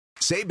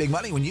Save big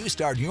money when you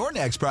start your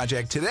next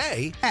project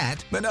today at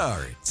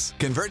Menards.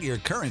 Convert your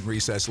current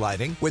recessed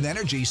lighting with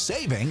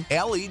energy-saving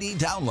LED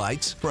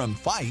downlights from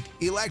Fight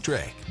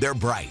Electric. They're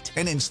bright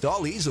and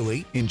install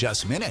easily in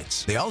just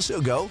minutes. They also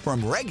go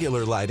from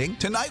regular lighting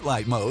to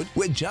nightlight mode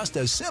with just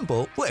a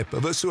simple flip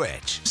of a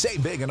switch.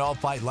 Save big on all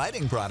Fight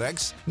lighting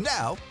products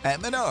now at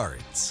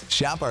Menards.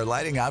 Shop our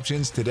lighting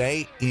options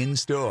today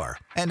in-store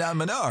and on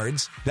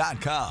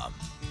Menards.com.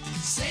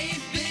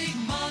 Save big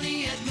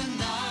money at Menards.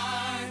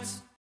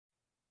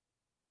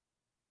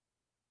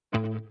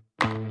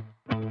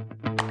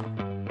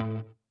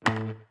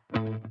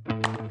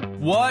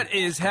 What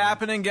is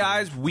happening,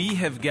 guys? We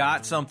have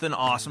got something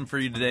awesome for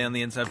you today on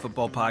the Inside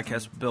Football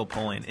Podcast with Bill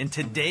Polian. In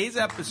today's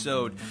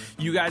episode,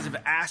 you guys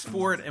have asked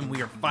for it, and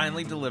we are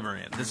finally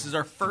delivering it. This is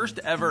our first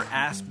ever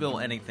Ask Bill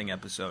Anything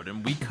episode,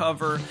 and we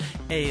cover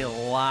a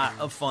lot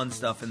of fun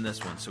stuff in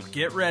this one. So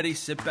get ready,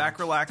 sit back,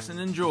 relax, and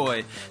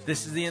enjoy.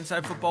 This is the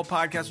Inside Football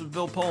Podcast with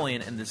Bill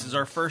Polian, and this is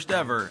our first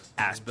ever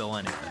Ask Bill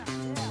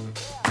Anything.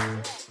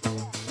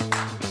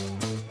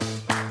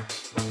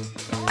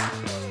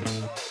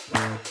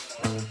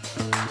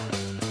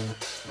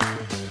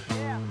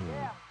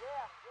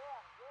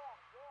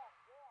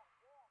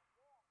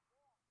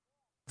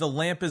 The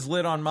lamp is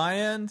lit on my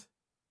end.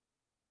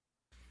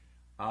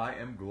 I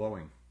am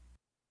glowing.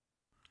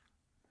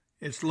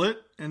 It's lit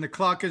and the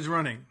clock is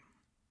running.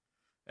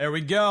 There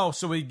we go.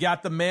 So we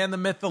got the man, the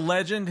myth, the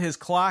legend. His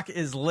clock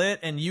is lit,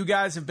 and you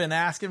guys have been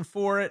asking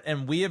for it,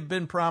 and we have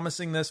been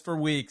promising this for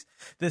weeks.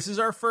 This is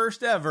our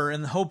first ever,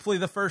 and hopefully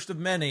the first of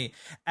many,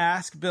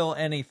 Ask Bill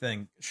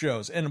Anything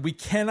shows. And we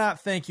cannot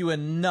thank you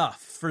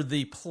enough for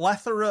the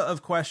plethora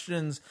of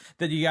questions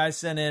that you guys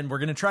sent in. We're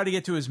going to try to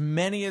get to as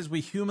many as we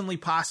humanly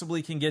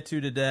possibly can get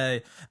to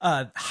today.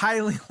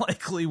 Highly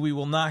likely we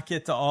will not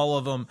get to all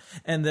of them,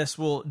 and this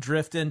will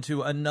drift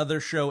into another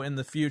show in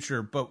the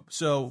future. But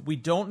so we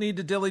don't need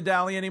to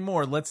dilly-dally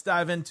anymore. Let's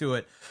dive into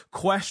it.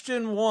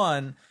 Question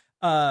one.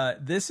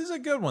 This is a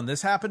good one.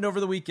 This happened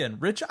over the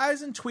weekend. Rich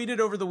Eisen tweeted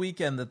over the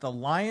weekend that the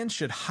Lions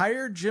should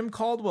hire Jim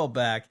Caldwell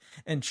back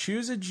and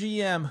choose a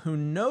GM who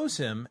knows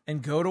him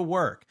and go to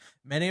work.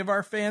 Many of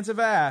our fans have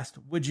asked,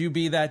 would you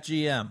be that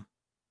GM?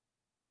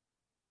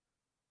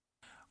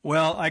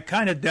 Well, I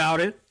kind of doubt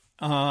it,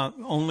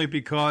 only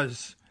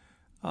because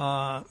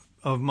of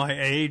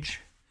my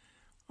age.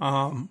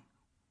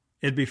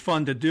 It'd be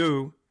fun to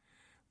do,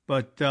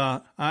 but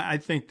I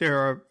think there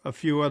are a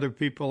few other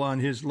people on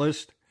his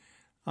list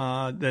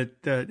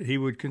that he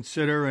would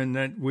consider, and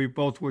that we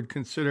both would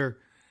consider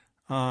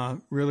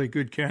really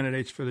good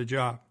candidates for the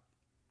job.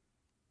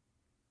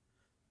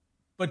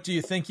 But do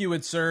you think you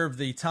would serve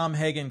the Tom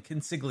Hagen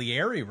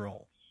consigliere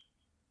role?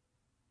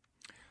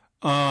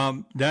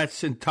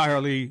 That's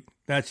entirely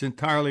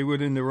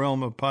within the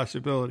realm of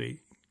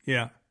possibility.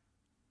 Yeah.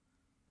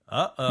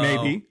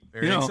 Maybe.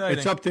 Very exciting.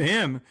 It's up to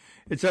him.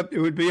 It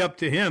would be up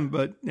to him,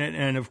 but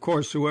and of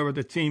course whoever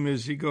the team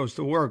is, he goes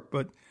to work.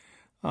 But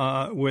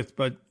if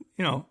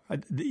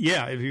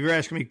you're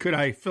asking me, could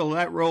I fill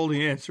that role?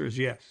 The answer is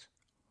yes.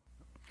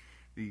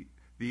 The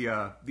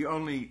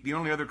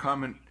only other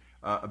comment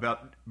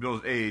about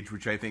Bill's age,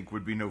 which I think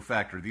would be no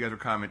factor, the other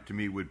comment to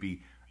me would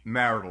be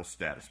marital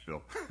status,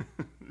 Bill.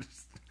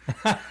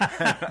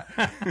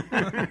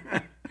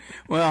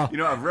 Well,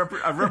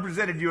 I've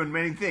represented you in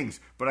many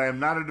things, but I am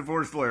not a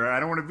divorce lawyer. I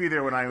don't want to be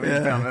there when I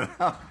found that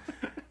out.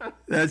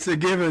 That's a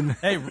given.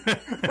 Hey,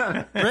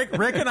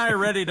 Rick and I are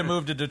ready to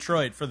move to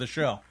Detroit for the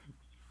show.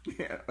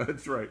 Yeah,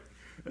 that's right.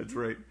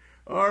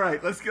 All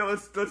right, let's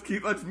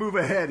move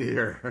ahead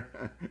here.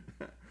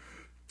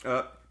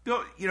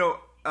 Bill,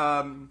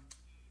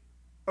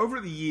 over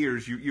the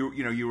years,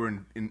 you were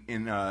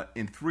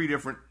in three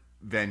different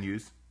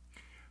venues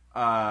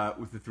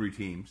with the three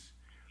teams.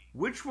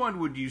 Which one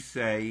would you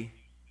say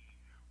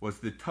was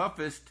the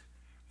toughest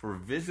for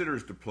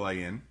visitors to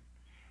play in,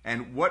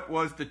 and what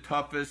was the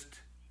toughest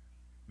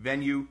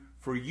venue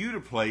for you to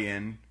play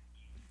in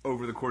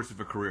over the course of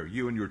a career,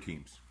 you and your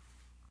teams?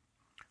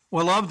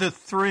 Well, of the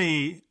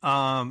three,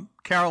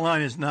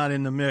 Carolina is not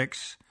in the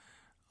mix,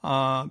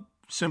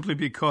 simply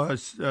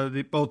because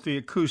both the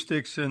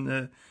acoustics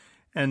and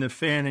the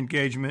fan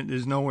engagement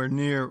is nowhere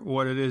near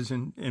what it is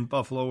in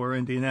Buffalo or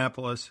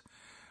Indianapolis,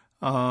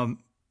 and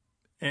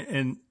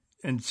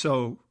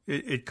so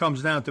it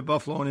comes down to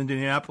Buffalo and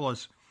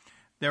Indianapolis.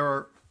 There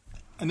are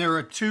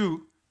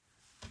two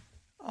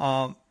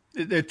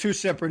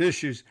separate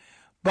issues.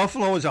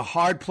 Buffalo is a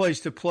hard place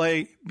to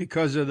play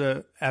because of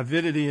the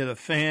avidity of the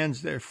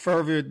fans. They're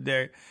fervid.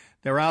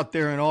 They're out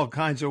there in all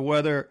kinds of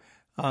weather.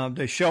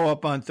 They show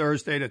up on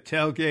Thursday to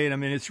tailgate. I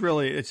mean, it's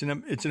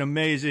an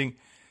amazing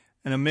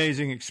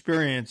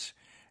experience,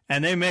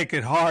 and they make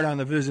it hard on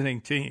the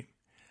visiting team.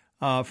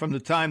 From the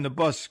time the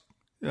bus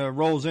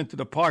rolls into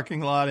the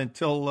parking lot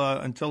until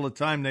the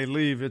time they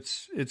leave,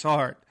 it's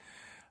hard.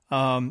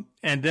 And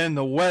then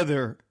the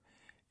weather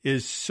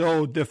is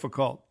so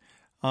difficult.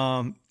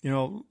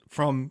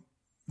 From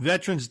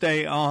Veterans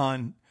Day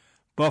on,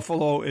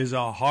 Buffalo is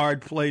a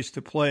hard place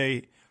to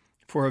play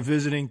for a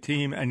visiting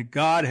team, and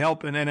God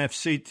help an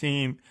NFC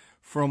team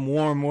from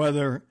warm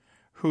weather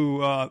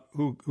who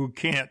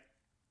can't,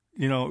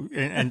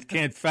 and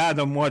can't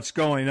fathom what's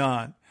going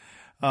on.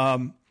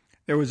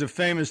 There was a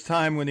famous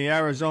time when the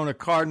Arizona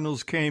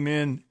Cardinals came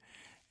in,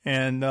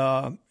 and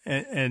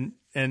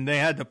they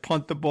had to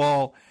punt the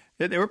ball.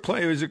 They were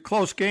playing. It was a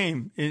close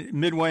game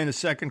midway in the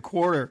second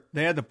quarter.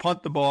 They had to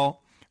punt the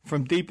ball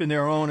from deep in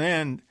their own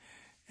end,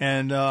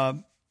 and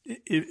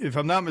if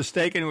I'm not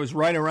mistaken, it was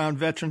right around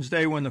Veterans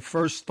Day when the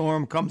first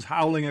storm comes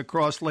howling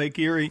across Lake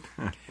Erie,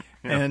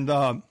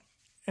 yeah.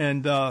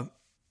 and the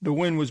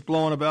wind was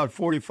blowing about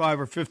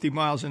 45 or 50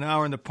 miles an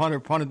hour, and the punter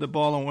punted the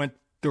ball and went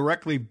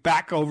directly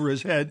back over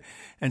his head,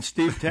 and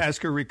Steve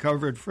Tasker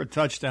recovered for a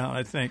touchdown,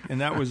 I think,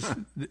 and that was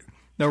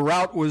the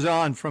route was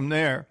on from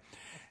there.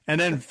 And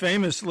then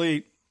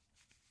famously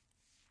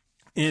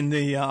in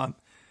the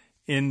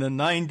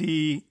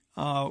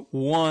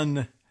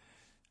 91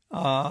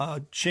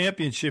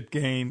 championship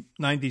game,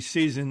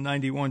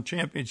 91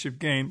 championship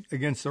game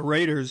against the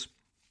Raiders,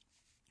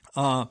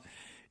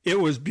 it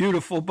was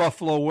beautiful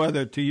Buffalo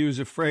weather, to use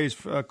a phrase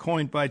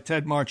coined by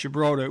Ted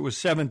Marchibroda. It was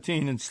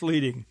 17 and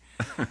sleeting.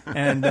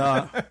 And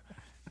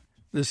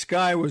the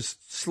sky was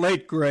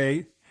slate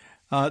gray.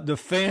 The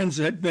fans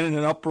had been in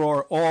an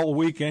uproar all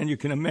weekend. You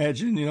can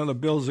imagine, the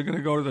Bills are going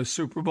to go to the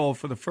Super Bowl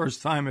for the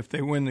first time if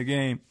they win the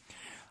game.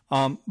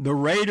 The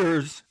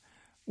Raiders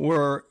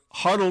were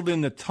huddled in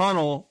the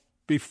tunnel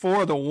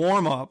before the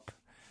warm-up,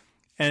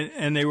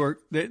 and they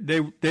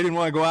didn't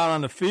want to go out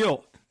on the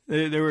field.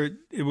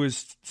 It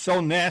was so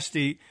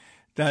nasty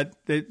that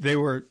they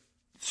were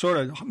sort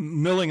of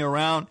milling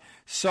around.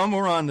 Some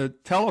were on the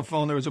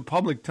telephone. There was a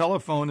public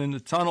telephone in the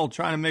tunnel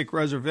trying to make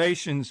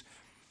reservations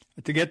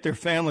to get their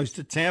families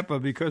to Tampa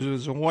because it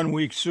was a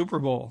 1-week Super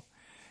Bowl.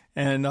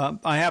 And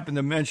I happened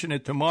to mention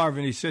it to Marv,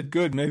 and he said,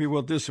 good, maybe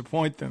we'll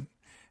disappoint them.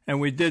 And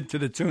we did, to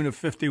the tune of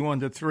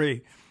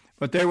 51-3.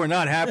 But they were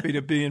not happy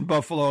to be in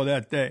Buffalo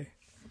that day.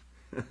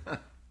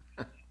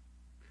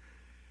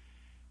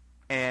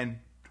 And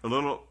a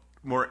little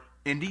more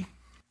Indy?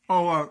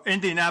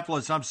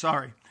 Indianapolis, I'm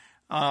sorry.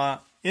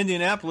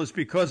 Indianapolis,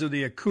 because of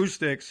the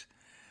acoustics,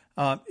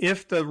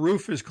 if the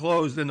roof is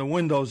closed and the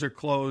windows are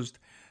closed,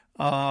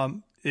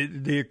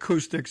 the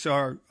acoustics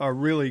are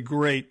really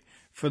great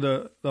for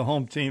the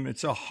home team.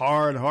 It's a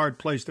hard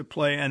place to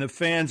play, and the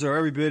fans are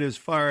every bit as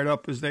fired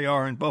up as they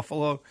are in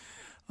Buffalo.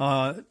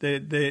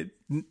 They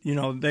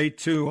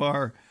too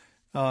are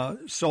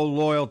so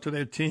loyal to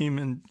their team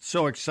and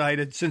so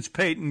excited. Since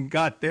Peyton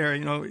got there,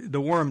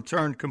 the worm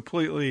turned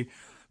completely.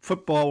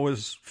 Football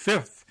was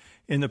fifth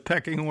in the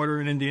pecking order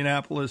in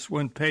Indianapolis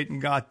when Peyton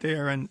got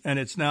there, and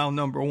it's now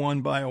number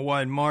one by a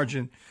wide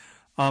margin.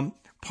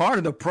 Part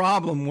of the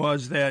problem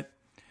was that,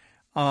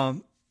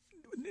 and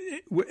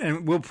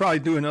we'll probably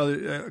do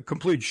another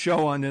complete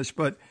show on this,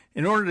 but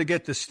in order to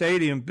get the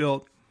stadium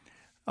built,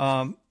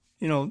 the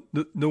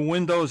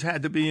windows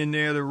had to be in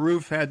there, the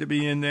roof had to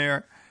be in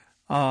there,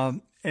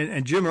 and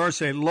Jim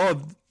Irsay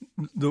loved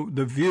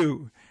the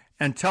view,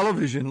 and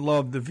television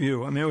loved the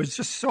view. I mean, it was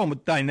just so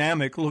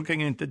dynamic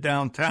looking into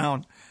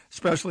downtown,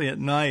 especially at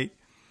night.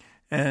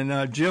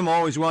 And Jim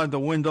always wanted the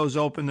windows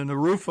open and the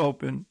roof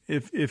open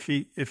if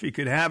he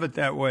could have it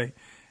that way.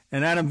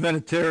 And Adam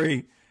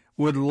Vinatieri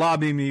would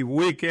lobby me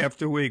week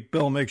after week,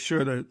 Bill, make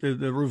sure that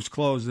the roof's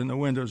closed and the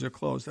windows are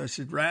closed. I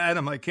said,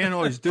 Adam, I can't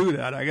always do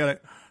that. I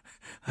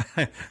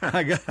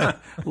gotta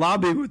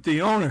lobby with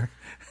the owner.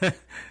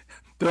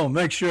 Bill,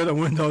 make sure the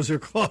windows are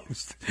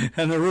closed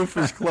and the roof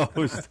is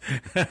closed.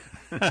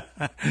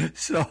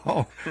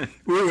 So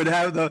we would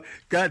have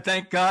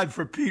thank God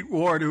for Pete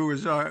Ward, who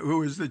was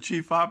the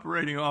chief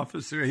operating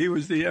officer. He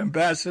was the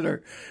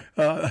ambassador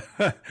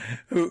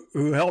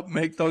who helped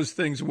make those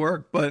things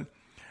work. But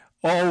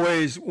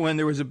always when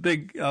there was a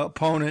big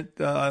opponent,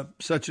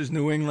 such as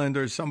New England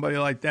or somebody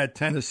like that,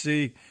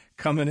 Tennessee,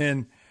 coming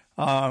in,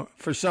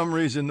 for some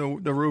reason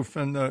the roof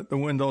and the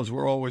windows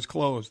were always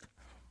closed.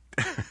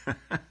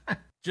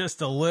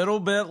 Just a little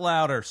bit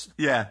louder.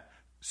 Yeah.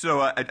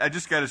 So I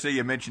just got to say,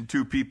 you mentioned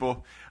two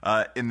people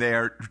in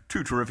there,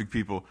 two terrific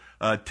people,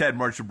 Ted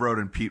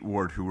Marchibroda and Pete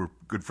Ward, who were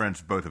good friends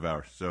of both of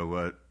ours.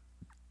 So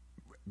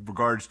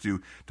regards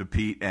to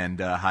Pete and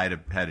hi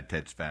to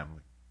Ted's family.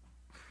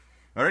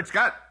 All right,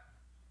 Scott.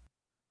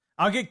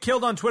 I'll get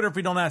killed on Twitter if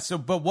we don't ask.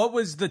 But what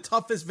was the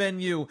toughest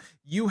venue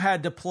you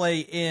had to play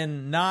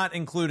in, not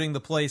including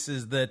the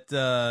places that,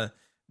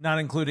 not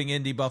including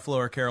Indy, Buffalo,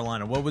 or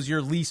Carolina? What was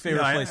your least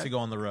favorite place to go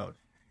on the road?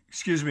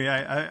 Excuse me,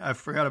 I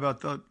forgot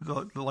about the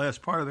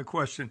last part of the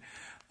question.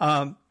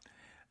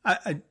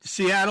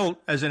 Seattle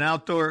as an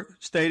outdoor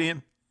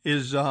stadium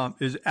is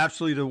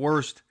absolutely the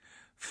worst,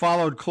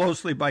 followed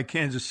closely by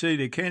Kansas City.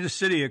 The Kansas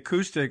City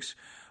acoustics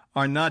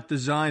are not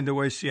designed the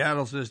way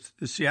Seattle's is.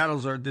 The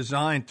Seattle's are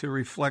designed to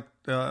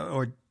reflect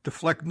or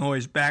deflect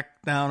noise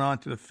back down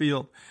onto the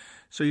field,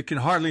 so you can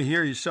hardly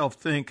hear yourself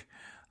think.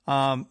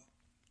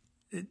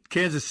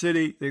 Kansas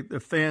City, the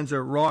fans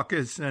are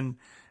raucous and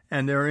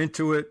they're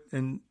into it,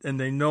 and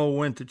they know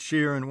when to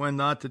cheer and when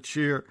not to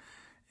cheer,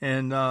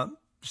 and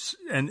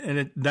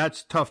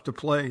that's tough to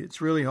play.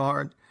 It's really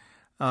hard.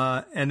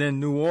 And then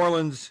New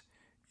Orleans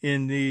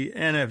in the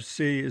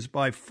NFC is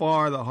by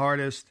far the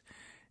hardest,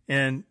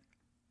 and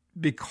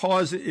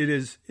because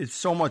it's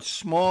so much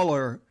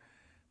smaller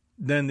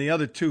than the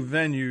other two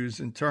venues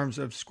in terms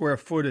of square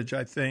footage,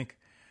 I think,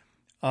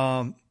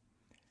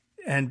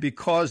 and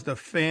because the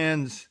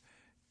fans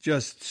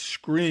just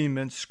scream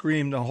and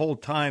scream the whole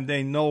time,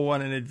 they know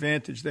what an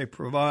advantage they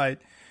provide.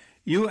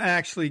 You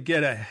actually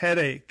get a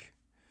headache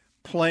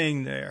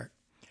playing there.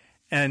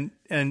 And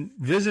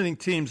visiting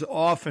teams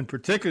often,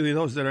 particularly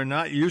those that are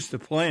not used to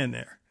playing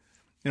there,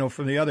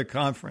 from the other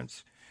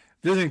conference,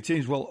 visiting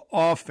teams will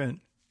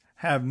often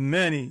have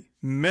many,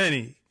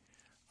 many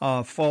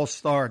false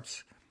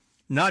starts,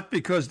 not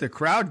because the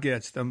crowd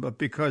gets them, but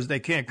because they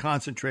can't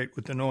concentrate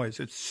with the noise.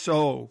 It's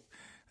so,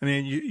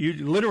 you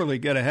literally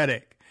get a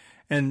headache.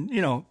 And,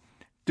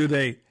 do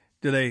they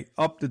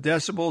up the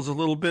decibels a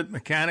little bit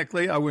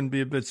mechanically? I wouldn't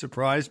be a bit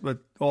surprised, but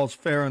all's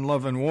fair in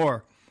love and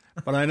war.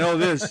 But I know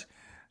this.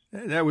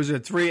 That was a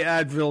 3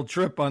 Advil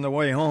trip on the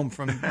way home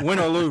from win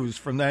or lose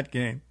from that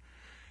game.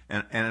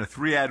 And a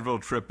 3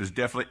 Advil trip is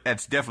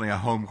definitely a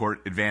home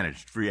court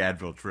advantage. 3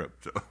 Advil trip.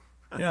 So.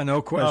 Yeah,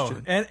 no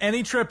question. And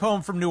any trip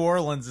home from New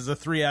Orleans is a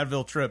 3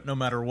 Advil trip, no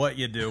matter what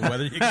you do,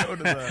 whether you go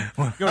to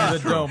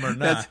the dome or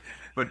not.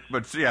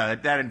 But yeah,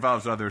 that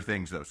involves other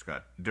things though,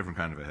 Scott. Different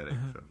kind of a headache.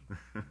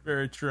 So.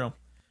 Very true.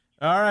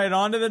 All right,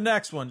 on to the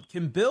next one.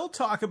 Can Bill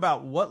talk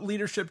about what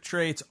leadership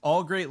traits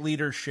all great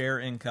leaders share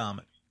in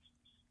common?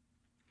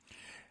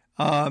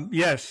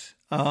 Yes.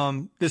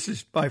 This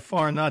is by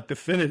far not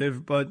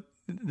definitive, but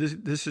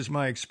this is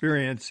my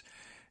experience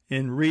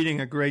in reading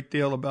a great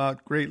deal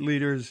about great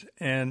leaders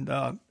and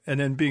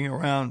then being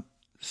around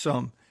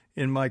some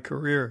in my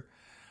career.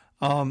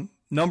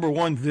 Number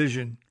one,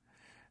 vision.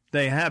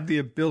 They have the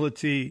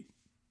ability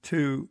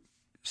to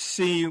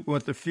see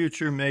what the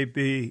future may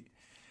be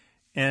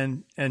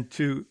and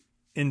to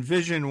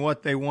envision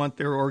what they want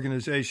their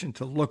organization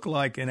to look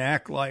like and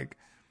act like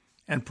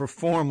and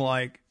perform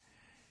like.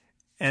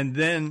 And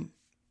then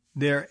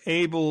they're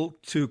able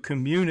to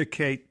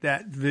communicate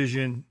that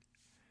vision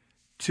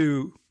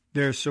to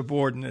their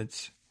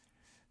subordinates.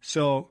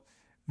 So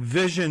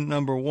vision,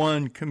 number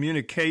one,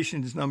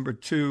 communications, number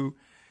two,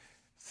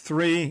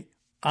 3,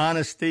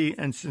 honesty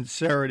and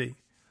sincerity.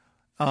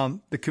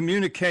 The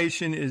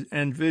communication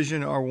and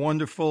vision are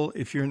wonderful.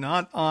 If you're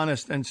not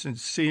honest and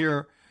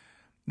sincere,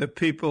 the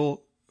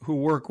people who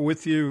work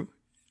with you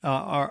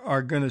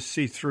are going to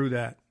see through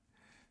that.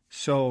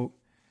 So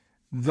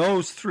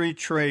those 3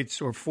 traits,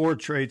 or 4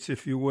 traits,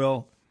 if you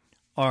will,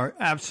 are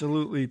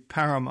absolutely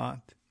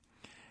paramount.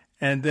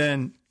 And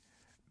then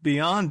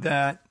beyond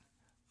that,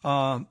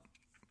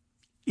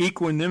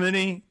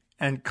 equanimity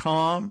and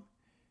calm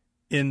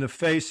in the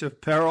face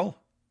of peril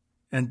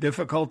and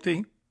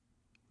difficulty.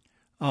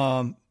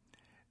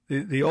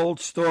 The old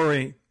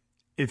story,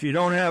 if you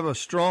don't have a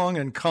strong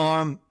and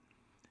calm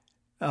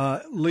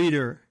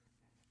leader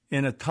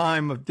in a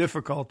time of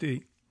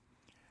difficulty,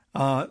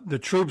 the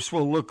troops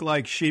will look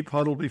like sheep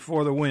huddled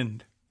before the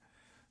wind.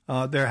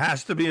 There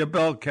has to be a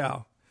bell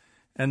cow,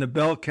 and the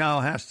bell cow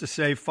has to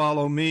say,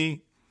 "Follow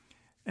me,"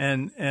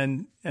 and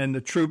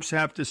the troops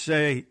have to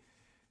say,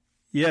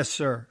 "Yes,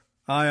 sir.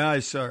 Aye, aye,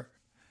 sir."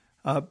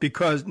 Not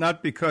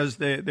because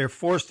they're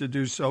forced to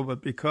do so,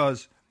 but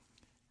because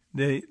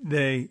they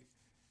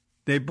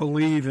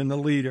believe in the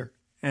leader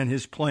and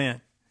his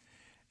plan.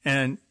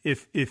 And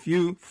if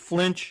you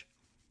flinch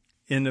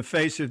in the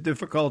face of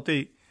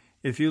difficulty,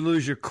 if you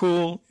lose your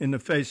cool in the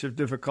face of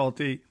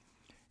difficulty,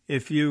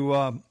 if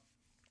you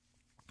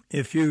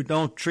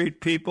don't treat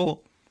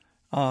people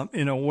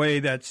in a way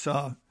that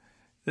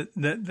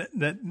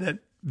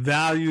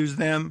values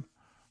them,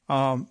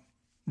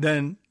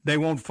 then they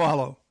won't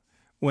follow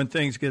when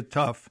things get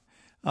tough.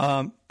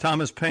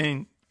 Thomas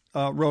Paine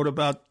wrote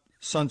about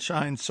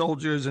sunshine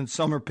soldiers and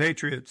summer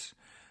patriots.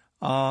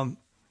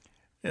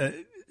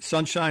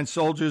 Sunshine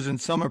soldiers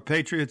and summer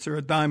patriots are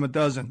a dime a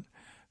dozen.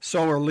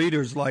 So are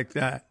leaders like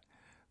that.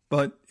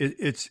 But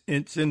it's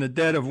in the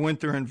dead of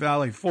winter in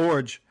Valley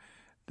Forge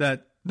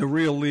that the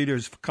real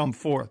leaders come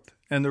forth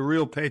and the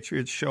real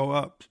patriots show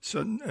up.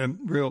 So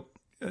real,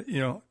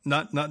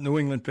 not New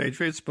England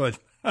patriots, but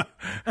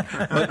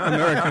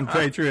American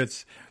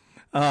patriots.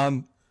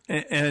 And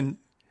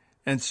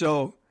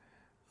so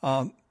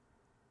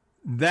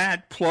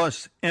that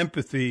plus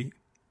empathy,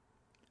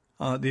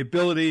 the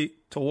ability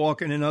to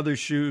walk in other's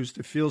shoes,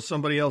 to feel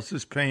somebody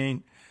else's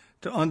pain,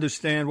 to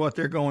understand what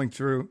they're going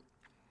through,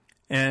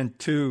 and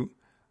to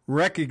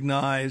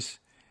recognize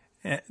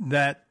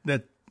that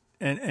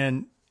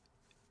and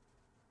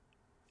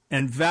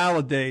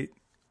validate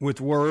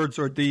with words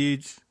or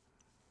deeds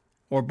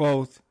or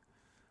both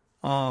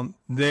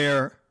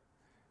the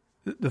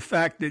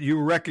fact that you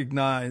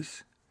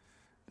recognize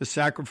the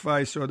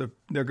sacrifice or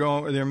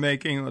they're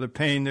making, or the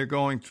pain they're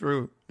going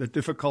through, the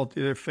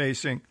difficulty they're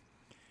facing.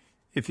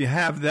 If you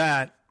have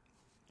that,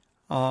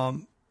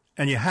 and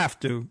you have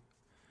to,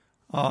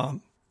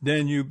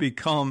 then you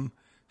become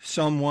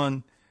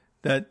someone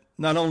that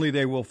not only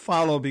they will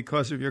follow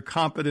because of your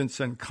competence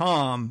and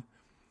calm,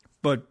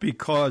 but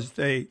because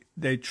they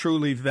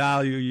truly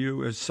value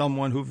you as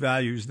someone who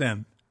values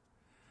them.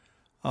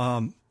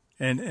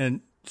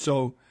 And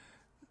so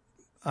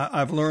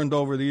I've learned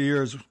over the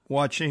years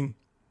watching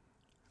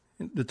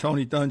the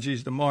Tony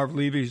Dungy's, the Marv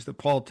Levy's, the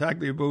Paul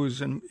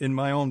Tagliabue's, and in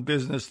my own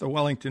business, the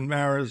Wellington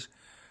Maras,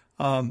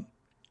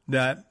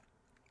 that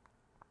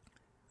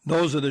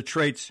those are the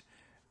traits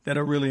that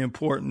are really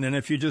important. And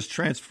if you just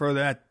transfer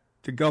that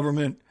to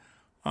government,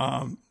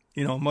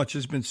 much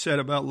has been said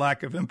about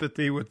lack of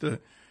empathy with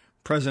the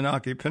present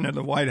occupant of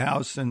the White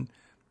House, and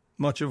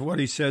much of what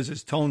he says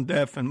is tone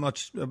deaf, and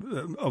much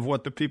of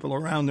what the people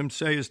around him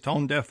say is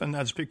tone deaf, and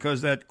that's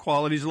because that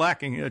quality is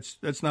lacking.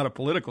 That's not a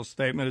political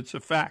statement; it's a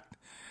fact,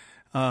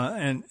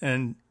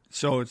 and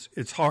so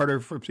it's harder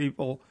for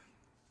people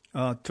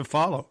to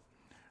follow.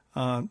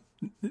 But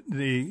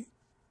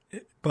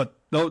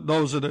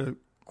those are the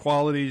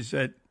qualities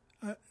that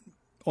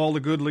all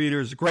the good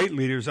leaders, great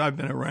leaders I've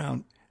been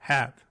around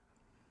have.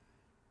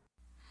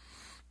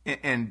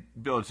 And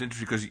Bill, it's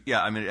interesting because,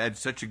 it adds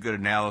such a good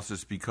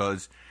analysis,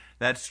 because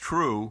that's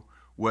true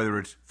whether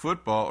it's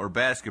football or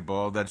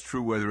basketball. That's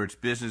true whether it's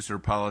business or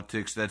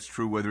politics. That's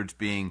true whether it's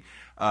being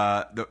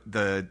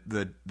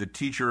the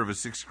teacher of a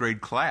sixth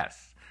grade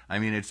class. I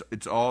mean,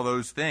 it's all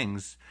those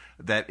things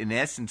that, in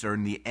essence, are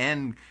in the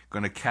end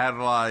going to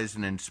catalyze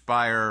and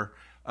inspire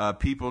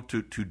people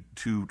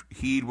to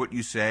heed what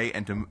you say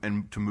and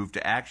to move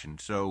to action.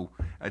 So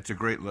it's a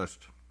great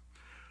list.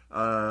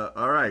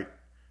 All right.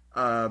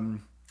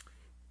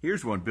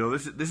 Here's one, Bill.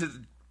 This is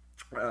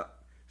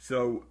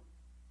so.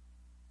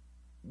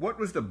 What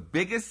was the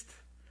biggest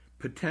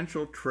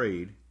potential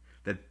trade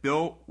that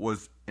Bill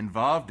was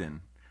involved in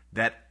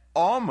that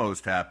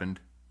almost happened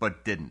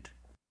but didn't?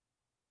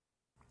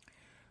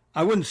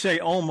 I wouldn't say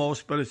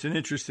almost, but it's an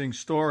interesting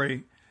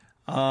story.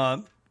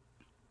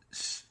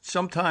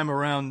 Sometime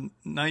around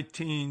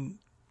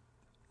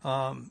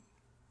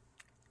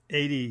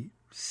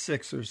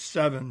 1986 or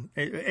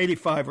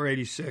 85 or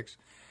 86,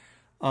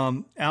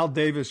 Al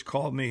Davis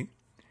called me,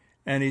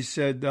 and he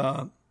said,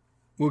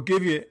 we'll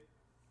give you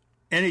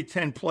any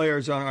 10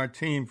 players on our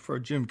team for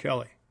Jim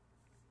Kelly.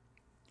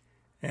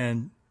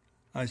 And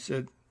I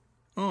said,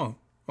 oh,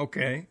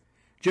 okay.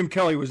 Jim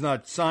Kelly was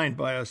not signed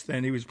by us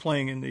then. He was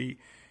playing in the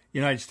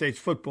United States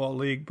Football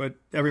League, but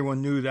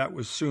everyone knew that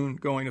was soon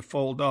going to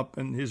fold up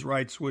and his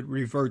rights would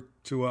revert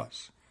to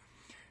us.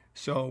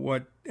 So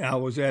what Al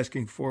was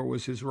asking for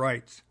was his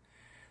rights.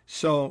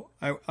 So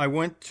I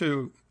went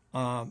to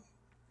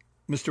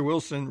Mr.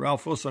 Wilson,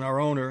 Ralph Wilson,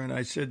 our owner, and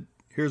I said,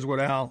 here's what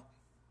Al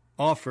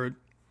offered.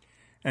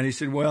 And he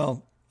said,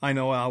 well, I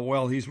know Al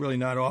well. He's really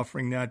not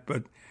offering that,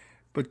 but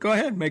go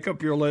ahead, make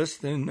up your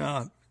list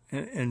and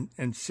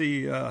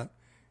see, who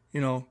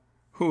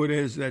it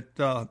is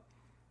that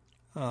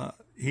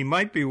he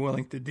might be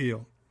willing to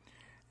deal.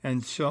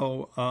 And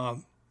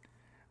so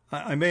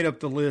I made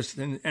up the list,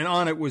 and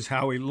on it was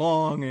Howie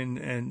Long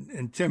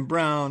and Tim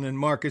Brown and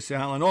Marcus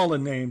Allen, all the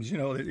names,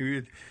 that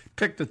you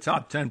picked the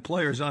top 10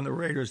 players on the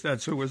Raiders.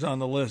 That's who was on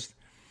the list.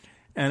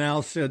 And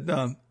Al said,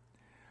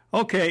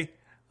 okay,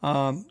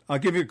 I'll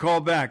give you a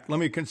call back. Let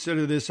me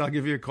consider this. I'll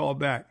give you a call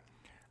back.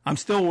 I'm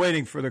still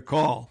waiting for the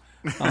call.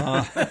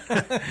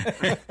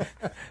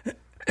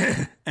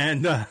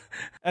 And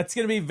that's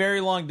going to be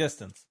very long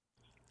distance.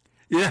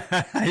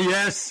 Yeah,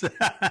 yes,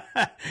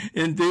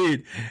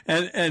 indeed.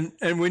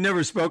 And we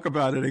never spoke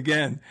about it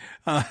again,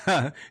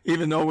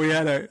 even though we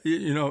had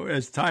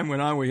as time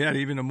went on, we had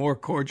even a more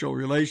cordial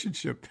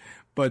relationship.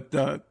 But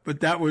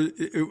that was,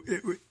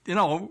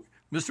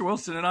 Mr.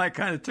 Wilson and I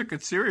kind of took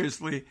it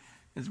seriously.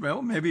 As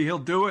well, maybe he'll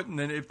do it, and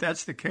then if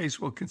that's the case,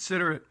 we'll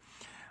consider it.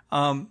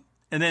 And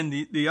then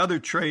the other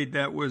trade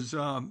that was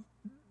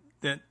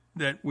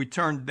that we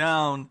turned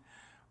down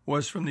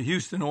was from the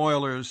Houston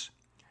Oilers.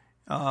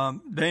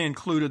 They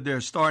included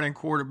their starting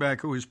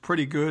quarterback, who was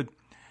pretty good,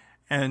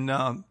 and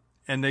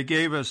they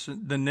gave us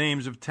the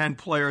names of 10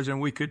 players, and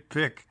we could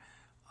pick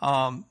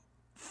 5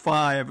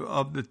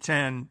 of the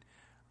 10.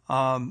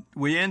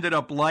 We ended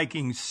up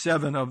liking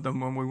 7 of them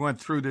when we went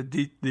through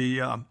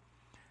the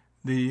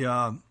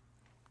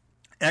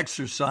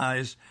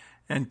exercise,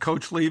 and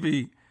Coach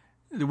Levy,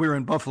 we were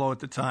in Buffalo at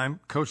the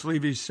time, Coach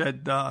Levy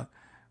said,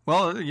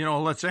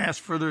 let's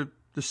ask for the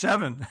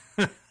 7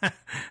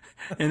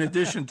 in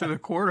addition to the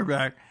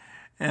quarterback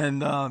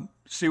and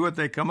see what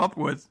they come up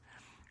with.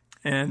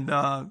 And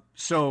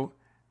so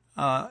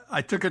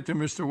I took it to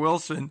Mr.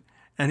 Wilson,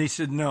 and he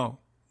said, no,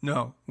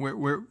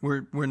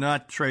 we're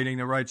not trading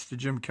the rights to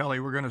Jim Kelly.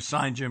 We're going to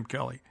sign Jim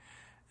Kelly.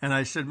 And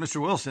I said, Mr.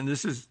 Wilson,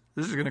 this is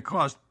going to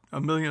cost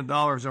 $1 million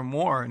or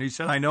more. And he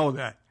said, I know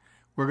that.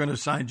 We're going to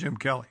sign Jim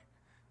Kelly.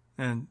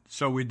 And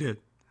so we did.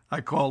 I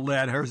called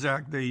Lad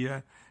Herzog,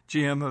 the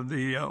GM of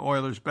the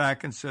Oilers,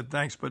 back and said,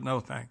 thanks, but no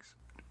thanks.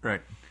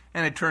 Right.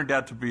 And it turned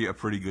out to be a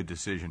pretty good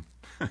decision.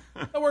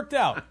 That worked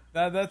out.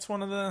 That's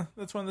one of the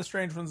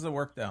strange ones that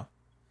worked out.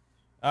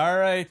 All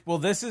right. Well,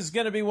 this is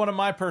going to be one of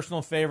my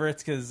personal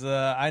favorites because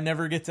I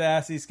never get to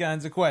ask these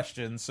kinds of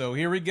questions. So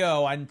here we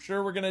go. I'm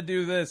sure we're going to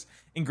do this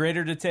in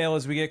greater detail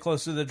as we get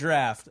closer to the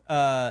draft.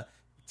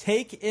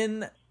 Take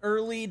in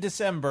early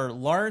December,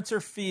 Lawrence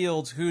or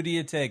Fields, who do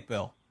you take,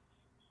 Bill?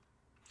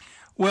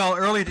 Well,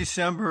 early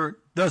December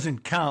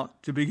doesn't count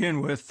to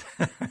begin with.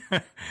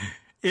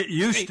 It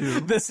used to.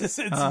 It's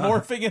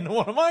morphing into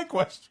one of my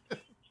questions.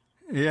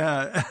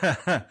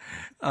 Yeah.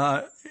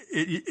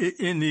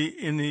 In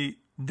the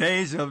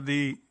days of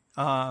the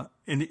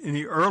in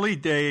the early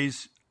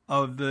days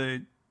of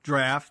the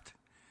draft,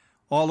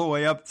 all the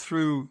way up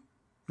through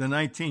the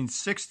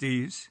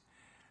 1960s,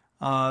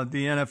 the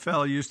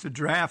NFL used to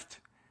draft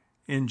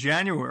in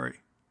January,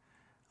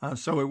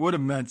 so it would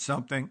have meant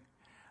something.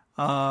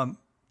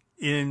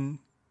 In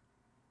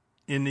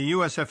the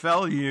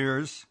USFL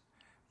years,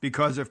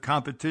 because of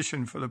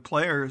competition for the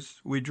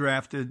players, we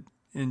drafted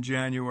in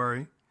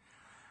January.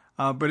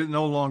 But it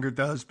no longer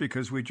does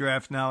because we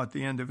draft now at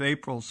the end of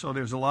April. So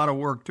there's a lot of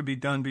work to be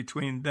done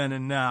between then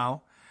and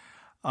now.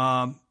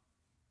 I'm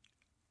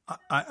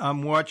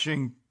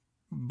watching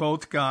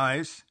both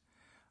guys.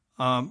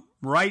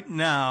 Right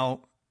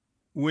now,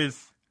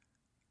 with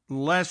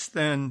less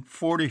than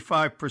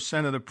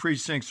 45% of the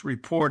precincts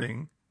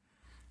reporting,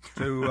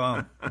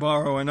 to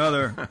borrow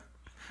another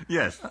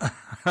Yes.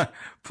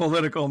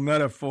 political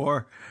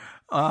metaphor,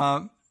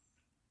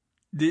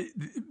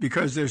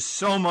 because there's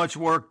so much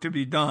work to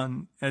be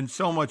done and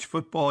so much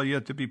football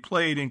yet to be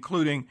played,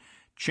 including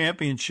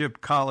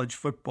championship college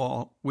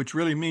football, which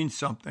really means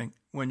something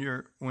when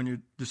you're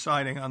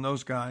deciding on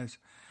those guys.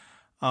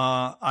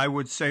 I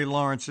would say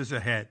Lawrence is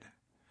ahead,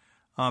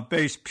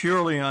 based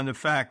purely on the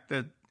fact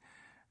that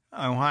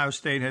Ohio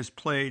State has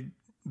played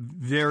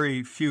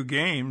very few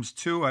games,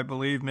 2, I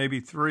believe, maybe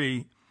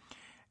 3,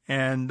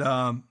 and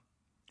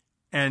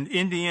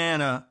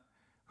Indiana,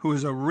 who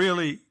is a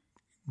really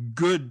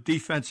good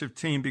defensive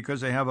team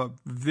because they have a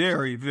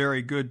very,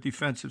 very good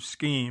defensive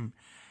scheme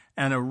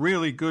and a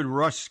really good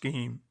rush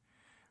scheme,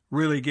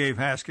 really gave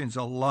Haskins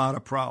a lot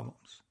of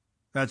problems.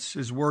 That's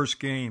his worst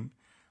game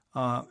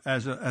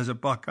as a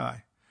Buckeye.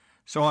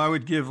 So I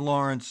would give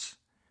Lawrence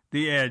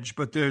the edge,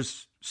 but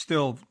there's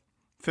still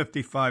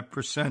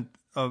 55%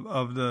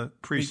 of the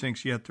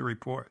precincts yet to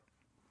report.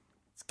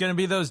 It's going to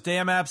be those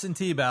damn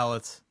absentee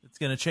ballots. It's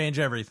going to change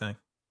everything.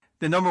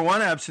 The number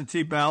 1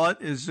 absentee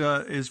ballot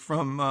is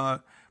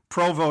from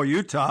Provo,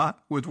 Utah,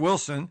 with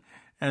Wilson,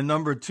 and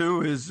number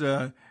 2 is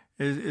the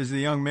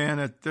young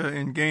man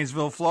in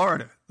Gainesville,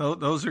 Florida.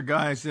 Those are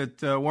guys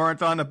that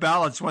weren't on the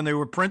ballots when they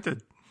were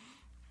printed.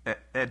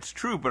 It's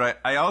true, but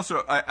I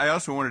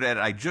also wanted to add,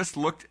 I just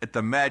looked at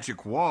the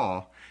magic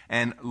wall,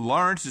 and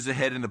Lawrence is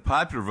ahead in the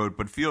popular vote,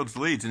 but Fields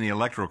leads in the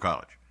Electoral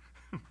College.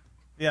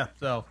 Yeah,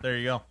 so there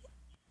you go.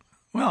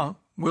 Well,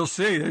 we'll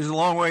see. There's a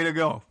long way to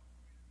go.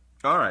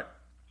 All right.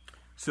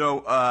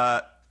 So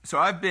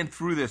I've been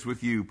through this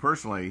with you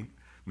personally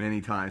many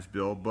times,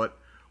 Bill, but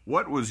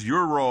what was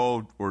your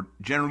role, or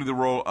generally the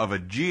role of a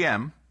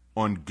GM,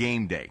 on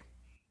game day?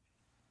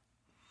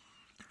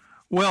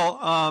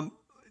 Well,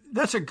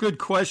 that's a good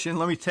question.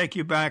 Let me take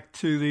you back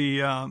to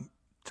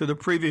the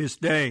previous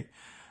day.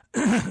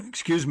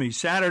 Excuse me.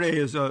 Saturday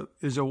is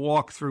a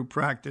walk-through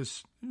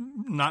practice,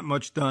 not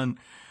much done.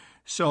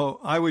 So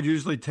I would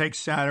usually take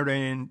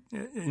Saturday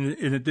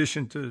in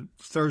addition to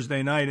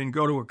Thursday night and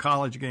go to a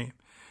college game.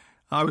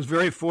 I was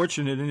very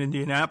fortunate in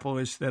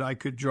Indianapolis that I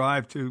could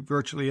drive to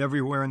virtually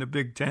everywhere in the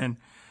Big Ten,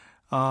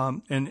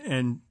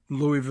 and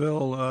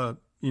Louisville,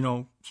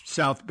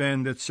 South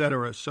Bend, et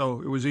cetera.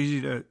 So it was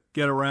easy to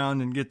get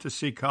around and get to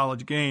see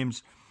college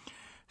games.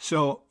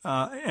 So,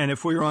 and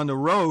if we were on the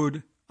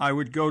road, I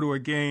would go to a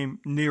game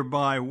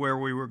nearby where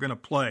we were going to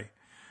play.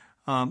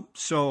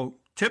 So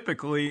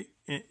typically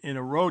in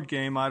a road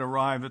game, I'd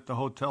arrive at the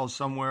hotel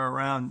somewhere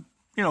around,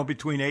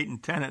 between 8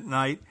 and 10 at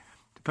night,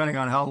 depending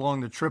on how long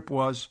the trip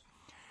was.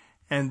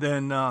 And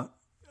then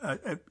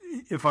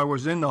if I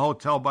was in the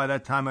hotel by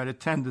that time, I'd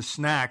attend the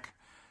snack,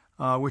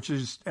 which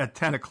is at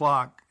 10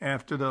 o'clock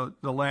after the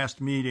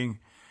last meeting,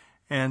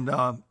 and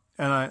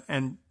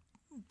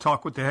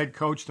talk with the head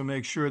coach to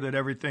make sure that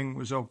everything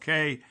was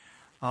okay.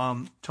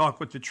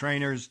 Talk with the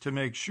trainers to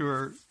make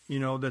sure,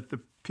 that the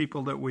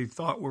people that we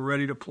thought were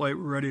ready to play,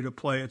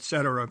 et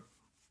cetera.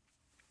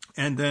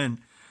 And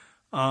then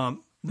the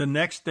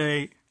next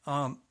day,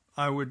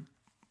 I would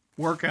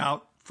work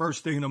out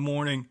first thing in the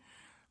morning,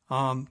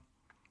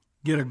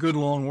 get a good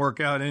long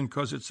workout in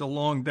because it's a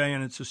long day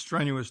and it's a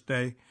strenuous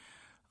day.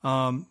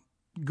 Go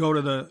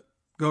to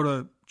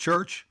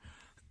church.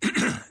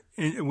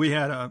 We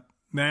had a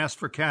mass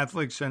for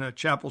Catholics and a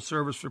chapel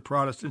service for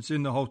Protestants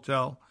in the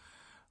hotel,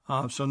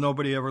 so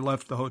nobody ever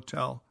left the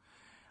hotel.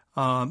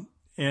 And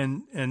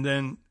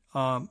then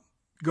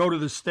go to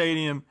the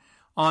stadium.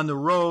 On the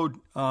road,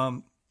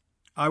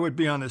 I would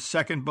be on the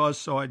second bus,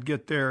 so I'd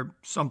get there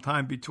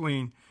sometime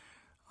between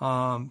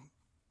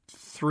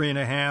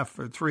 3.5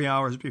 or 3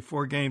 hours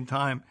before game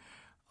time.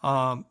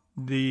 If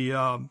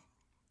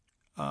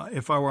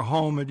I were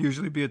home, I'd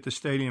usually be at the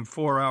stadium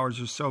 4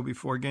 hours or so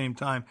before game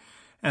time.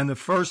 And the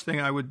first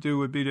thing I would do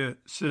would be to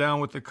sit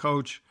down with the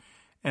coach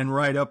and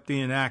write up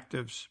the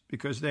inactives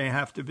because they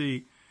have to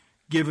be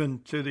given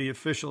to the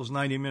officials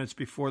 90 minutes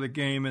before the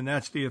game, and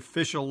that's the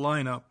official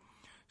lineup.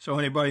 So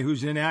anybody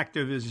who's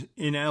inactive is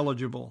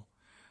ineligible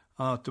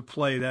to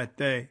play that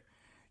day.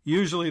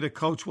 Usually the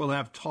coach will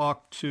have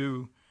talked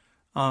to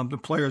the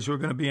players who are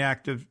going to be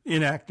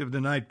inactive the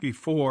night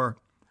before.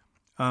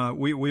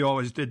 We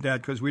always did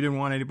that because we didn't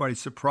want anybody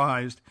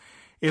surprised.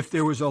 If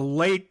there was a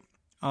late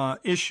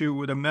issue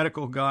with a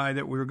medical guy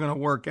that we were going to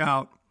work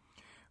out,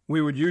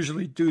 we would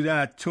usually do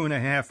that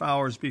 2.5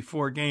 hours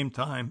before game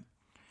time.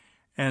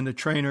 And the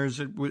trainers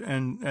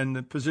and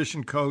the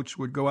position coach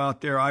would go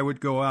out there. I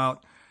would go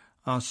out.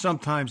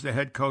 Sometimes the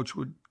head coach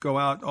would go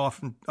out,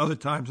 often other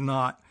times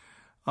not.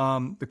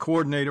 The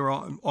coordinator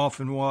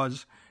often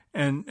was.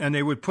 And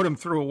they would put him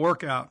through a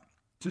workout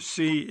to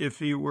see if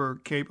he were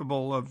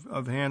capable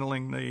of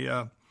handling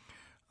the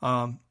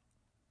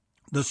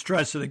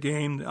stress of the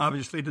game.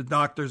 Obviously, the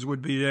doctors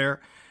would be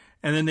there.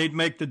 And then they'd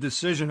make the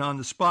decision on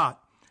the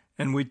spot.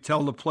 And we'd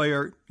tell the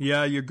player,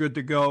 yeah, you're good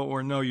to go,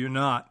 or no, you're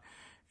not.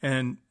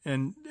 And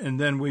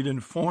then we'd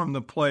inform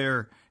the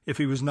player if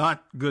he was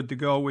not good to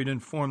go. We'd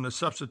inform the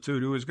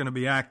substitute who was going to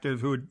be active,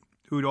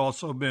 who'd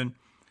also been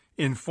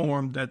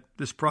informed that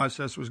this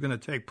process was going to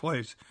take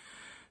place.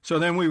 So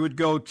then we would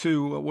go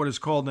to what is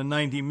called the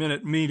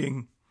 90-minute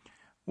meeting,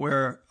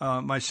 where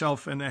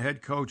myself and the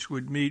head coach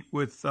would meet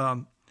with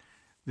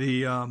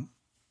the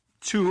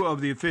two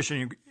of the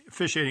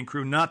officiating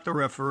crew, not the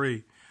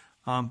referee,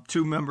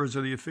 two members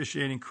of the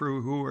officiating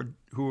crew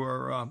who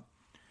are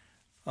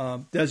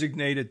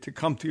designated to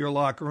come to your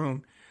locker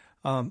room,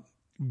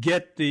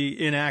 get the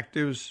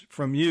inactives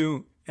from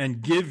you,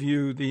 and give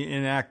you the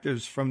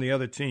inactives from the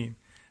other team.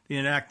 The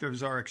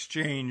inactives are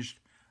exchanged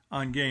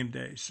on game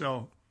day,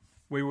 so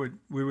we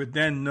would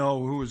then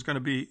know who was going to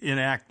be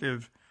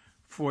inactive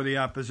for the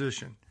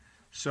opposition.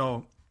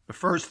 So the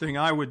first thing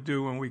I would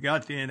do when we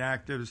got the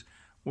inactives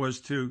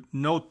was to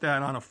note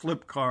that on a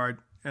flip card,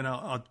 and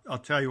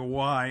I'll tell you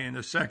why in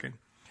a second.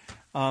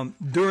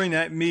 During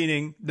that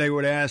meeting, they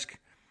would ask,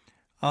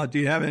 do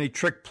you have any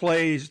trick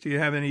plays? Do you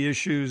have any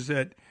issues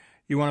that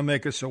you want to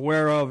make us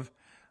aware of?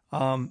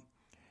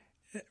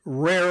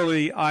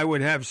 Rarely I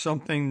would have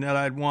something that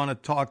I'd want to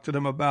talk to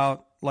them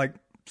about, like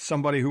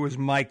somebody who was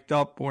mic'd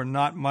up or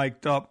not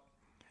mic'd up,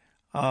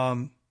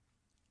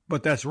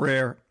 but that's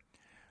rare.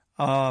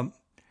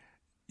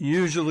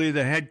 Usually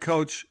the head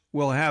coach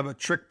will have a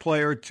trick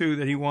play or two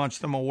that he wants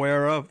them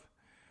aware of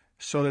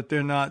so that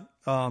they're not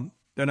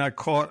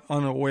caught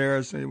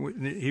unawares.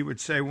 He would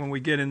say, when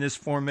we get in this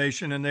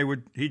formation,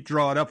 and he'd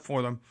draw it up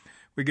for them.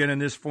 We get in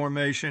this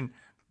formation,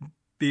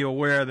 be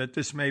aware that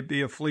this may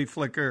be a flea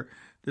flicker,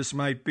 this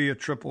might be a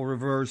triple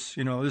reverse,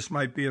 this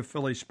might be a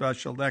Philly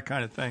special, that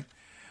kind of thing,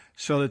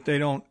 so that they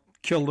don't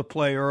kill the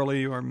play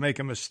early or make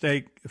a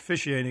mistake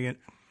officiating it.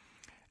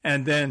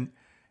 And then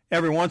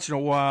every once in a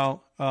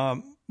while,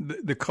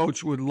 the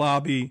coach would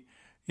lobby,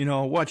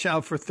 watch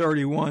out for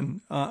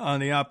 31 on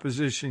the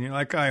opposition.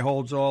 That guy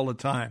holds all the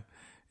time.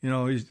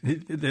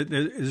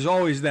 There's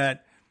always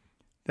that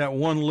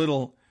one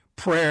little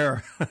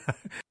prayer.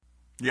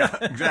 Yeah,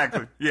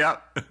 exactly. Yeah.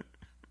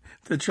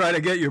 To try to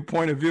get your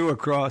point of view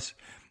across.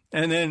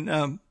 And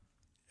then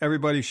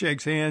everybody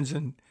shakes hands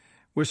and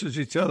wishes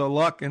each other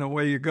luck, and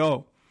away you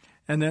go.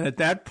 And then at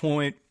that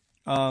point,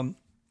 the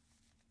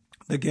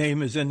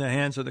game is in the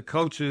hands of the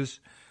coaches.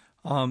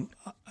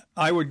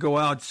 I would go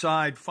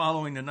outside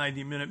following the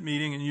 90-minute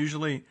meeting and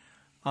usually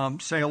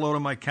say hello to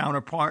my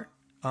counterpart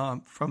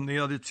from the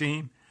other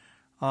team,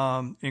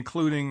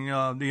 including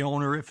the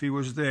owner if he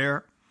was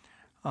there,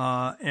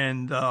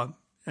 and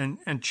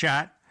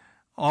chat.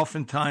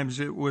 Oftentimes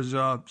it was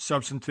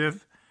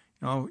substantive.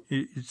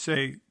 You'd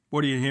say,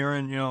 "What are you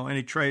hearing?"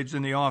 Any trades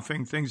in the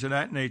offing, things of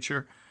that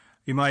nature.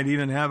 You might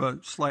even have a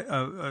slight,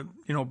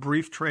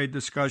 brief trade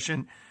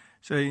discussion.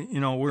 Say,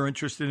 we're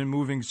interested in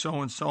moving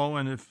so and so,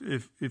 and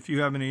if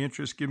you have any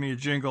interest, give me a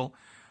jingle.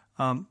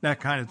 That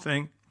kind of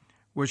thing.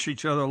 Wish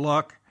each other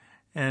luck,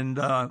 and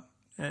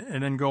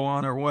then go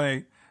on our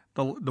way.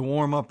 The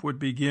warm up would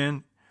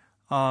begin.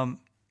 In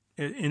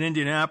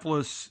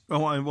Indianapolis,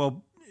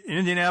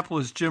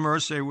 Jim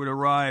Irsay would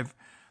arrive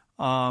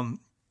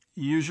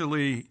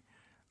usually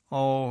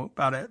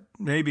about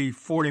maybe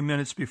 40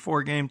 minutes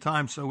before game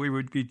time, so we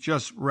would be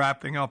just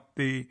wrapping up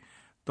the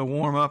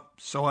warm up.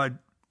 So I'd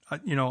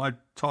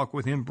talk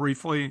with him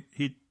briefly.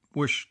 He'd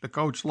wish the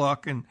coach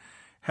luck and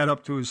head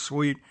up to his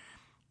suite.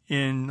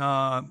 In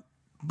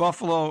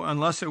Buffalo,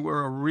 unless it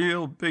were a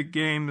real big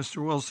game,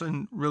 Mr.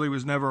 Wilson really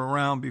was never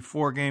around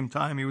before game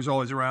time. He was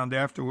always around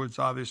afterwards,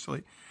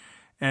 obviously.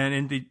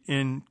 And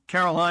in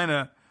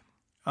Carolina,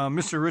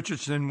 Mr.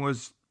 Richardson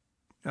was,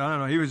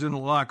 he was in the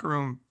locker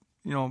room.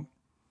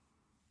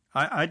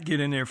 I'd get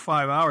in there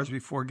 5 hours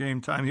before game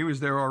time. He was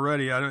there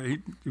already.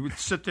 He would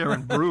sit there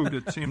and brood,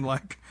 it seemed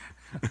like,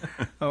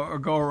 or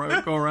go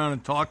around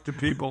and talk to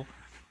people.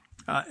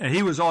 And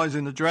he was always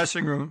in the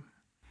dressing room.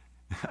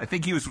 I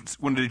think he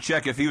wanted to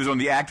check if he was on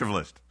the active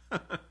list.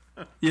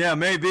 Yeah,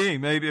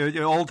 maybe.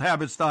 Old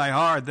habits die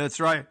hard. That's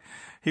right.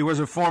 He was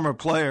a former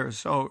player,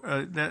 so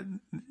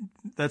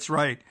that's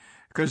right.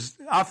 Because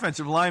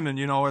offensive linemen,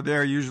 are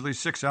there usually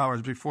 6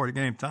 hours before the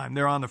game time.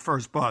 They're on the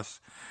first bus.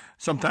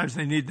 Sometimes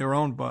they need their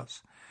own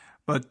bus.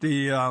 but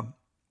the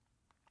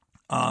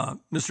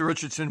Mr.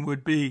 Richardson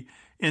would be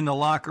in the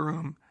locker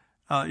room,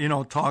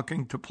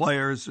 talking to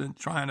players and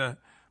trying to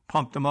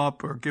pump them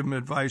up or give them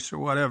advice or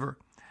whatever.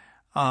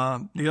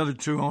 The other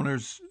two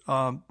owners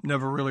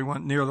never really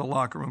went near the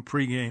locker room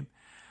pregame.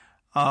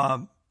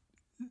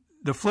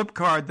 The flip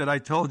card that I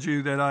told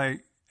you that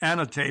I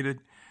annotated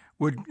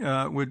would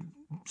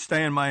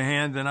stay in my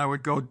hand, and I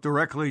would go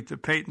directly to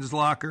Peyton's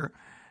locker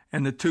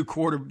and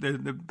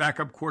the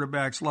backup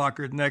quarterback's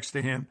locker next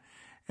to him,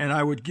 and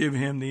I would give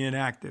him the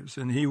inactives,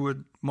 and he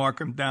would mark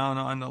them down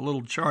on a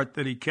little chart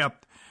that he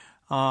kept,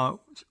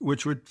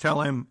 which would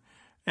tell him,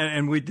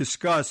 and we'd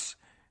discuss,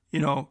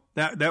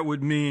 that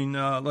would mean,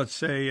 let's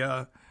say,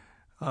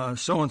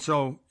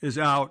 so-and-so is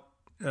out,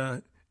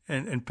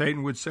 and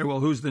Peyton would say,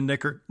 well, who's the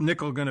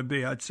nickel going to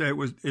be? I'd say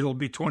it'll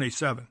be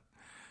 27,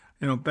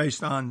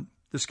 based on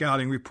the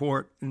scouting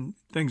report and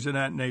things of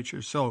that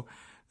nature. So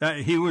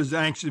that he was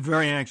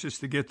very anxious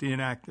to get the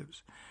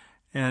inactives.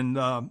 And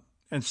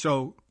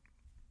so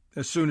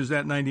as soon as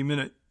that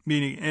 90-minute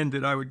meeting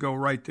ended, I would go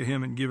right to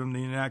him and give him the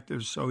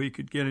inactives so he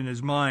could get in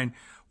his mind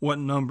what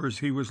numbers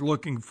he was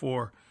looking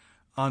for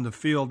on the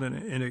field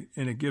in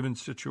a given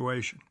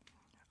situation.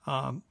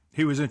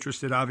 He was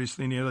interested,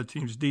 obviously, in the other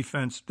team's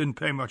defense, didn't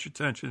pay much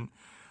attention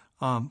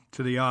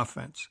to the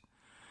offense.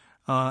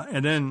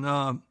 And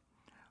then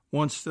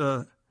once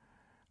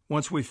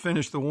we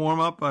finished the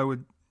warm-up, I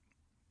would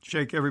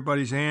shake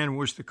everybody's hand,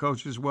 wish the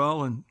coaches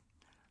well, and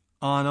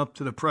on up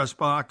to the press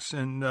box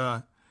and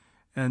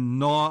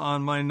gnaw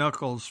on my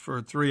knuckles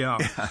for 3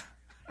 hours.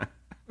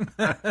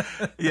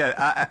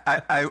 Yeah,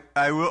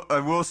 I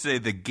will say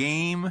the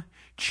game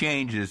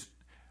changes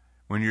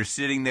when you're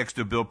sitting next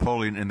to Bill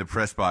Polian in the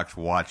press box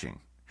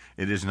watching.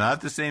 It is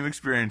not the same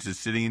experience as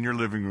sitting in your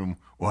living room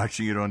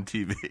watching it on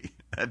TV.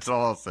 That's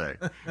all I'll say.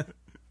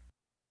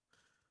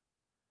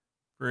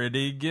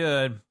 Pretty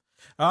good.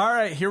 All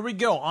right, here we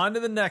go. On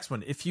to the next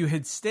one. If you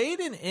had stayed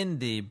in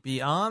Indy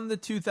beyond the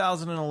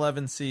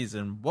 2011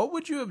 season, what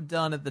would you have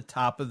done at the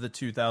top of the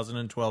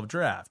 2012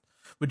 draft?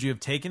 Would you have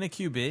taken a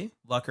QB,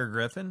 Luck or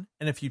Griffin?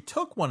 And if you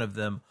took one of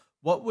them,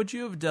 what would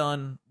you have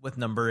done with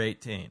number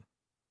 18?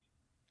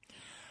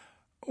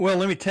 Well,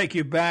 let me take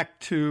you back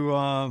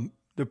to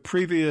the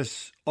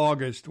previous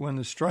August when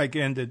the strike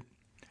ended.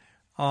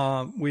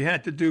 We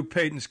had to do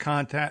Peyton's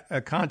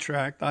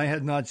contract. I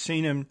had not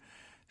seen him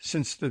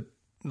since the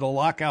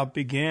lockout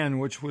began,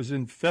 which was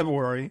in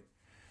February.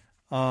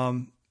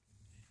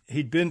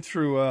 He'd been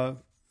through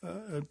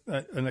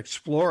an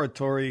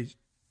exploratory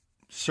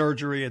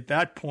surgery at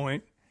that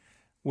point,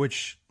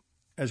 which,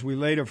 as we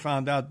later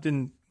found out,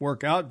 didn't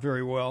work out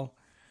very well.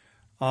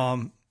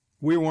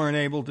 We weren't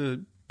able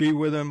to be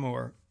with him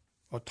or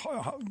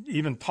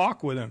even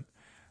talk with him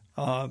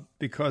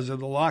because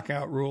of the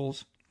lockout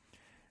rules.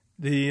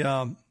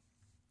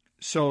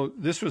 So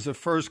this was the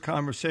first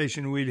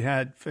conversation we'd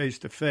had face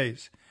to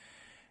face,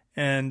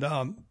 and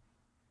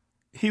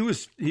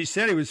he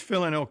said he was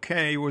feeling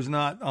okay. He was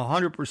not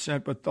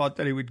 100%, but thought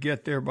that he would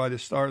get there by the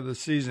start of the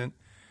season.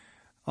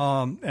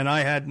 And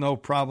I had no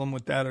problem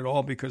with that at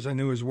all because I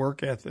knew his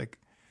work ethic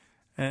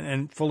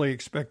and fully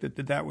expected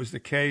that was the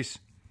case.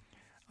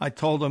 I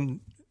told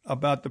him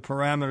about the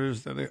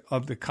parameters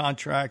of the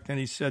contract, and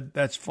he said,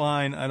 that's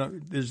fine.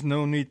 There's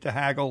no need to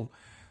haggle.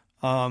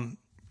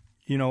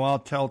 I'll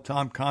tell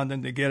Tom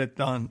Condon to get it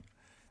done.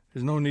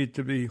 There's no need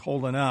to be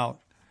holding out.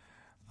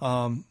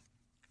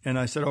 And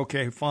I said,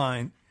 okay,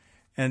 fine.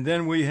 And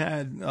then we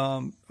had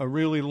a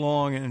really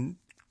long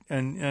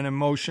and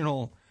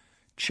emotional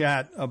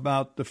chat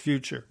about the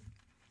future.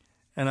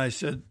 And I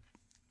said,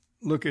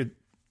 look,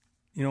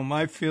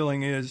 my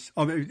feeling is,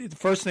 the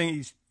first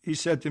thing he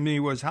said to me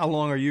was, how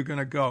long are you going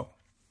to go?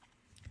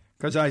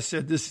 Because I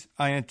said,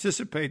 I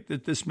anticipate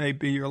that this may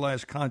be your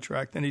last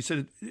contract. And he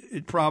said,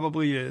 it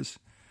probably is,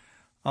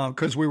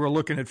 because we were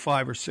looking at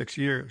 5 or 6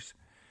 years.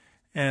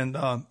 And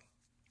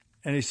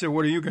he said,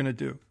 what are you going to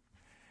do?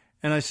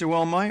 And I said,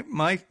 well,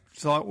 my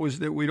thought was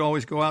that we'd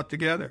always go out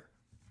together.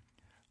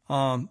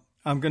 I'm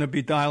going to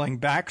be dialing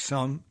back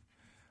some.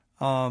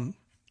 I'm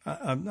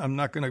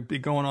not going to be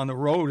going on the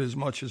road as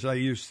much as I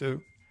used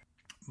to.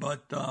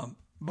 But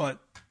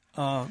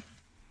I'd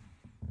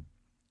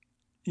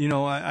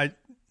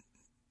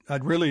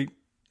really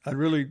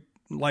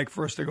like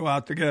for us to go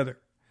out together.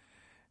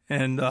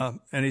 And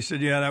he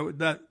said, yeah,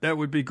 that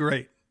would be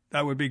great.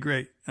 That would be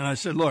great. And I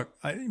said, look,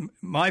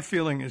 my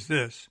feeling is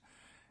this,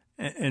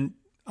 and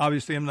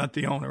obviously I'm not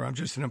the owner, I'm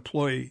just an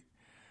employee,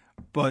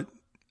 but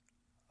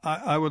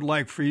I would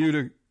like for you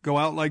to go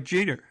out like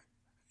Jeter.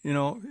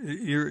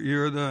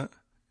 You're the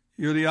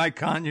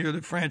icon, you're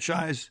the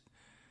franchise,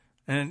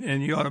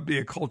 and you ought to be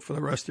a Colt for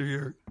the rest of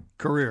your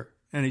career.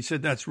 And he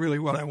said, that's really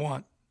what I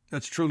want.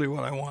 That's truly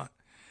what I want.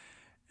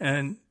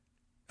 And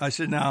I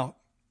said, now,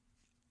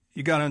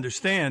 you got to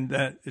understand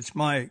that it's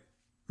my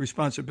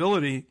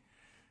responsibility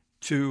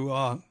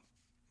to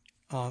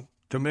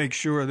make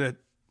sure that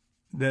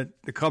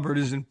the cupboard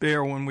isn't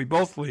bare when we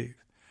both leave.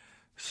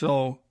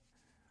 So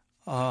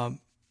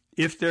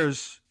if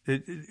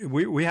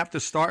we have to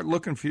start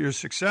looking for your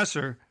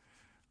successor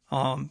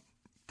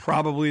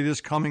probably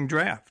this coming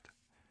draft.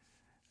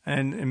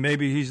 And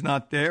maybe he's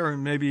not there,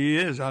 and maybe he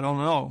is. I don't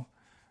know.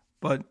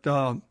 But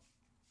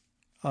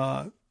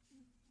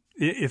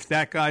if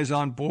that guy's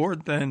on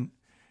board, then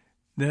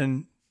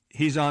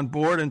he's on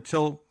board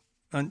until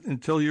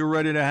you're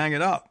ready to hang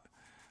it up.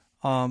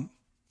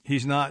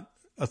 He's not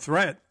a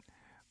threat,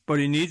 but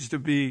he needs to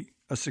be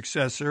a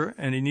successor,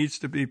 and he needs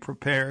to be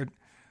prepared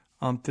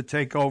to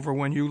take over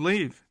when you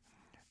leave.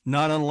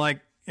 Not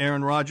unlike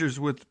Aaron Rodgers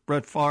with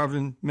Brett Favre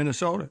in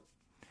Minnesota.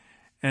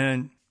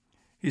 And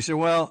he said,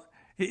 well,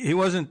 he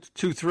wasn't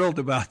too thrilled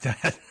about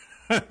that,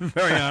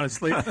 very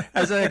honestly,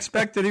 as I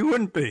expected he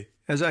wouldn't be.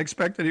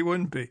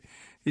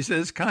 He said,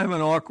 it's kind of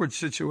an awkward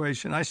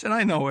situation. I said,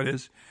 I know it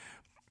is.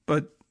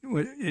 But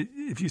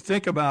if you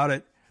think about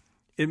it,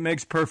 it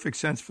makes perfect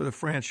sense for the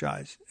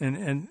franchise.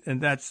 And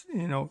that's,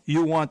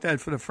 you want that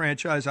for the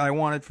franchise. I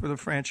want it for the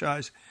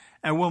franchise.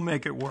 And we'll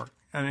make it work.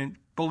 I mean,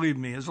 believe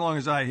me, as long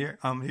as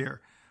I'm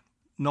here,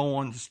 no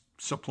one's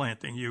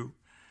supplanting you.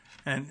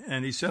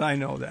 And he said, I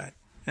know that.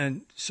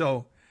 And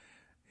so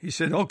he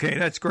said, okay,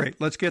 that's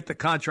great. Let's get the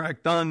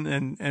contract done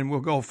and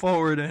we'll go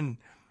forward, and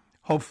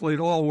hopefully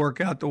it'll all work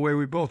out the way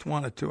we both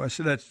want it to. I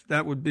said,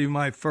 that would be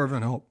my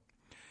fervent hope.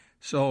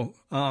 So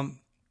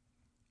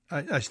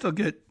I still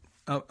get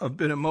a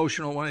bit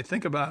emotional when I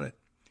think about it.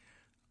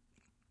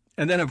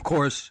 And then, of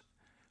course,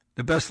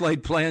 the best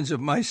laid plans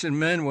of mice and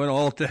men went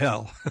all to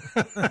hell.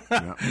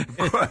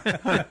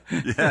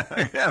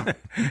 Yeah.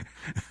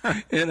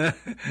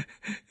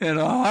 In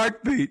a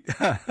heartbeat.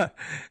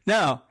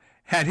 Now,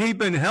 had he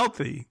been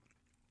healthy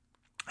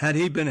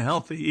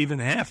even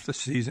half the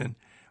season,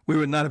 we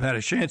would not have had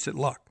a chance at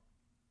Luck.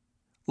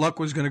 Luck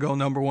was going to go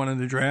number one in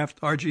the draft.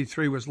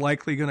 RG3 was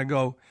likely going to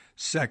go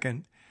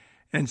second.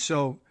 And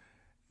so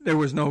there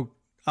was no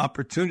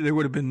opportunity. There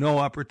would have been no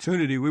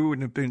opportunity. We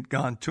wouldn't have been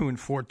gone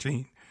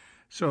 2-14.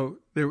 So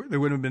there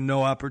would have been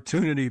no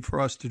opportunity for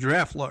us to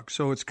draft Luck.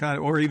 So it's kind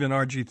of, or even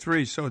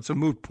RG3. So it's a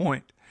moot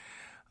point.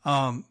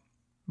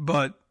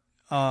 But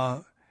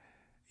who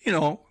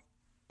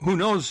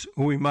knows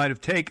who we might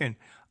have taken.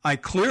 I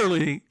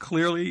clearly,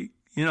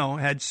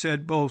 had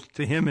said both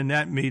to him in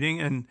that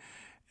meeting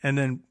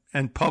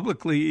and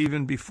publicly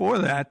even before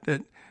that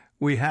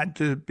we had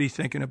to be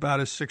thinking about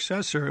a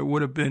successor. It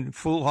would have been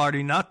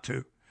foolhardy not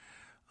to.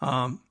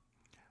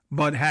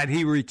 But had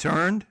he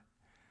returned,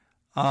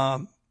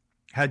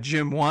 had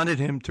Jim wanted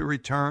him to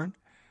return,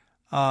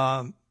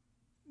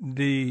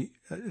 the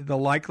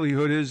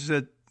likelihood is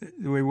that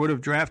we would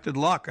have drafted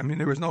Luck. I mean,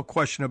 there was no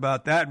question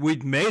about that.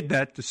 We'd made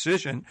that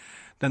decision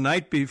the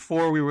night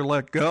before we were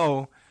let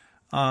go.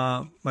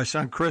 My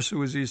son Chris, who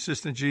was the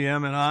assistant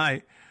GM, and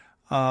I.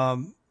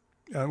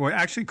 Well,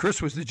 actually,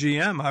 Chris was the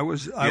GM. I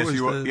was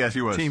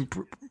the team.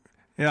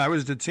 I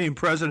was the team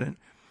president.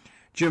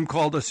 Jim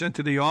called us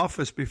into the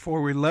office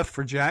before we left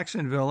for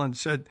Jacksonville and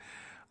said,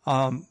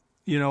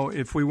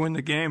 if we win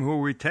the game, who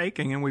are we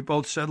taking? And we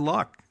both said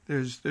Luck.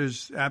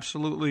 There's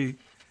absolutely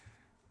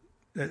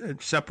a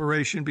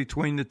separation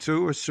between the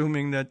two,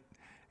 assuming that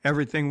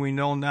everything we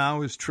know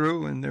now is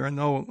true and there are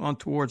no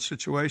untoward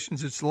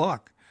situations. It's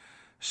Luck.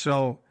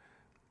 So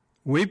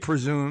we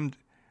presumed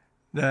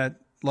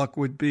that Luck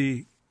would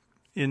be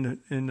in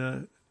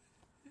the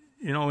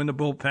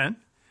bullpen,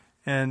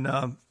 and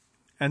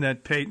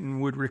that Peyton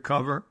would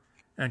recover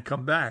and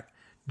come back.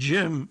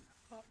 Jim,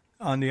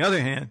 on the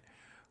other hand,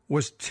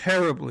 was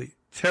terribly,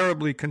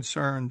 terribly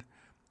concerned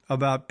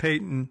about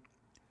Peyton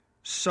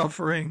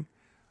suffering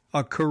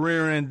a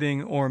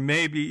career-ending or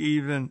maybe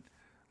even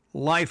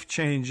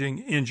life-changing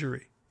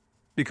injury,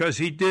 because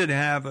he did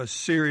have a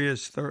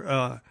serious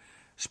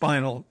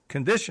spinal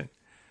condition,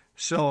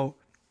 so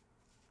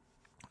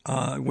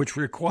which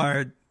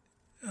required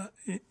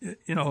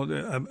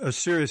a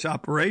serious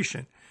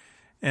operation,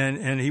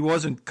 and he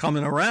wasn't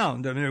coming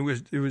around. I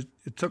mean,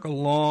 it took a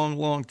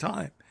long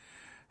time.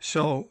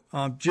 So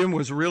Jim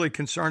was really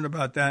concerned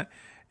about that,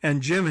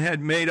 and Jim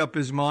had made up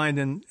his mind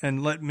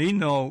and let me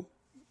know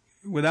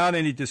without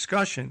any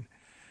discussion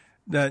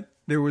that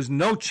there was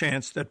no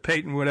chance that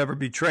Peyton would ever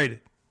be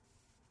traded.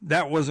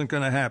 That wasn't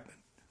going to happen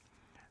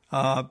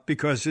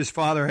because his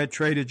father had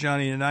traded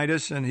Johnny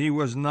Unitas, and he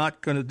was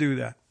not going to do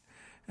that.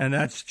 And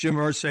that's Jim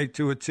Irsay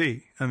to a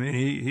T. I mean,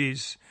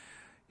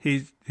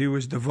 he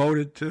was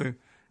devoted to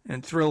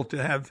and thrilled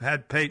to have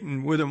had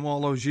Peyton with him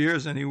all those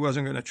years, and he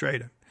wasn't going to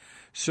trade him.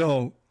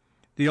 So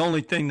the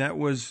only thing that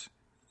was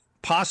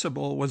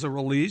possible was a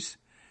release,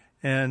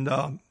 and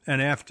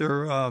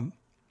after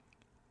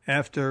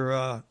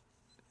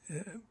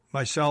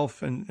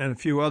myself and a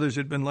few others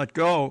had been let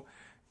go,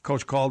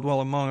 Coach Caldwell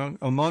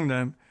among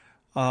them,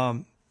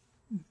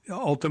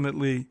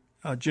 ultimately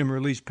Jim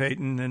released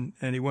Peyton,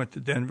 and he went to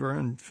Denver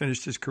and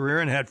finished his career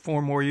and had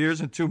 4 more years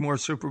and 2 more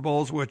Super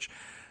Bowls, which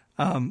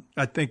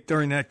I think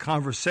during that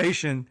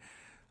conversation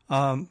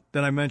that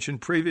I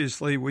mentioned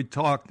previously, we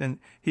talked, and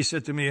he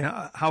said to me,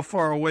 how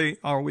far away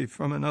are we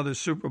from another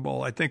Super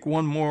Bowl? I think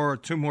 1 more or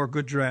 2 more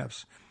good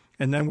drafts,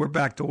 and then we're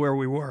back to where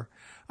we were.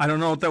 I don't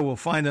know if that we'll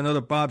find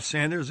another Bob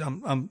Sanders.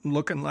 I'm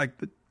looking like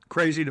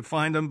crazy to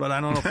find him, but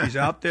I don't know if he's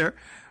out there.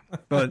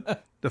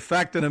 But the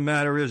fact of the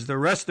matter is, the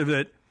rest of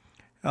it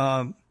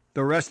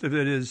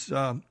is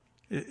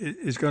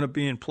going to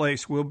be in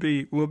place. We'll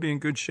be in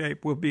good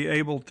shape. We'll be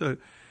able to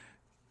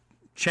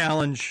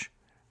challenge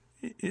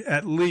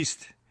at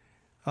least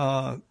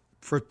for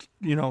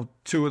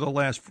 2 of the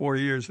last 4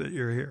 years that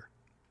you're here.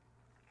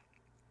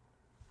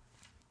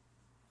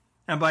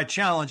 And by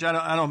challenge,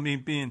 I don't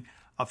mean being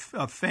a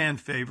fan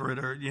favorite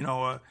or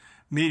a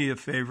media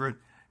favorite.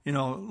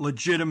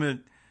 Legitimate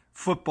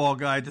football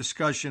guy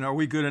discussion. Are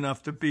we good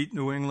enough to beat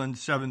New England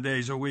 7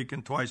 days a week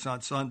and twice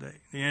on Sunday?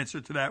 The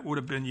answer to that would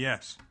have been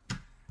yes.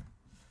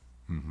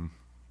 Mm-hmm.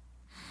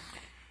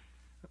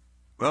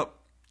 Well,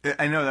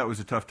 I know that was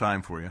a tough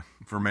time for you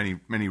for many,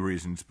 many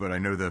reasons, but I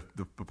know the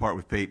part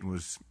with Peyton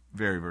was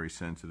very, very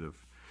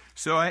sensitive.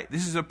 So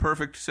this is a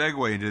perfect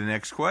segue into the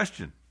next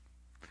question.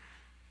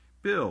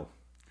 Bill,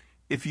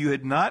 if you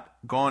had not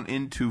gone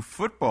into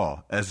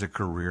football as a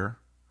career,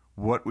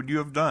 what would you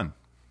have done?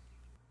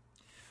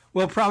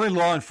 Well, probably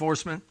law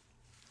enforcement.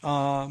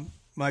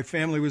 My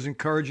family was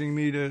encouraging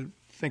me to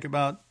think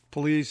about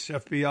police,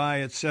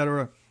 FBI,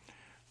 etc.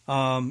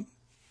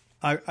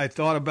 I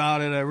thought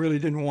about it. I really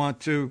didn't want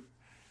to.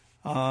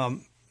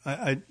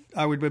 I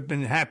would have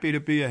been happy to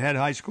be a head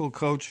high school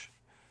coach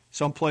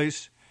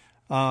someplace.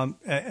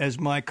 As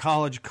my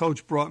college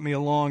coach brought me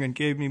along and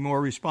gave me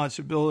more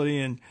responsibility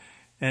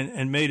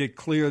and made it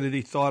clear that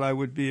he thought I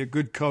would be a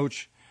good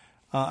coach,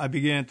 I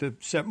began to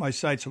set my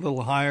sights a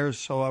little higher.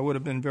 So I would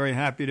have been very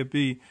happy to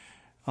be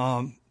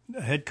a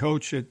head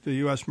coach at the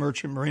U.S.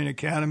 Merchant Marine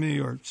Academy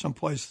or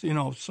someplace,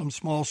 some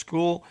small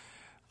school,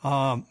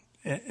 and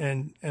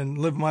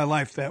live my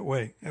life that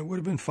way. It would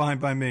have been fine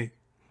by me.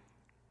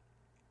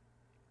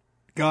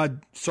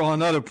 God saw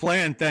another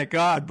plan, thank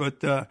God, but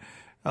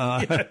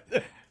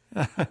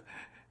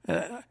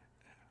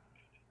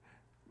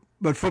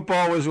but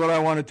football was what I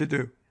wanted to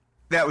do.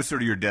 That was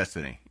sort of your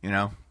destiny,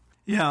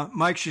 Yeah,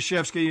 Mike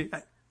Krzyzewski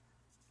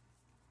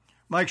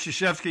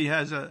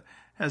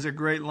has a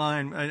great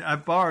line.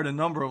 I've borrowed a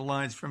number of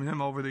lines from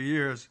him over the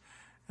years,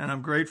 and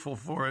I'm grateful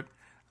for it.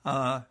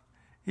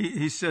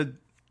 He said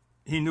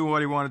he knew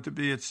what he wanted to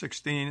be at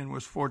 16 and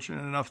was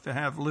fortunate enough to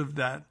have lived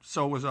that.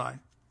 So was I.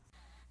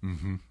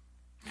 Mm-hmm.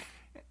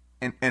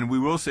 And we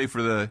will say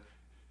for the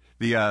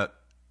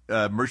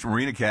Merchant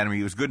Marine Academy,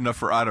 he was good enough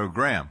for Otto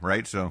Graham,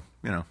 right? So,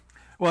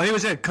 Well, he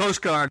was at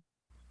Coast Guard.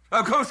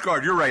 Oh, Coast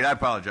Guard. You're right. I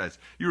apologize.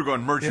 You were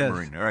going Merchant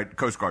Marine. All right,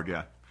 Coast Guard,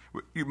 yeah.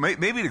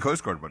 Maybe the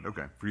Coast Guard one.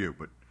 Okay, for you.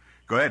 But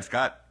go ahead,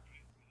 Scott.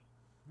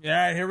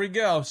 Yeah, here we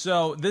go.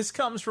 So this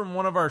comes from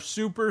one of our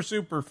super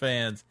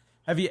fans.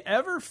 Have you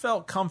ever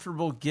felt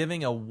comfortable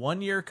giving a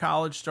 1-year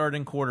college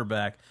starting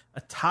quarterback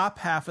a top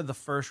half of the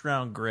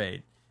first-round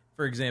grade?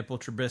 For example,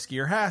 Trubisky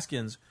or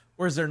Haskins.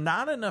 Or is there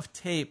not enough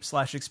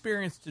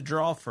tape/experience to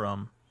draw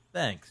from?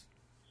 Thanks.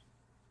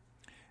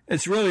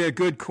 It's really a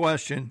good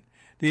question.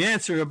 The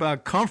answer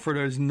about comfort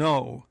is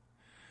no.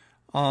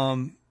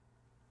 And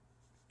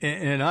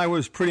I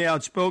was pretty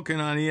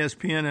outspoken on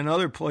ESPN and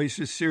other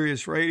places,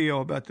 Sirius Radio,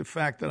 about the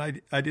fact that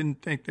I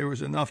didn't think there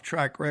was enough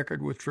track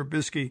record with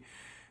Trubisky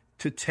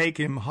to take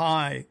him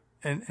high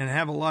and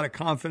have a lot of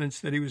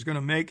confidence that he was going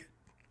to make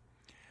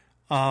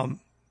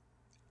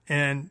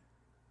it.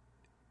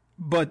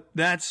 But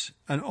that's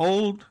an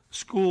old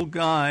school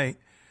guy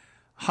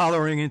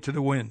hollering into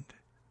the wind.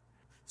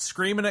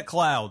 Screaming at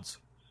clouds.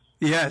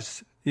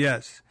 Yes.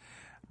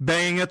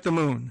 Baying at the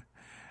moon.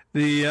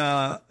 The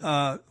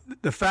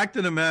fact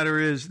of the matter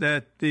is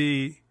that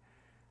the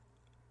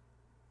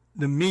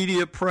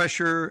media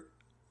pressure,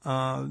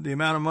 the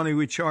amount of money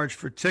we charge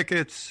for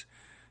tickets,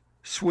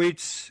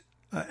 suites,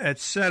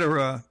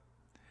 etc.,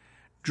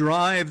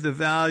 drive the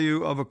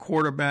value of a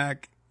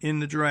quarterback in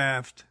the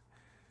draft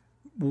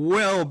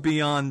well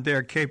beyond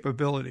their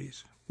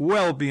capabilities.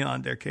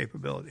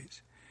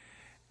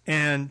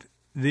 And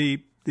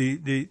the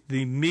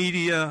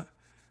media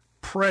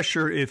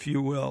pressure, if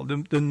you will,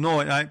 the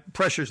noise,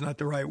 pressure is not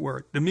the right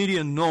word, the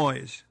media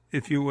noise,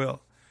 if you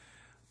will,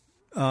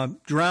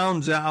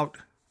 drowns out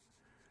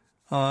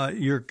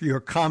your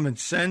common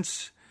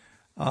sense,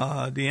 the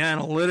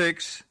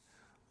analytics,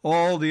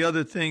 all the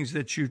other things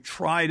that you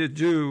try to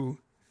do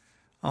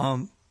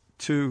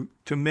to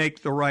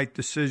make the right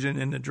decision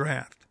in the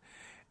draft.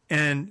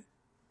 And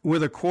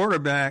with a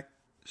quarterback,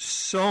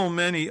 so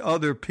many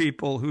other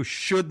people who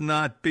should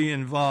not be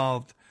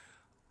involved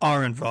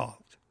are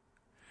involved.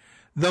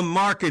 The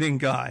marketing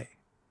guy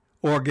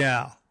or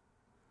gal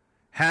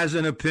has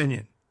an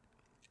opinion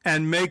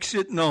and makes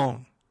it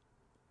known.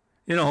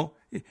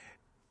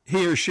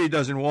 He or she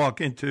doesn't walk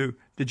into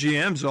the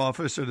GM's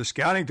office or the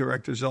scouting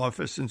director's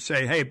office and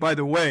say, hey, by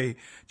the way,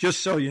 just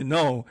so you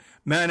know,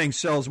 Manning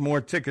sells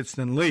more tickets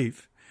than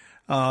Leaf.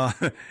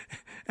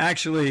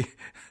 Actually,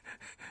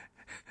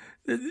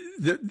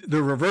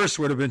 the reverse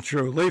would have been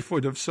true. Leaf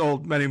would have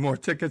sold many more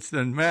tickets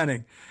than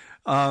Manning.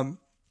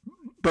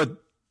 But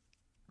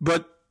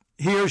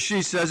he or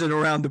she says it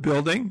around the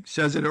building,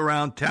 says it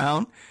around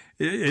town.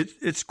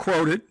 It's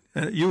quoted.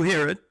 You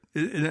hear it.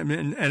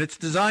 And it's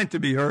designed to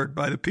be heard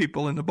by the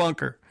people in the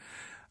bunker.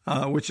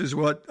 which is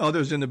what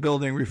others in the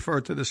building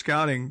refer to the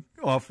scouting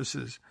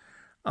offices.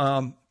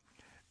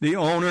 The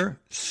owner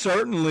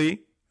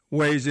certainly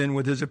weighs in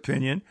with his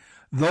opinion.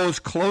 Those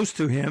close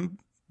to him,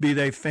 be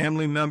they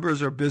family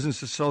members or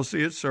business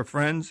associates or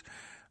friends,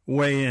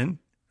 weigh in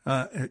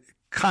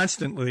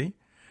constantly.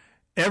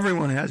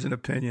 Everyone has an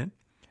opinion.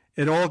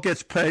 It all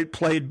gets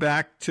played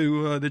back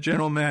to the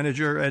general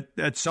manager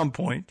at some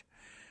point,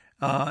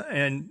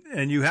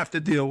 and you have to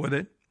deal with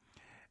it.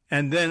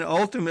 And then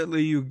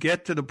ultimately you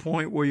get to the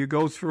point where you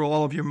go through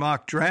all of your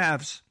mock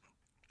drafts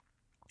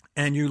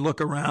and you look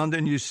around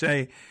and you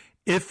say,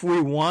 if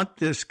we want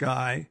this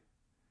guy,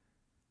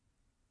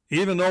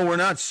 even though we're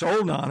not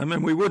sold on him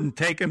and we wouldn't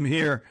take him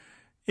here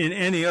in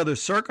any other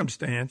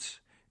circumstance,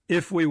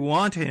 if we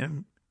want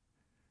him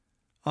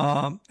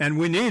and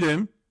we need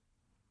him,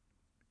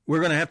 we're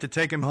going to have to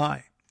take him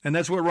high. And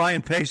that's what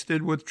Ryan Pace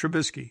did with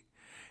Trubisky.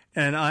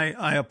 And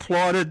I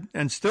applauded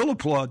and still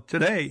applaud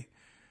today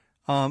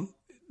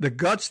the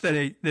guts that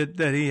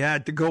he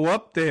had to go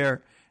up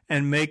there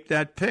and make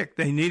that pick.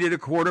 They needed a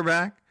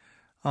quarterback.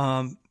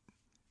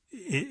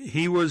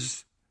 He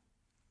was,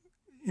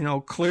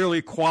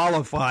 clearly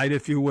qualified,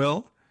 if you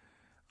will.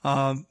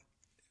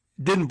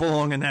 Didn't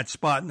belong in that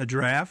spot in the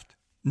draft.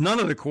 None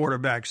of the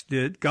quarterbacks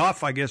did.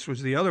 Goff, I guess,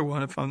 was the other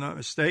one, if I'm not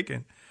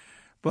mistaken.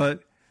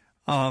 But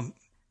there's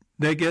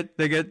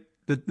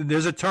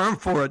a term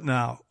for it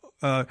now,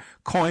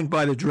 coined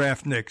by the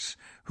draftniks,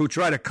 who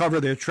try to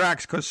cover their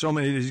tracks because so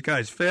many of these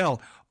guys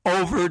fail.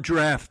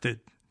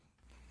 Overdrafted.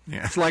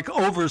 Yeah. It's like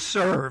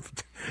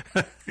overserved.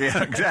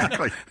 Yeah,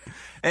 exactly.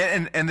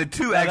 And the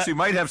two actually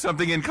might have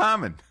something in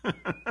common.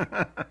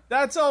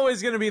 That's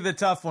always going to be the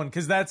tough one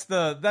because that's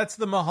the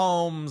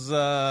Mahomes,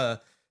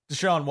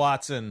 Deshaun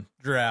Watson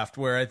draft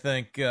where I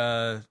think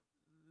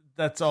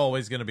that's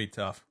always going to be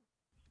tough.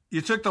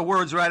 You took the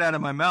words right out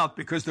of my mouth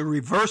because the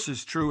reverse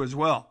is true as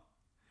well.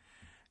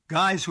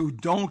 Guys who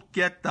don't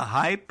get the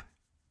hype,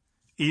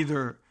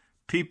 either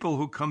people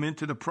who come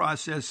into the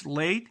process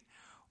late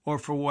or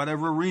for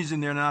whatever reason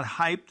they're not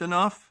hyped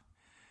enough,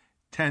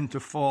 tend to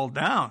fall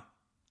down.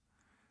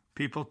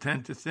 People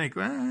tend to think,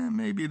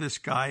 maybe this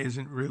guy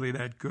isn't really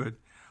that good.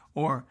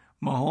 Or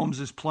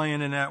Mahomes is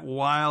playing in that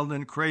wild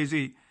and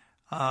crazy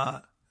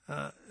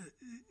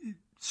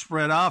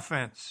spread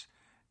offense.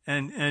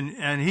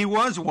 And he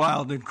was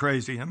wild and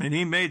crazy. I mean,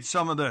 he made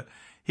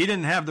he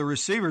didn't have the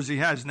receivers he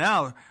has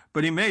now,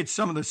 but he made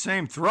some of the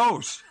same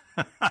throws.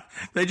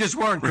 They just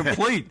weren't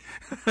complete.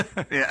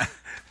 Yeah.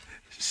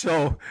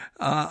 So,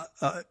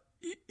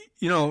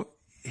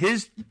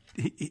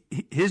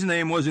 his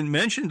name wasn't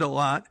mentioned a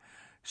lot,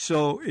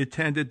 so it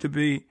tended to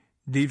be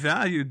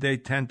devalued. They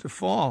tend to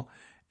fall.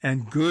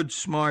 And good,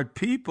 smart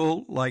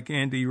people like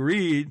Andy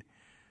Reid,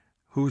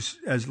 who's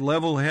as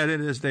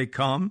level-headed as they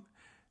come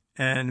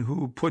and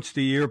who puts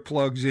the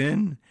earplugs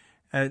in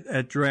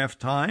at draft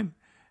time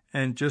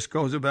and just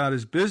goes about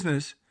his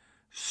business,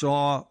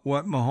 saw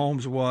what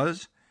Mahomes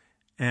was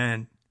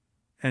and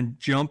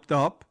jumped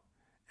up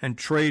and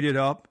traded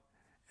up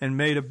and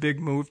made a big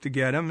move to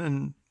get him,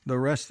 and the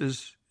rest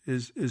is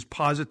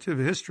positive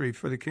history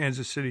for the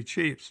Kansas City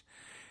Chiefs.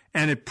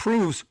 And it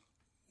proves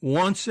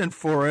once and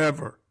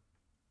forever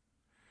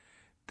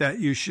that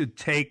you should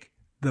take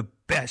the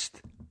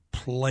best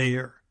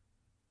player,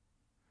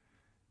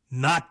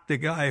 not the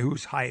guy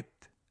who's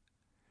hyped,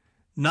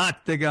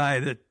 not the guy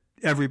that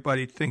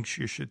everybody thinks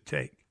you should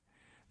take,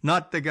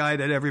 not the guy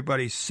that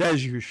everybody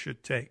says you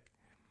should take.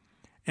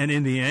 And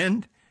in the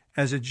end,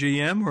 as a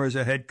GM or as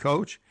a head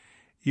coach,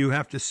 you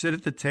have to sit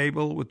at the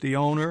table with the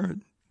owner,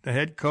 the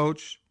head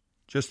coach,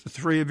 just the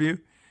three of you,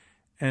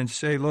 and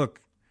say,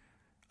 look,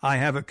 I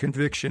have a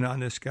conviction on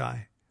this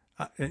guy.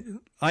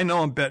 I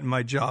know I'm betting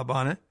my job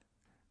on it.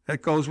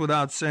 That goes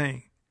without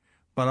saying.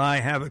 But I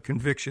have a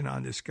conviction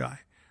on this guy.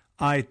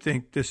 I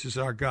think this is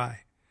our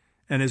guy.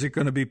 And is it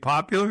going to be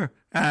popular?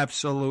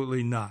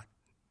 Absolutely not.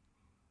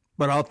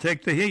 But I'll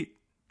take the heat.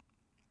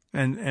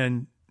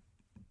 And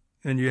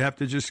you have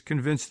to just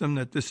convince them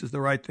that this is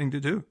the right thing to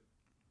do.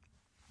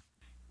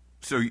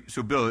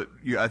 So Bill,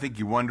 I think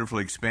you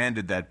wonderfully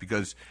expanded that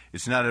because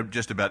it's not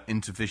just about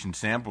insufficient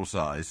sample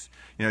size.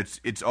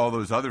 It's all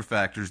those other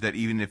factors that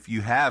even if you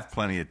have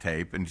plenty of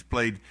tape and he's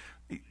played,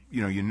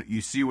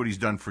 you see what he's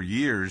done for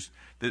years,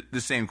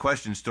 the same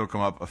questions still come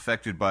up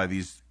affected by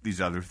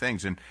these other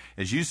things. And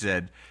as you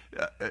said,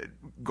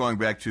 going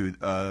back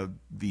to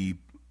the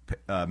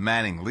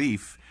Manning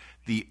Leaf,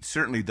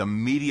 certainly the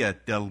media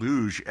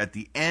deluge at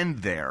the end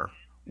there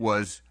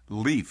was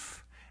Leaf.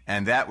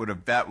 And that would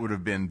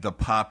have been the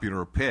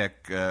popular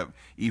pick,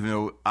 even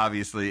though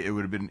obviously it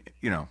would have been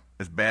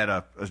as bad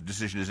a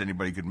decision as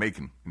anybody could make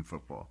in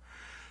football.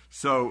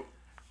 So,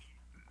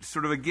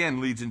 sort of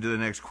again leads into the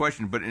next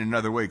question, but in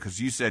another way,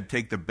 because you said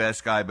take the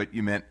best guy, but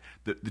you meant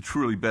the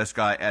truly best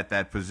guy at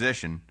that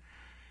position.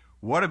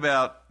 What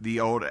about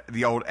the old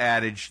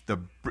adage? The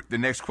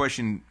next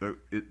question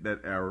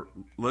that our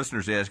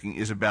listeners are asking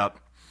is about.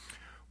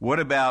 What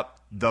about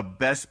the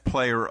best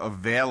player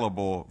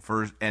available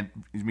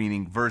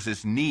meaning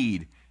versus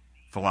need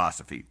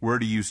philosophy? Where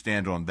do you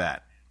stand on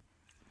that?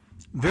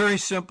 Very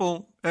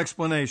simple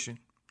explanation.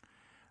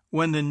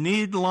 When the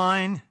need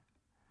line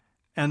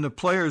and the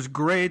player's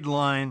grade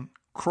line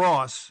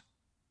cross,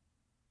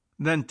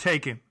 then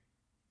take him.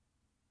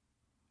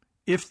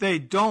 If they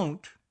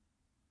don't,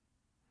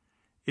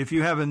 if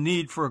you have a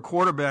need for a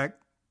quarterback,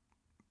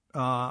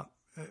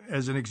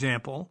 as an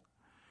example,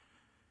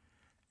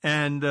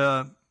 and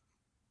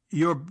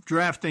you're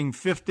drafting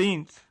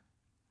 15th,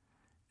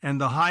 and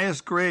the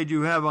highest grade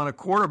you have on a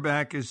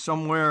quarterback is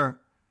somewhere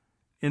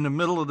in the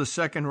middle of the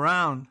second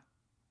round,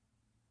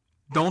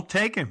 don't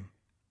take him.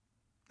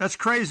 That's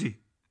crazy.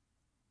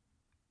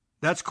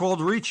 That's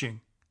called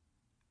reaching.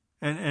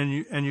 And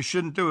you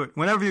shouldn't do it.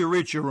 Whenever you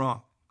reach, you're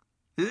wrong.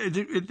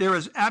 There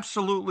is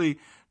absolutely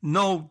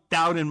no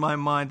doubt in my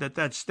mind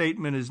that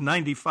statement is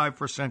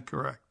 95%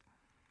 correct.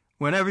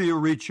 Whenever you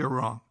reach, you're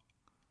wrong.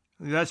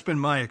 That's been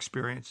my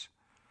experience.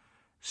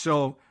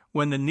 So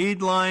when the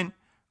need line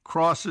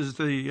crosses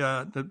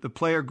the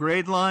player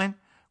grade line,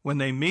 when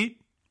they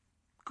meet,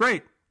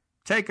 great.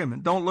 Take them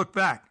and don't look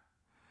back.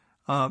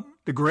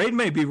 The grade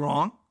may be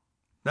wrong.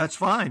 That's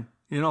fine.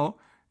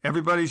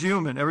 Everybody's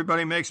human.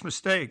 Everybody makes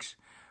mistakes.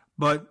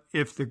 But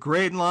if the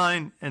grade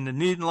line and the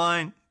need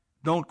line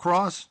don't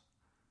cross,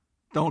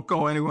 don't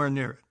go anywhere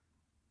near it.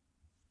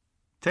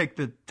 Take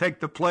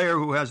the player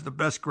who has the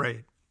best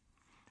grade.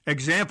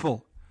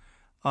 Example,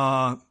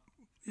 I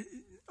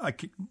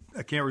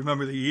can't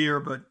remember the year,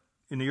 but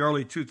in the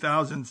early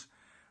 2000s,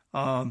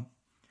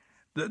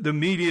 the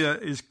media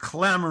is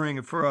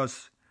clamoring for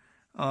us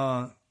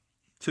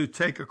to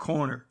take a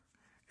corner,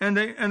 and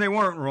they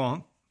weren't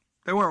wrong.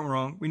 They weren't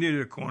wrong. We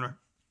needed a corner,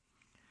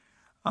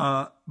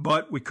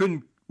 but we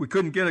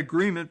couldn't get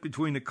agreement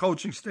between the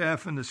coaching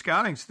staff and the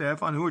scouting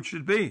staff on who it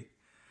should be,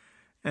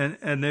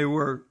 and they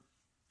were,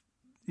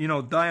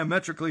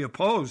 diametrically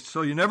opposed.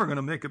 So you're never going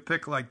to make a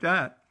pick like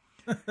that.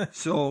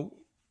 So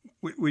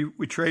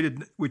we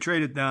traded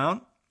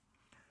down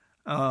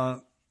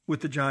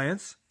with the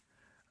Giants.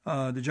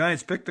 The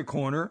Giants picked a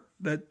corner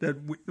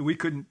that we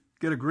couldn't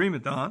get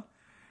agreement on,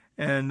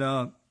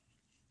 and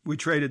we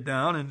traded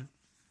down,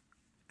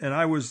 and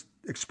I was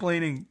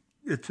explaining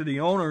it to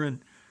the owner,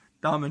 and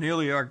Dom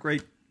Manili, our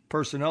great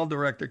personnel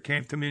director,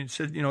 came to me and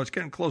said, it's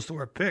getting close to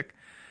our pick.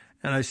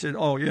 And I said,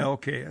 oh, yeah,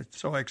 okay.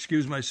 So I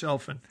excused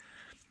myself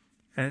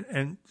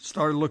and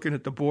started looking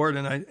at the board,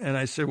 and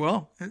I said,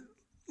 well,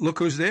 look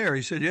who's there.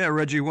 He said, yeah,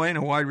 Reggie Wayne,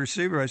 a wide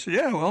receiver. I said,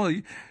 yeah, well,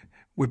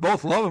 we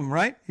both love him,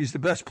 right? He's the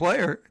best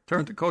player.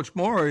 Turned to Coach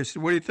Moore. He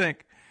said, what do you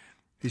think?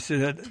 He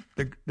said,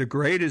 the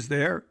grade is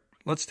there.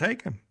 Let's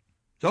take him.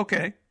 It's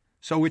okay.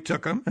 So we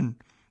took him, and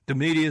the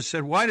media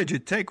said, why did you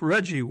take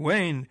Reggie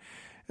Wayne?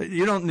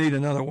 You don't need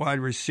another wide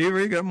receiver.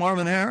 You got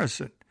Marvin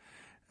Harrison.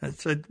 I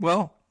said,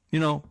 well,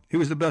 he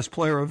was the best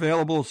player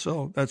available,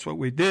 so that's what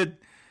we did.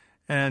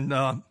 And,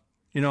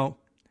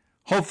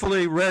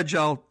 hopefully, Reg,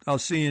 I'll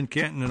see you in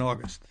Canton in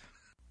August.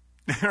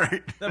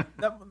 Right.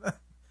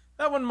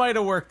 That one might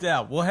have worked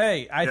out. Well,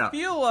 hey, I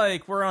feel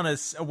like we're on a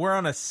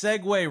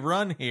segue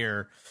run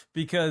here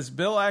because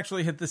Bill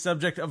actually hit the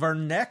subject of our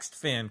next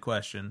fan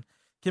question.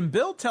 Can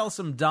Bill tell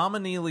some Dom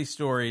Manili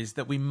stories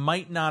that we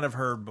might not have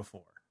heard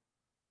before?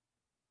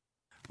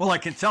 Well, I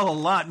can tell a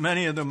lot.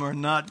 Many of them are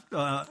not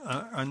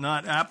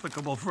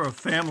applicable for a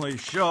family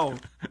show.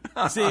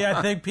 See,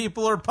 I think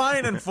people are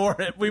pining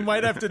for it. We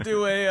might have to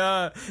do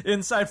a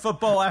Inside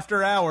Football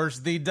After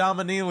Hours, the Dom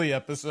Manili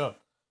episode.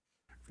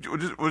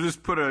 We'll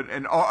just put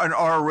an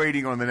R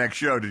rating on the next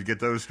show to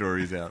get those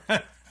stories out.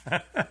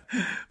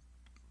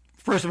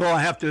 First of all,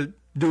 I have to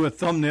do a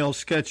thumbnail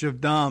sketch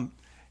of Dom.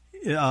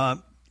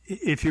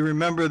 If you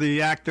remember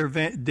the actor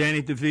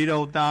Danny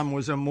DeVito, Dom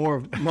was a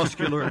more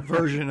muscular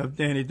version of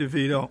Danny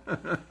DeVito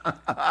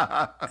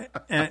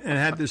and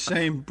had the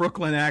same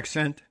Brooklyn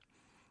accent.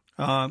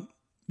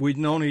 We'd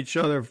known each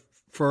other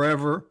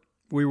forever.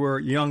 We were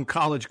young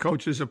college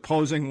coaches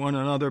opposing one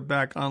another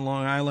back on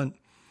Long Island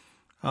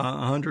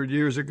 100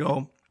 years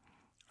ago.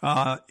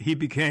 He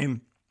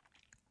became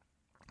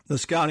the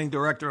scouting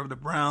director of the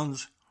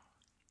Browns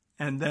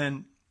and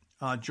then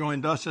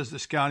joined us as the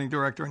scouting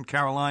director in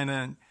Carolina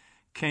and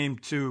came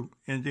to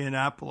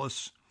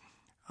Indianapolis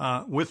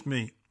with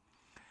me.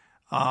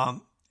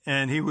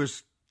 And he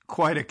was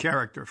quite a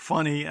character,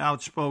 funny,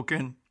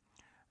 outspoken,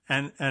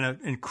 and an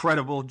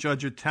incredible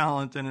judge of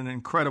talent and an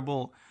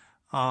incredible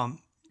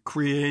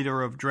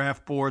creator of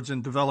draft boards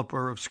and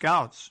developer of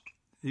scouts.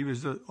 He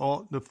was the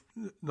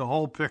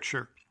whole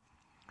picture.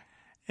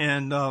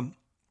 And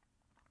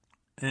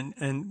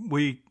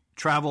we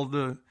traveled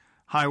the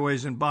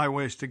highways and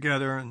byways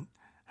together and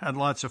had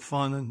lots of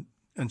fun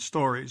and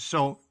stories.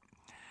 So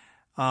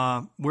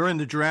we're in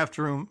the draft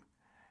room,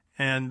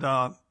 and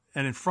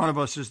in front of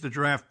us is the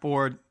draft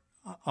board.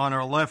 On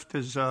our left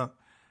is the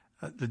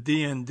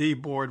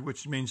DND board,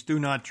 which means do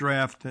not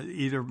draft,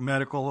 either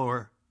medical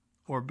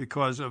or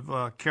because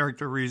of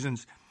character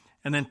reasons.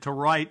 And then to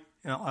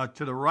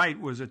the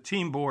right was a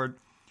team board,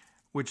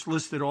 which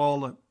listed all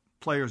the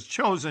players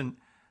chosen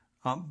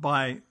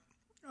by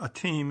a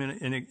team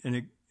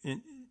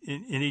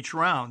in each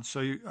round.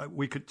 So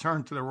we could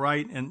turn to the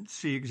right and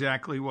see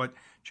exactly what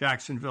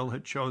Jacksonville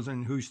had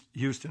chosen, who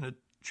Houston had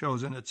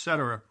chosen,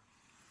 etc.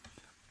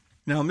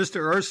 Now,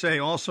 Mr.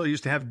 Irsay also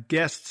used to have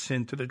guests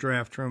into the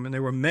draft room, and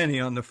there were many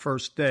on the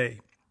first day.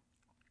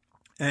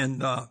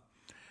 And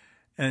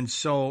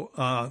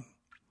so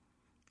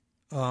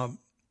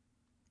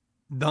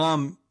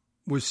Dom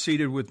was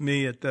seated with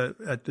me at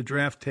the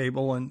draft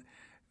table, and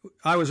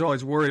I was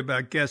always worried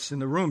about guests in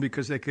the room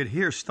because they could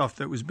hear stuff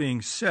that was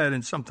being said,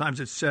 and sometimes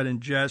it's said in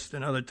jest,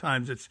 and other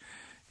times it's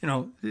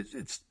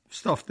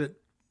stuff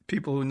that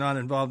people who are not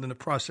involved in the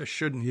process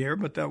shouldn't hear.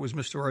 But that was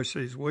Mr.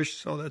 Irsay's wish,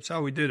 so that's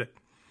how we did it.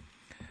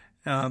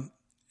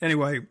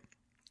 Anyway,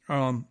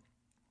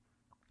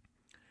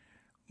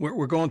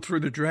 we're going through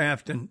the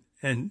draft,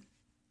 and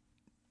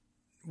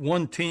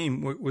one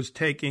team was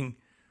taking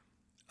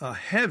a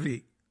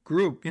heavy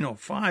group,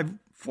 4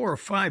 or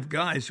 5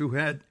 guys who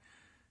had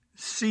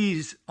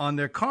C's on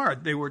their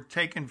card. They were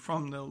taken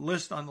from the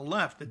list on the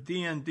left, the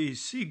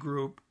DNDC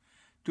group,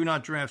 do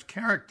not draft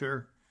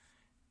character,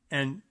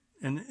 and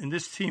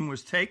this team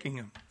was taking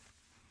them.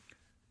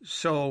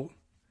 So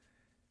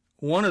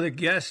one of the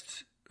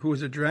guests, who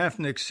was a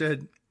draftnik,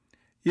 said,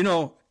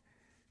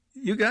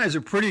 you guys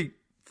are pretty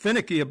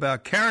finicky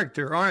about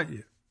character, aren't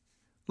you?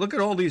 Look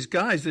at all these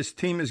guys this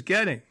team is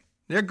getting.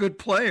 They're good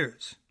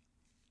players.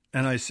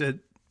 And I said,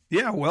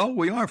 yeah, well,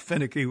 we are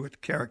finicky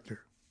with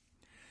character.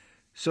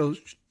 So,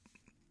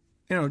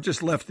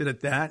 just left it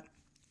at that.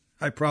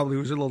 I probably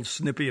was a little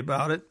snippy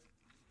about it.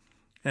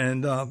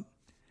 And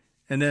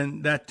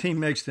then that team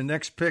makes the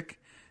next pick,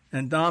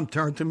 and Dom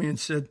turned to me and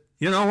said,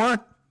 you know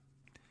what?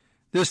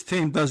 This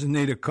team doesn't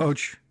need a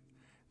coach.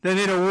 They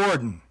need a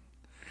warden.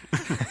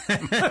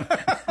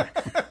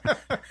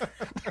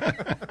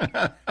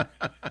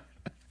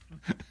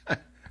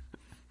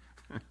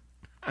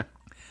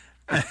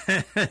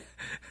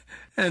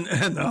 and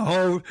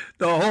the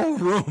whole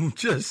room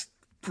just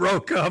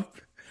broke up.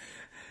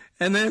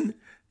 And then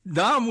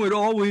Dom would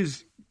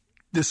always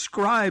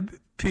describe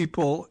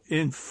people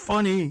in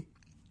funny,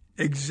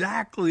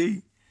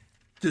 exactly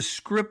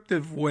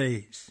descriptive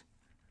ways.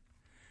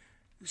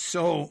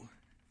 So,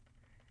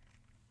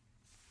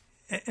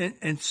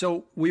 and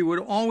so we would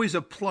always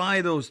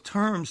apply those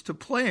terms to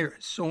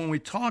players. So when we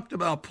talked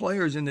about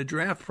players in the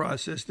draft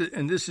process,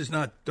 and this is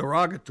not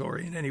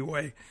derogatory in any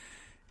way,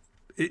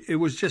 it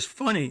was just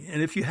funny.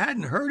 And if you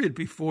hadn't heard it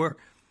before,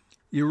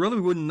 you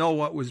really wouldn't know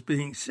what was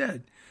being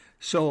said.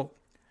 So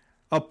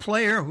a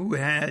player who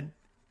had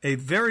a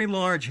very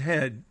large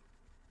head,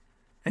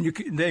 and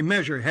they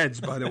measure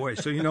heads, by the way,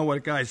 so you know what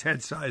a guy's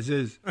head size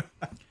is.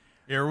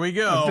 Here we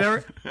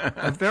go.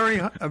 A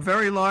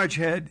very large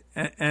head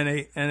and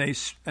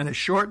a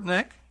short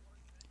neck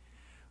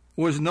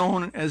was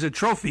known as a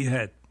trophy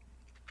head.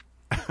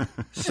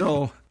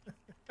 So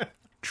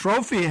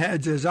trophy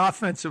heads as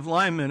offensive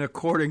linemen,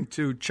 according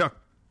to Chuck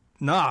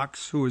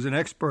Knox, who is an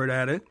expert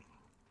at it,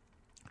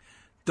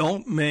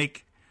 don't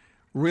make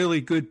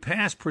really good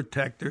pass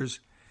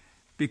protectors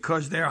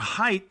because their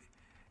height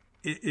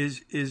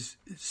is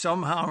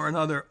somehow or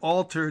another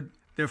altered.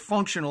 Their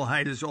functional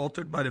height is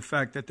altered by the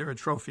fact that they're a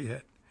trophy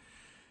head.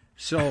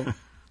 So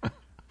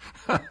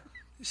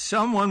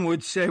someone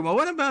would say, well,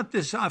 what about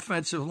this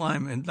offensive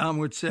lineman? Dom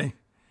would say,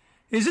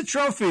 he's a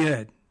trophy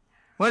head.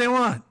 What do you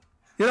want?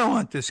 You don't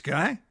want this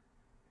guy.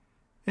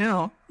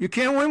 You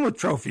can't win with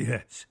trophy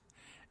heads.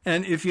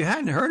 And if you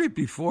hadn't heard it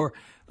before,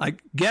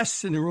 like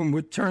guests in the room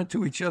would turn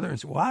to each other and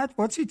say, what?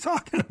 What's he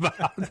talking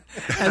about?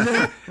 And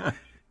then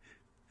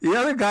the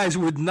other guys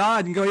would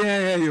nod and go,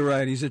 yeah, you're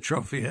right. He's a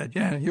trophy head.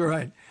 Yeah, you're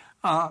right.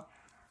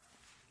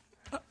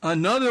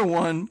 Another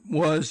one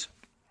was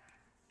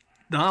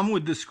Dom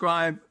would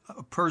describe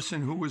a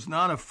person who was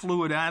not a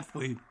fluid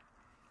athlete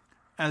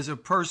as a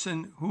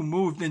person who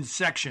moved in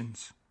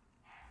sections.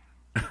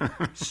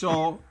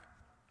 So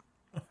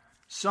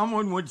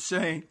someone would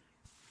say,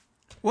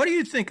 what do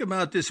you think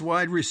about this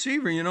wide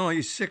receiver?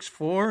 He's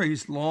 6'4",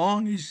 he's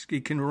long,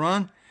 he can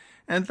run.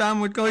 And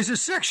Dom would go, he's a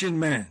section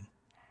man.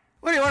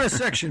 What do you want a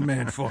section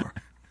man for?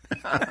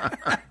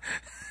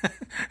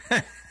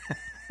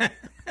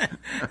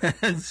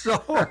 And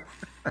so,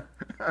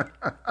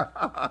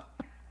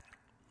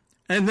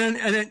 and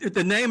then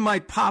the name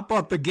might pop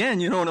up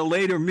again, in a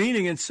later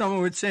meeting, and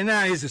someone would say,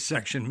 nah, he's a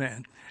section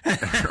man.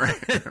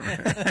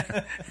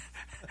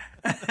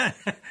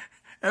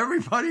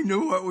 Everybody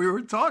knew what we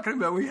were talking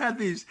about. We had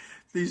these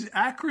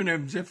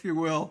acronyms, if you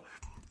will,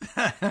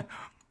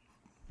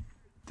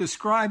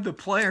 describe the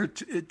player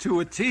to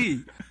a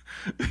T.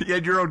 You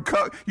had your own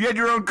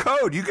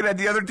code. You could have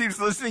the other teams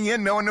listening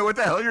in. No one knew what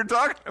the hell you're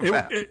talking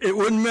about. It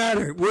wouldn't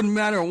matter. It wouldn't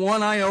matter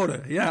one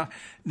iota. Yeah.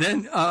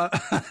 Then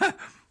there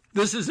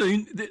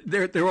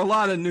were a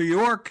lot of New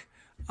York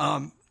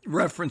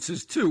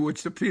references too,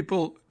 which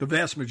the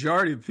vast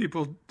majority of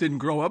people didn't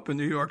grow up in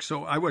New York,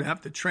 so I would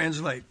have to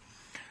translate.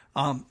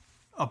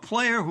 A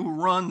player who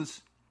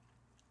runs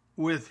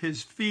with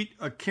his feet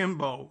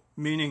akimbo,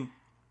 meaning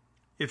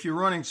if you're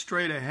running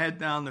straight ahead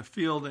down the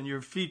field and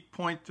your feet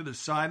point to the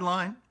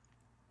sideline,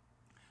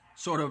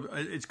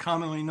 it's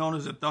commonly known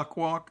as a duck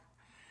walk.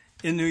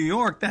 In New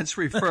York, that's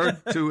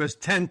referred to as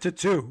 10 to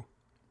 2,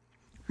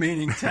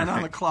 meaning 10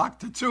 on the clock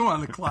to 2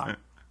 on the clock.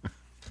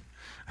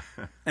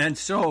 And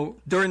so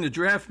during the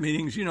draft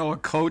meetings, a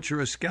coach or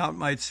a scout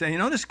might say,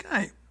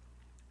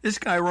 this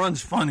guy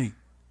runs funny.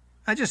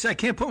 I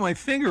can't put my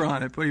finger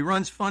on it, but he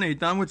runs funny.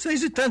 Don would say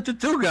he's a 10 to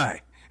 2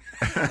 guy.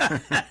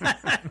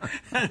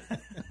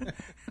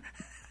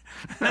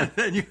 And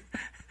then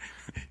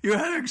you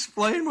had to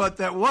explain what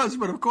that was.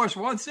 But, of course,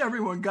 once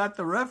everyone got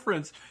the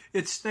reference,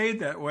 it stayed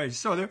that way.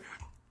 So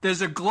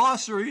there's a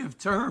glossary of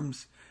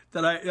terms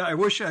that I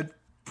wish I'd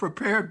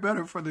prepared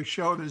better for the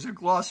show. There's a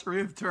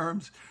glossary of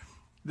terms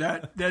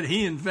that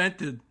he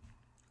invented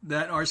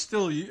that are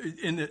still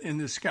in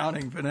the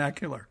scouting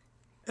vernacular.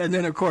 And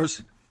then, of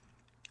course,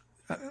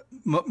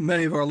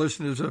 many of our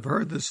listeners have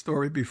heard this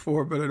story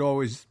before, but it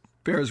always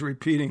bears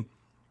repeating.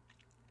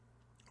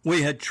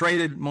 We had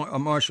traded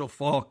Marshall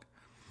Faulk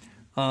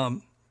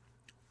and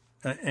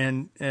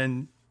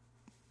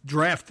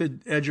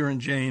drafted Edgerrin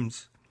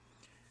James,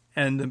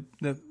 and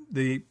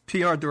the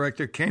PR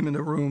director came in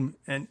the room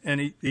and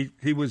he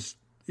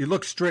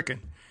looked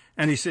stricken,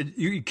 and he said,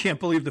 "You can't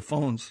believe the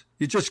phones.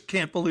 You just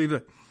can't believe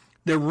it.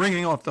 They're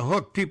ringing off the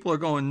hook. People are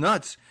going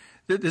nuts.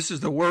 This is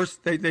the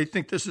worst. They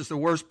think this is the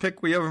worst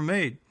pick we ever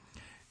made."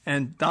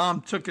 And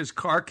Dom took his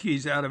car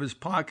keys out of his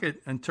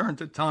pocket and turned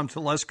to Tom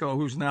Telesco,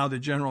 who's now the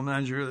general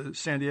manager of the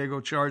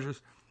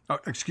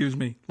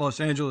Los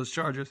Angeles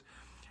Chargers,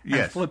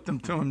 and flipped them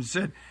to him and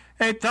said,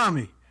 "Hey,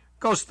 Tommy,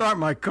 go start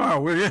my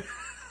car, will you?"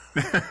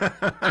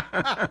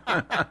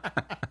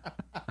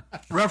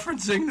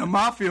 Referencing the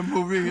mafia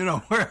movie,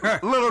 where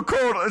a little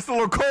cold. It's a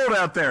little cold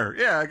out there.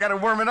 Yeah, I got to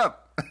warm it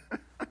up.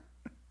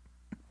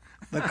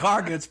 The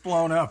car gets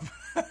blown up.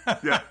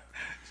 Yeah.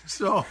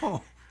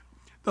 So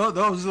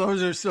those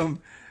are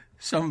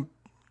some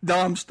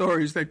Dom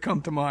stories that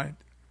come to mind.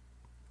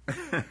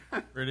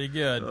 Pretty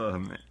good.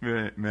 Oh,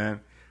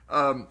 man.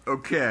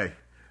 Okay.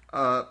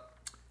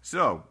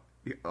 So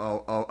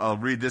I'll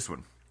read this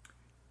one.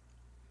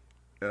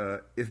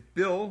 If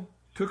Bill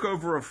took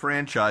over a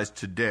franchise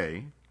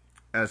today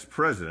as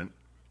president,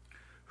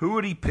 who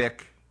would he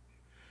pick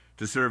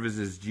to serve as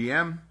his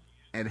GM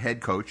and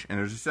head coach? And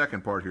there's a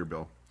second part here,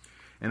 Bill.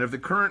 And of the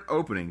current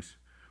openings,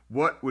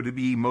 what would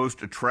be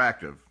most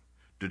attractive?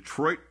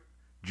 Detroit,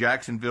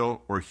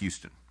 Jacksonville, or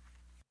Houston?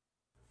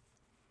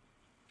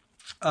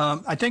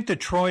 I think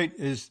Detroit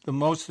is the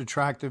most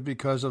attractive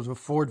because of the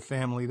Ford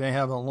family. They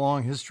have a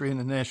long history in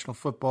the National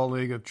Football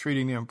League of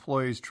treating their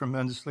employees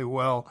tremendously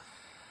well.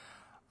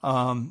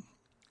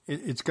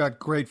 It's got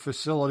great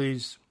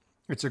facilities.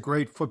 It's a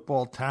great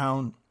football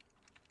town.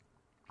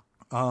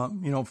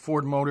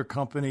 Ford Motor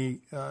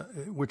Company,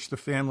 which the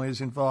family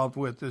is involved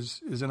with,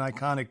 is an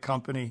iconic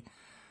company.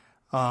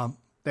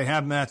 They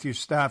have Matthew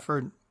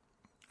Stafford.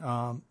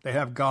 They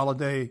have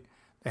Golladay.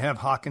 They have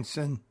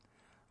Hawkinson.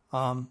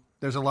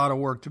 There's a lot of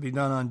work to be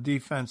done on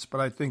defense, but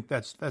I think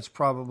that's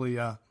probably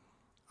and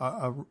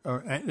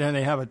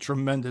they have a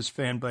tremendous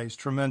fan base,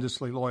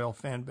 tremendously loyal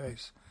fan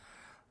base.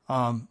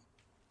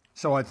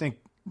 So I think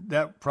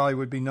that probably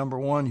would be number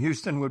one.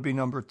 Houston would be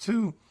number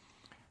two,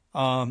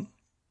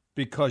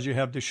 because you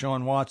have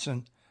Deshaun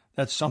Watson.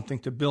 That's something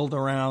to build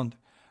around.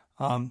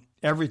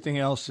 Everything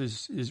else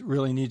is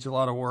really needs a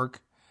lot of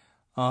work.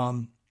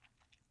 And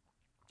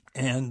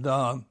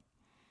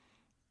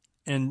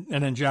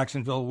then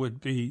Jacksonville would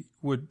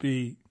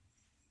be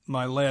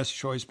my last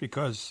choice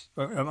because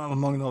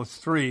among those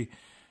three,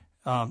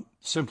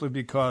 simply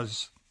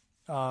because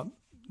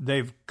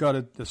they've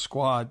gutted the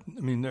squad.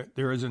 I mean,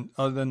 there isn't,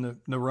 other than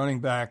the running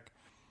back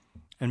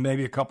and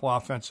maybe a couple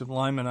offensive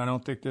linemen, I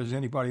don't think there's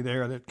anybody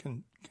there that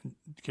can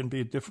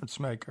be a difference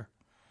maker.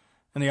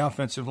 And the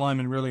offensive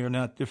linemen really are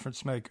not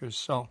difference makers.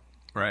 So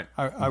right.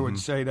 I would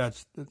say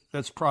that's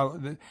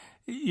probably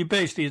you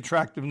base the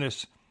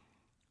attractiveness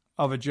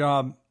of a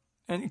job.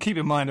 And keep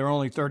in mind, they're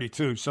only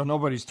 32, so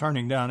nobody's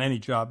turning down any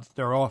job that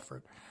they're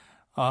offered.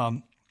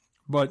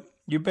 But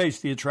you base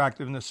the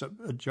attractiveness of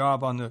a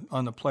job on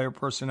the player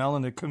personnel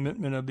and the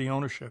commitment of the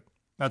ownership.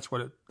 That's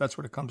what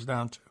it comes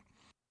down to.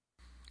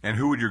 And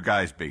who would your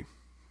guys be?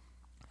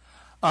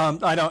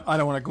 I don't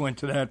want to go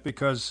into that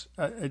because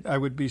I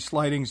would be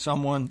slighting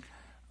someone.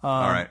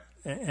 All right.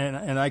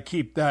 And I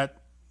keep that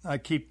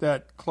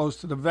close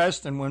to the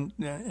vest,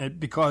 and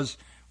because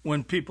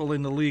when people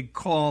in the league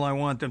call, I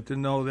want them to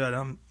know that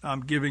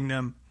I'm giving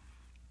them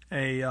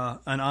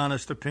an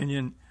honest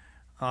opinion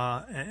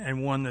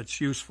and one that's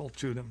useful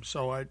to them.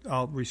 So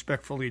I'll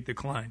respectfully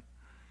decline.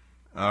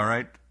 All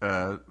right.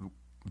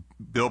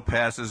 Bill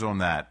passes on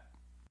that.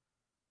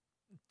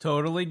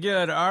 Totally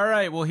good. All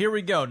right. Well, here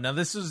we go. Now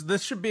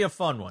this should be a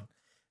fun one.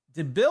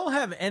 Did Bill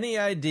have any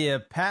idea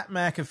Pat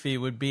McAfee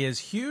would be as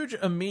huge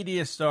a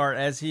media star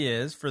as he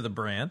is for the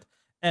brand?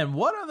 And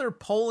what other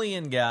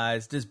Polian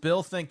guys does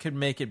Bill think could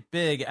make it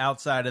big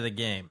outside of the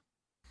game?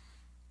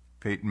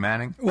 Peyton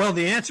Manning? Well,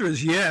 the answer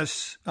is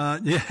yes.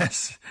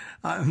 Yes.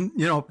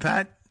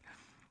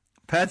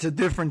 Pat's a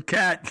different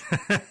cat.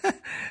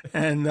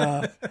 And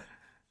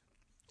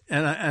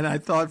and I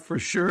thought for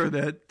sure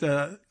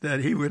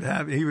that he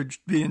would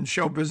be in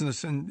show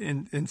business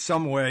in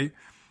some way,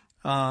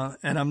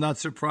 and I'm not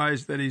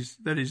surprised that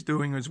he's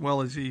doing as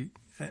well as he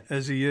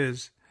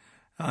is.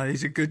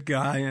 He's a good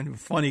guy and a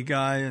funny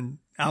guy and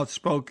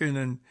outspoken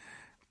and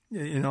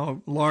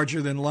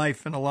larger than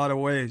life in a lot of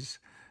ways.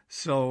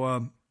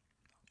 So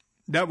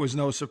that was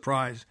no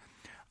surprise.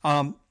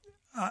 I've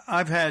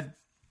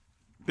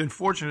been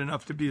fortunate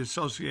enough to be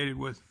associated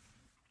with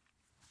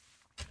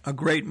a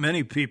great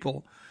many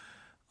people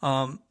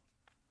who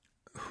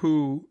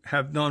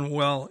have done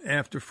well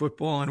after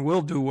football and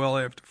will do well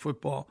after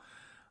football.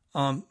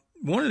 One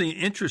of the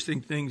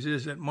interesting things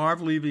is that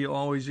Marv Levy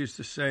always used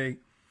to say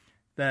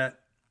that,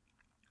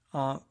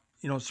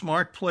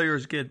 smart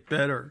players get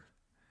better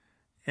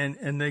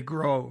and they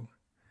grow.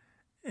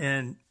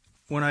 And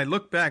when I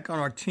look back on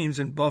our teams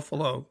in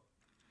Buffalo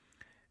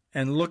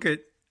and look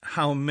at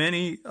how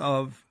many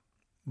of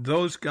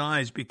those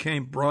guys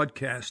became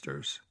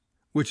broadcasters,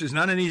 which is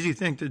not an easy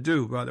thing to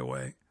do, by the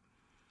way.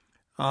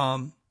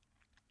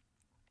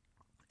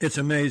 It's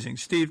amazing.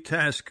 Steve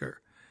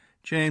Tasker,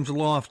 James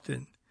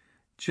Lofton,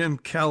 Jim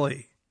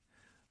Kelly,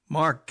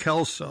 Mark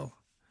Kelso,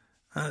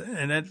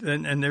 and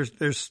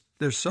there's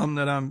some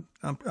that I'm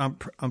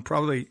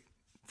probably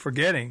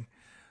forgetting.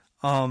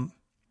 In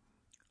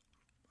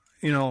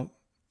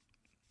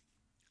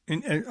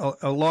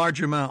a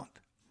large amount.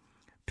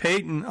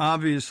 Peyton,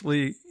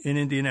 obviously, in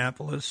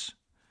Indianapolis.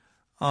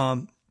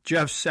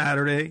 Jeff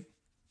Saturday,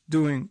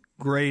 doing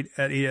great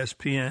at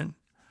ESPN.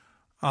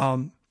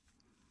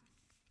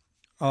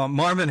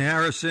 Marvin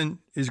Harrison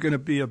is going to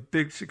be a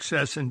big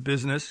success in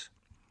business.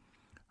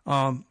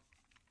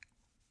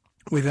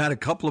 We've had a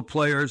couple of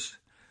players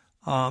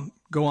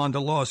go on to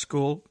law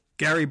school.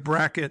 Gary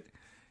Brackett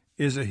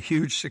is a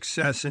huge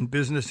success in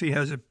business. He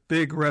has a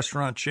big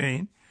restaurant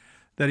chain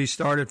that he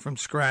started from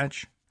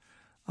scratch.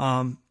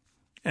 And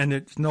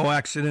it's no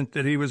accident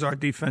that he was our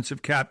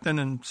defensive captain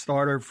and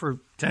starter for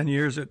 10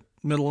 years at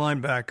middle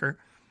linebacker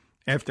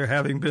after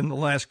having been the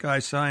last guy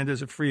signed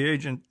as a free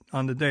agent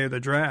on the day of the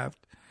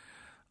draft.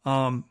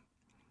 I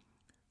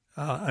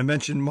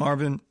mentioned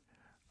Marvin.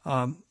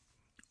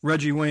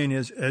 Reggie Wayne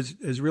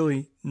has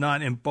really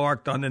not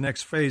embarked on the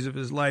next phase of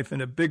his life in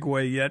a big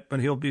way yet, but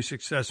he'll be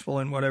successful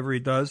in whatever he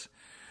does.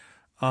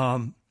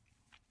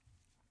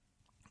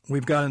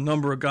 We've got a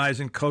number of guys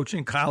in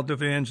coaching. Kyle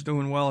Devan's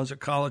doing well as a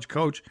college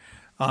coach.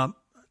 I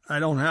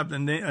don't have the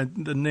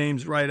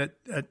names right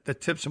at the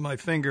tips of my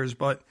fingers,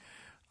 but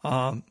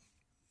a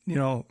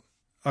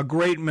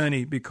great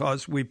many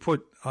because we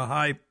put a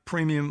high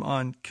premium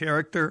on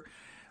character.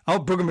 Oh,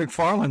 Booger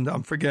McFarland,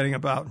 I'm forgetting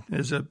about,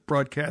 is a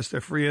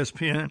broadcaster for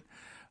ESPN.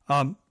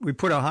 We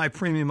put a high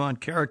premium on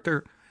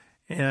character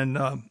and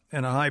a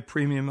high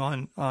premium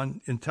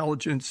on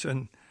intelligence,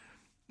 and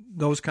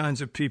those kinds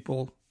of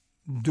people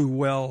do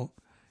well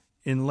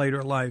in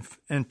later life.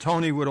 And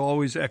Tony would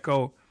always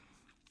echo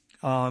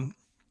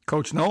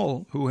Coach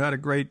Noel, who had a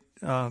great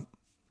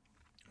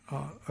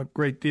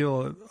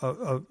deal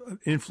of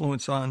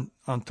influence on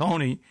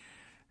Tony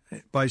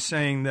by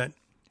saying that,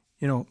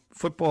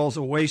 football's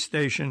a way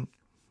station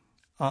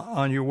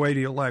on your way to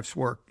your life's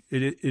work.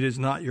 It is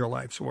not your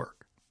life's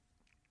work.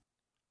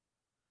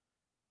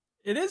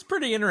 It is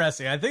pretty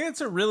interesting. I think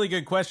it's a really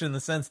good question in the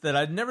sense that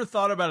I'd never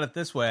thought about it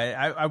this way.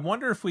 I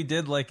wonder if we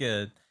did like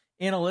a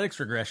analytics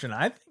regression.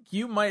 I think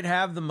you might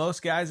have the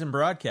most guys in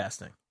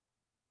broadcasting.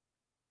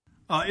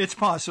 It's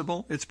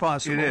possible. It's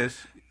possible. It is.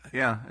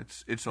 Yeah,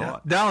 it's a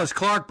lot. Dallas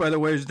Clark, by the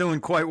way, is doing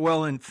quite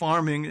well in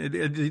farming.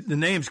 The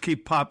names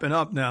keep popping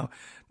up now.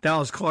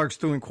 Dallas Clark's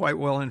doing quite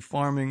well in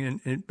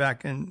farming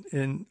back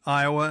in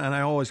Iowa, and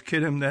I always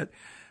kid him that,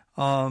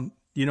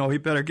 he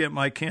better get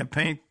my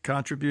campaign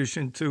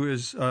contribution to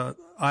his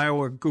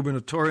Iowa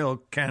gubernatorial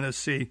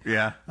candidacy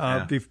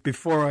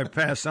before I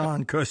pass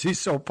on, because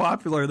he's so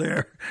popular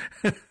there.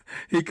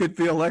 He could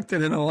be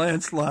elected in a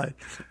landslide.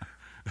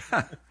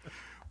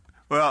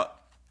 Well,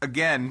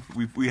 again,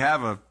 we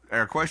have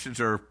our questions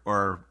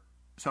are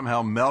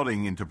somehow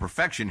melding into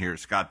perfection here,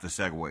 Scott, the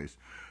segues.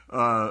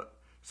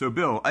 So,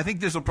 Bill, I think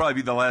this will probably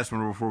be the last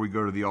one before we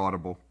go to the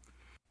audible.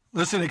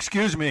 Listen,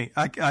 excuse me.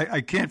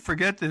 I can't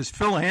forget this.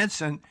 Phil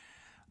Hansen,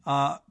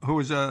 who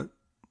was a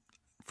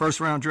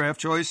first-round draft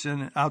choice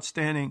and an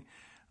outstanding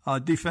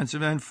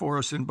defensive end for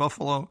us in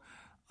Buffalo,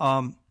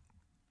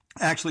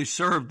 actually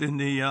served in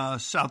the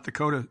North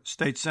Dakota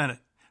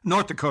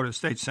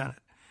State Senate.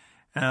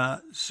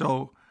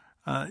 So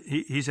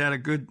he's had a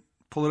good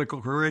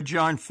political career.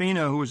 John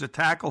Fina, who was a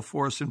tackle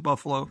for us in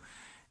Buffalo,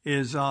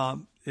 is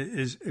a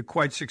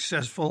quite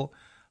successful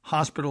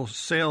hospital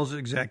sales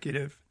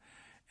executive.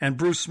 And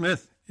Bruce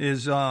Smith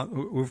is,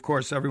 who of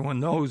course everyone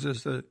knows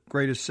is the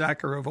greatest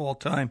sacker of all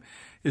time,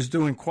 is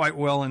doing quite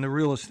well in the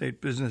real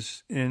estate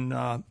business in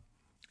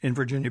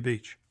Virginia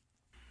Beach.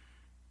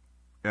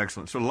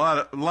 Excellent. So a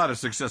lot of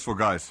successful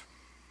guys.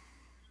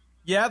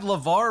 You had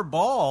LeVar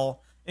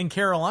Ball in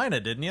Carolina,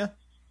 didn't you?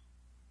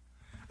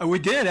 We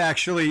did,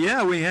 actually.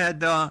 Yeah, we had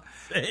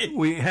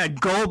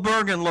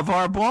Goldberg and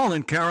LeVar Ball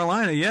in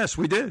Carolina. Yes,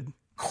 we did.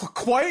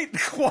 Quite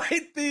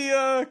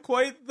the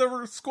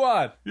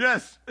squad.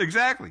 Yes,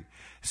 exactly.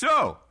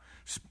 So,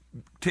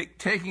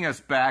 taking us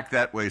back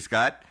that way,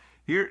 Scott.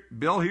 Here,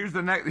 Bill. Here's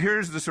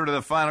the sort of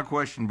the final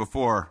question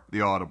before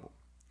the audible.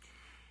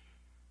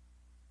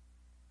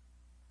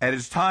 At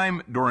his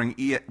time during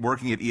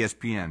working at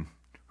ESPN,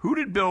 who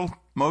did Bill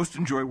most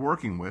enjoy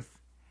working with,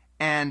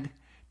 and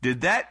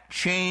did that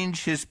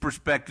change his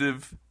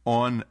perspective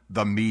on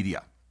the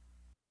media?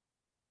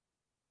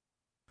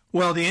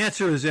 Well, the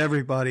answer is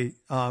everybody.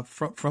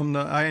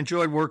 I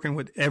enjoyed working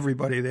with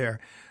everybody there.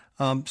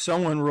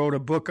 Someone wrote a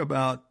book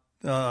about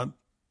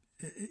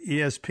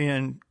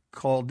ESPN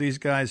called "These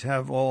Guys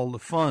Have All the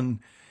Fun,"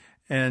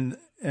 and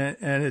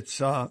it's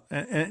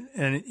in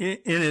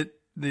it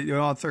the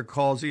author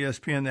calls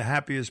ESPN the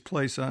happiest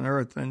place on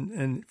earth,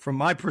 and from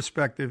my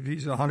perspective,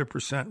 he's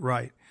 100%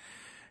 right.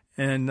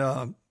 And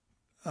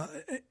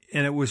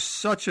it was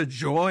such a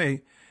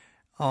joy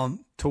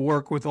to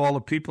work with all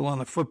the people on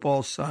the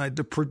football side,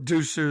 the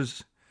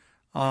producers,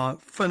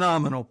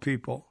 phenomenal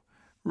people,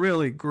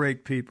 really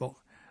great people.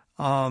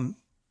 The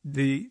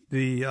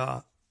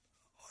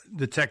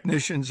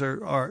technicians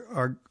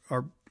are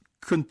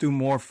couldn't do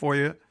more for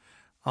you.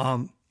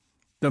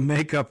 The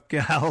makeup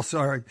gals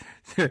they're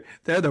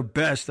the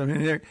best. I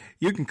mean,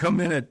 you can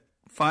come in at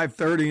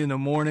 5:30 in the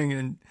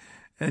morning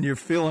and you're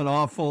feeling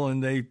awful,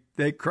 and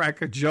they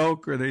crack a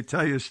joke or they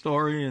tell you a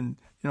story and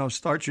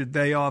start your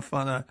day off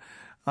on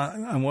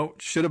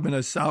what should have been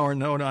a sour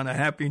note on a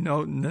happy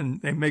note, and then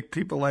they make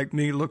people like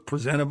me look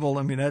presentable.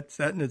 I mean, that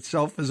in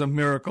itself is a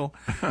miracle.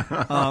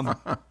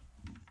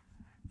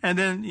 And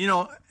then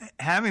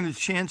having the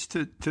chance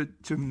to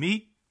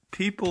meet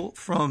people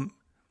from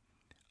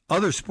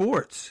other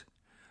sports.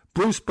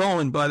 Bruce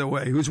Bowen, by the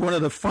way, who's one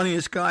of the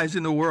funniest guys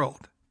in the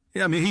world.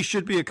 Yeah, I mean, he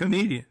should be a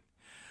comedian.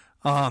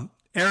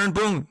 Aaron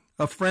Boone,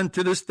 a friend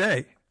to this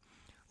day.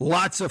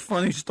 Lots of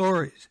funny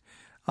stories.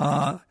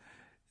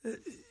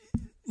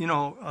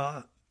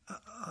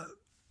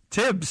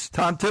 Tibbs,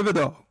 Tom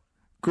Thibodeau,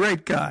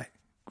 great guy.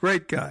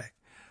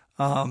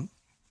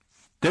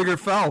 Digger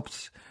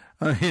Phelps.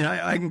 I mean,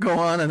 I can go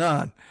on and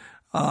on.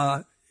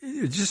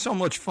 It's just so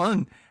much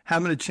fun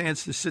having a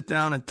chance to sit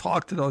down and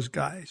talk to those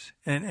guys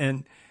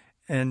and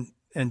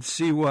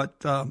see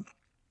what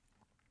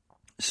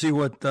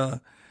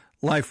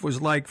life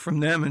was like from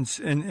them,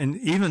 and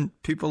even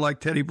people like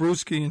Teddy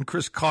Bruschi and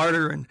Chris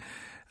Carter and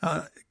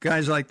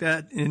guys like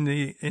that in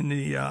the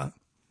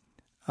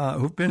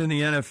who've been in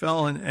the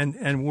NFL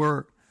and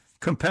were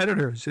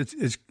competitors.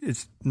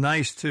 It's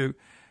nice to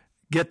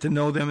get to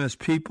know them as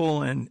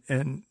people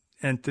and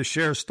to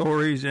share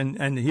stories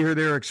and hear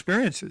their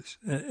experiences.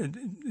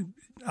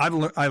 I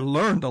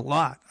learned a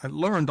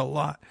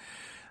lot.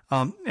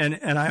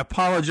 And I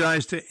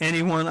apologize to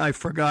anyone I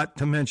forgot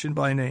to mention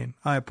by name.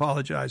 I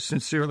apologize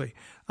sincerely.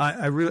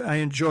 I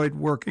enjoyed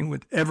working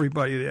with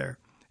everybody there,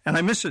 and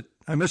I miss it.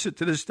 I miss it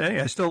to this day.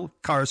 I still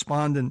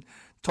correspond and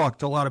talk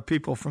to a lot of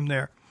people from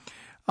there.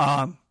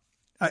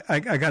 I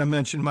got to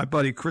mention my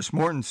buddy Chris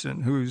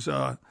Mortensen, who's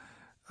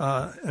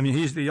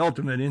he's the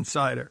ultimate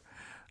insider,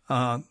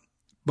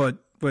 but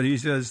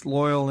he's as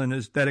loyal and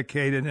as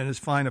dedicated and as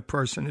fine a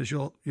person as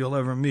you'll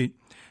ever meet.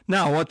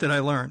 Now, what did I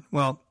learn?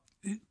 Well,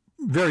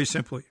 very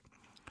simply,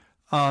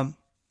 the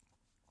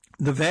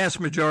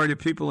vast majority of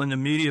people in the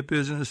media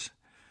business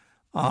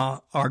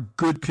are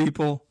good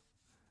people.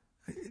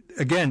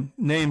 Again,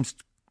 names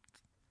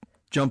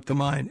jump to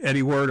mind.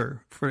 Eddie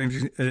Werder,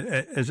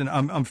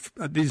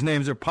 these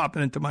names are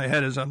popping into my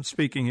head as I'm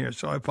speaking here,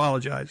 so I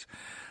apologize.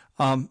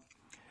 But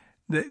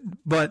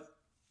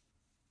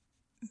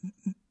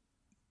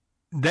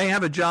they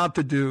have a job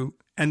to do,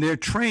 and they're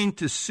trained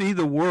to see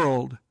the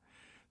world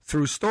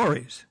through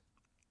stories.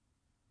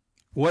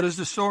 What is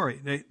the story?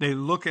 They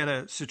look at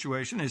a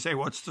situation, they say,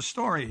 what's the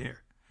story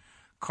here?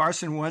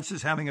 Carson Wentz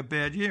is having a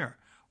bad year.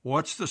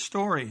 What's the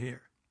story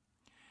here?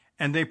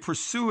 And they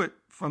pursue it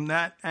from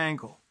that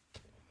angle.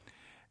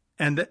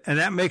 And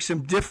that makes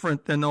them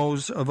different than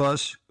those of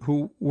us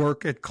who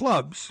work at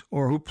clubs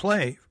or who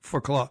play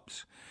for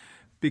clubs,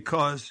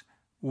 because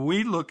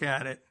we look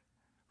at it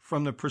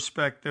from the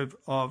perspective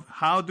of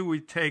how do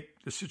we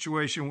take the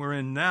situation we're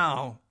in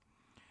now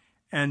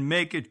and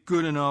make it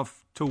good enough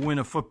to win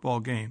a football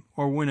game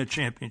or win a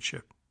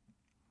championship.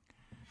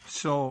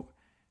 So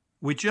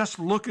we just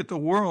look at the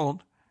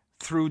world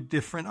through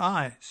different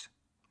eyes.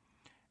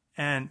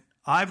 And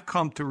I've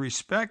come to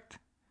respect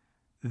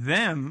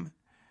them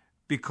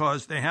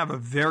because they have a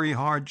very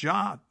hard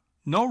job.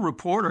 No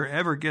reporter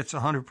ever gets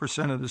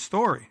 100% of the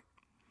story.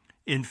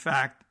 In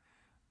fact,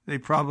 they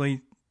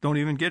probably don't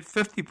even get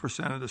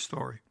 50% of the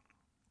story.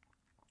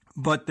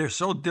 But they're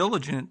so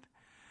diligent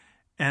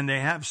and they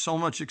have so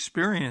much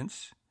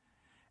experience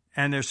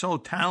and they're so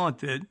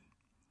talented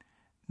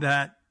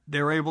that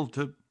they're able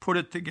to put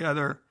it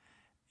together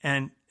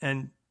and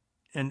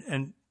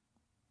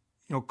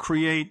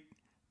create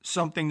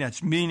something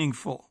that's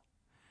meaningful.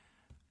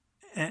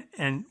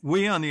 And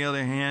we, on the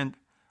other hand,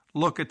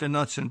 look at the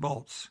nuts and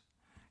bolts.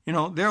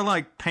 They're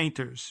like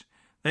painters.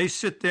 They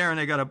sit there and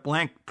they got a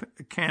blank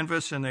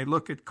canvas and they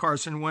look at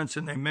Carson Wentz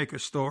and they make a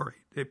story.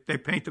 They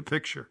paint a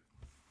picture.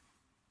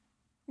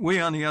 We,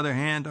 on the other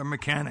hand, are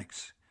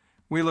mechanics.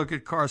 We look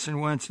at Carson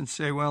Wentz and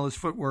say, well, his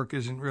footwork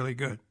isn't really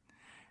good.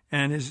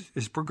 And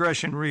his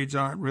progression reads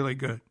aren't really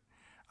good.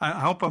 I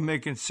hope I'm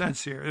making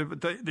sense here.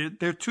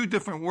 They're two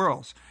different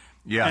worlds.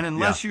 Yeah. And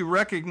unless you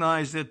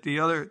recognize that the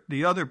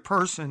other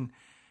person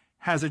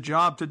has a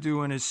job to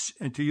do and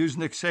to use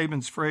Nick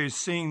Saban's phrase,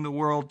 seeing the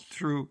world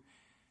through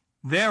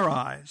their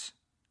eyes,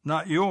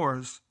 not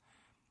yours,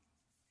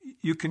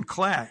 you can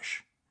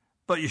clash.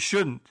 But you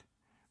shouldn't,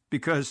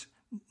 because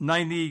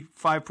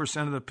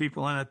 95% of the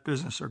people in that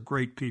business are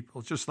great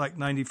people, just like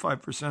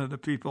 95% of the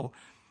people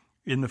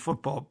in the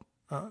football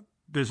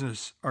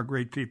business are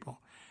great people.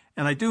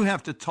 And I do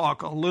have to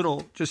talk a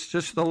little,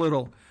 just a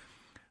little,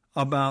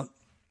 about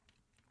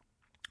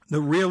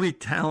the really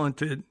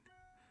talented,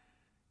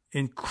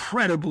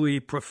 incredibly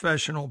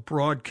professional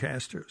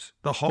broadcasters,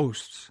 the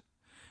hosts.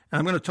 And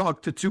I'm going to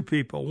talk to two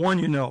people.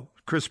 One,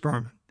 Chris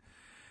Berman.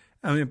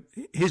 I mean,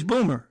 he's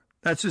Boomer.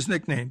 That's his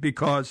nickname,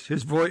 because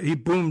his voice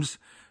booms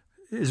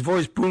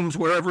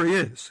wherever he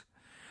is.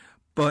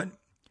 But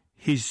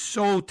he's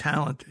so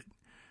talented,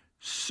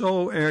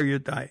 so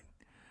erudite,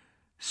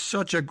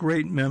 such a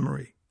great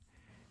memory.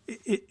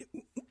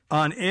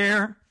 On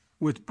air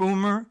with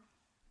Boomer,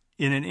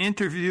 in an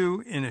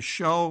interview, in a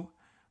show,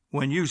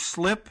 when you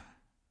slip,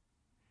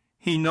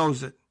 he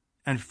knows it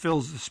and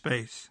fills the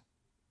space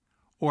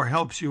or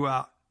helps you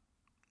out.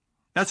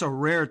 That's a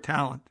rare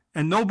talent.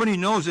 And nobody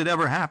knows it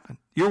ever happened.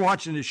 You're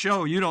watching the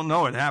show, you don't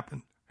know it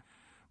happened.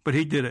 But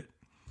he did it.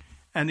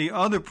 And the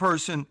other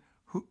person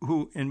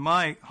who, in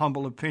my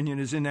humble opinion,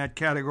 is in that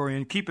category,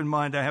 and keep in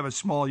mind I have a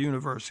small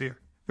universe here,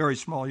 very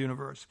small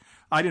universe.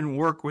 I didn't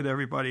work with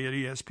everybody at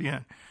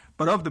ESPN.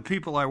 But of the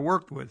people I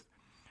worked with,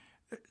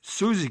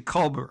 Suzy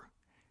Kolber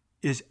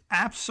is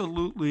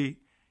absolutely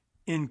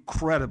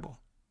incredible.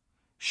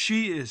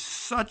 She is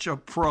such a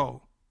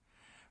pro.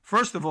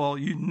 First of all,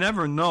 you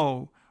never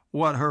know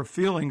what her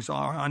feelings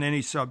are on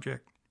any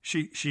subject.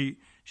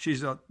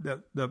 She's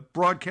the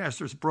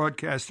broadcaster's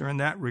broadcaster in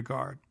that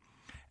regard.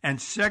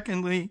 And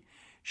secondly,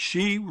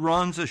 she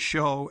runs a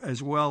show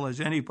as well as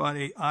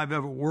anybody I've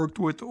ever worked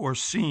with or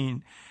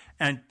seen.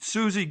 And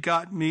Suzy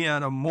got me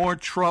out of more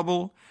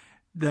trouble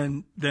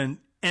than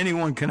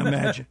anyone can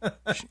imagine.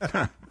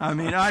 I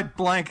mean, I'd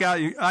blank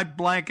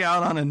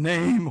out on a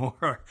name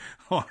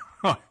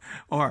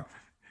or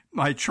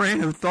my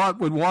train of thought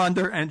would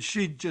wander, and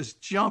she'd just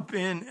jump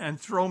in and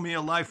throw me a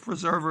life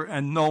preserver,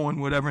 and no one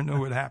would ever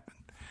know it happened.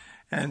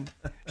 And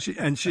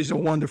she's a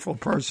wonderful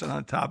person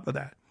on top of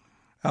that.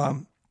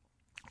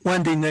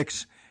 Wendy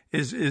Nix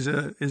is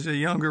a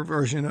younger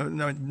version of,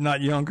 no,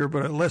 not younger,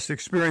 but a less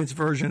experienced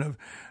version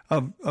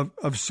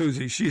of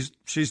Suzy.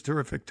 She's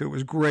terrific too. It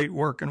was great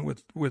working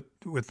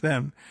with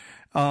them.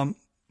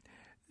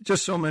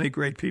 Just so many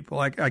great people.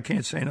 I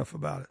can't say enough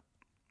about it.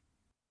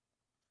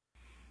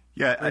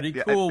 Yeah, pretty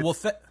cool.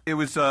 It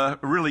was a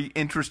really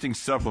interesting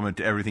supplement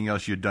to everything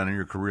else you'd done in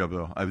your career,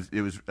 though. I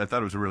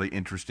thought it was a really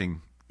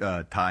interesting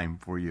time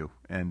for you,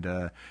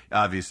 and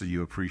obviously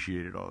you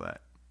appreciated all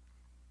that.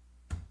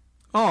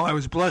 Oh, I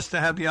was blessed to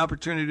have the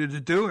opportunity to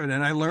do it,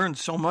 and I learned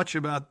so much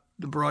about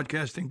the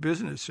broadcasting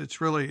business. It's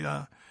really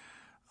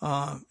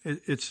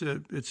it's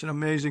an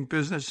amazing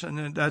business,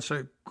 and that's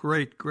a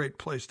great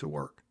place to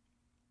work.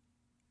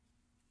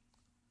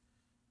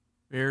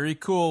 Very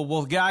cool.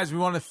 Well, guys, we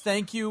want to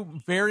thank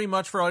you very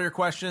much for all your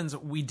questions.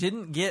 We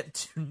didn't get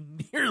to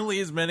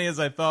nearly as many as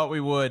I thought we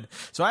would.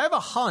 So I have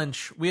a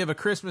hunch we have a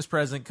Christmas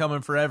present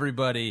coming for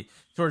everybody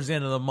towards the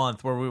end of the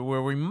month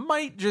where we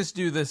might just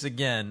do this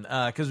again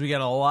because we got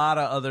a lot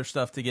of other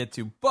stuff to get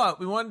to. But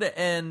we wanted to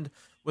end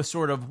with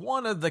sort of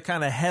one of the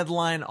kind of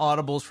headline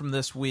audibles from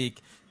this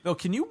week. Bill,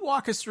 can you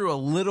walk us through a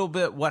little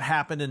bit what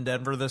happened in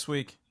Denver this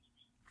week?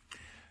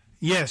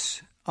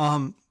 Yes.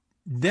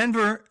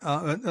 Denver,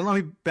 let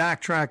me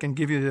backtrack and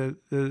give you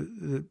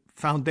the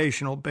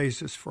foundational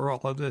basis for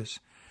all of this.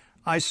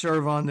 I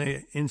serve on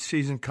the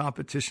in-season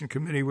competition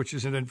committee, which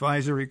is an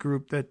advisory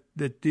group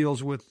that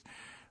deals with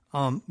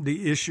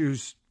the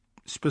issues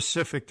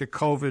specific to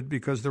COVID,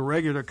 because the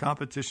regular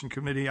competition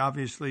committee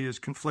obviously is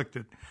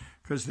conflicted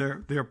because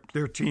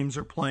their teams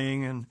are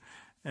playing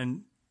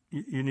and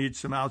you need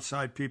some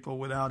outside people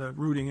without a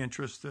rooting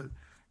interest to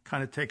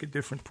kind of take a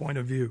different point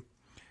of view.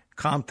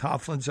 Com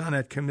Tofflin's on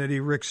that committee,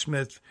 Rick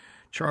Smith,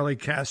 Charlie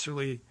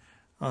Casserly,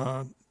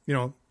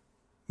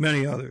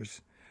 many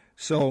others.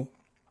 So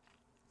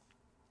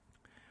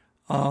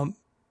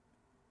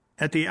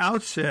at the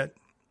outset,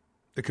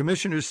 the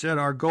commissioners said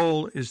our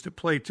goal is to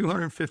play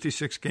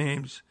 256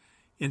 games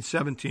in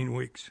 17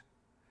 weeks.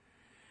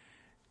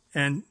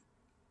 And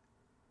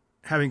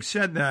having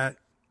said that,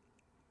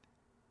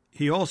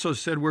 he also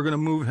said we're going to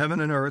move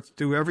heaven and earth,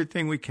 do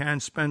everything we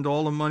can, spend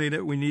all the money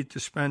that we need to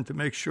spend to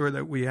make sure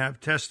that we have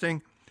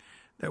testing,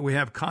 that we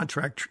have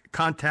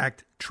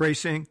contact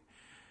tracing,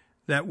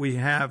 that we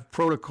have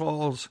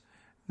protocols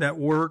that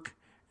work,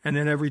 and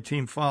then every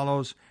team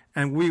follows,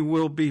 and we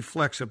will be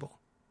flexible.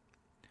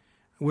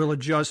 we'll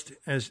adjust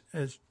as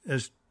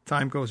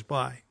time goes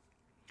by.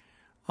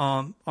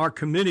 Our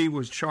committee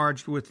was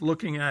charged with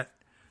looking at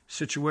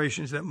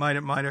situations that might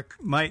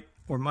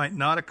or might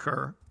not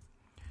occur,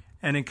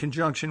 and in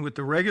conjunction with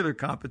the regular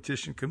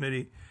competition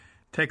committee,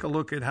 take a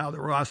look at how the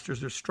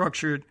rosters are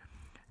structured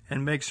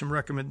and make some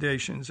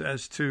recommendations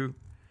as to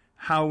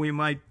how we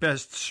might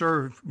best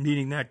serve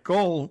meeting that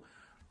goal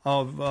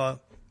of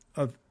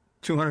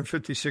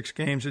 256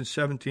 games in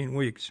 17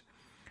 weeks.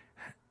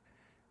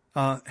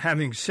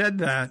 Having said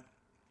that,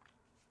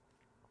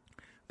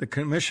 the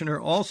commissioner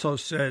also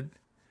said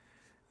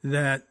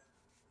that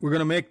we're going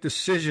to make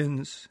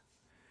decisions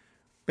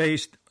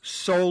based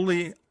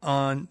solely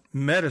on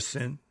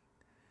medicine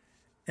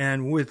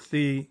and with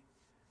the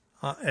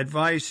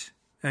advice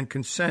and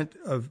consent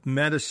of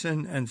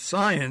medicine and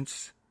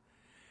science,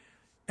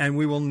 and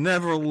we will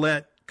never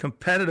let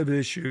competitive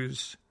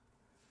issues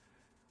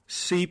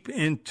seep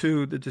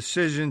into the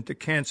decision to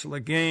cancel a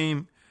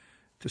game,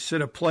 to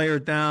sit a player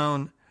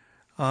down,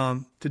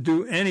 to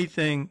do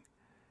anything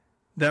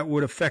that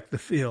would affect the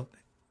field.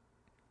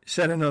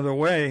 Said another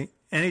way,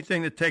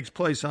 anything that takes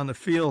place on the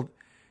field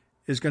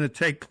is going to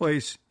take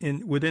place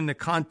within the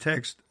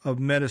context of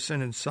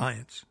medicine and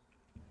science.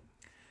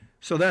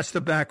 So that's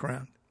the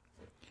background.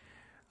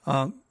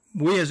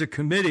 We as a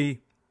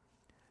committee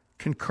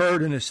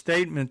concurred in a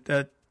statement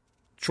that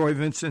Troy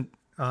Vincent,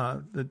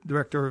 the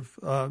director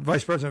of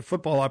Vice President of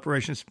Football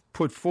Operations,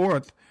 put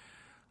forth,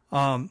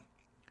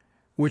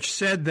 which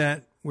said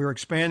that we're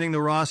expanding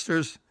the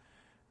rosters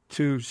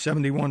to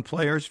 71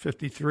 players,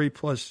 53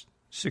 plus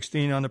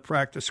 16 on the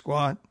practice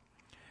squad.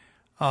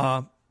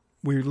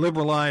 We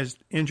liberalized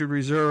injured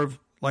reserve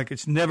like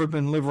it's never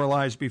been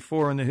liberalized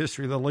before in the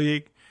history of the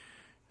league.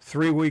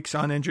 3 weeks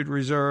on injured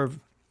reserve,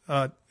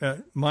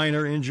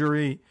 minor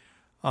injury.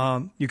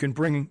 You can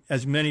bring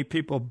as many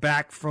people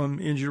back from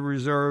injured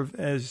reserve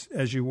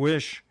as you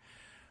wish.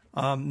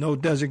 No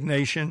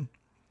designation.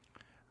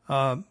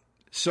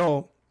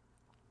 So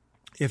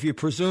if you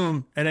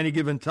presume at any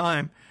given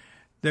time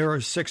there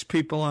are 6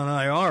 people on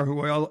IR who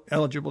are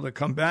eligible to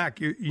come back,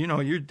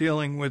 you're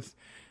dealing with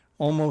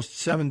almost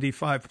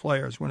 75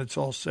 players when it's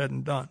all said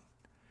and done.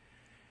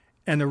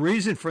 And the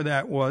reason for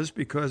that was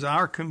because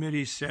our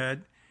committee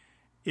said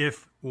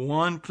if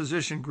one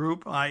position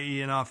group,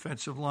 i.e. an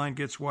offensive line,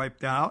 gets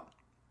wiped out,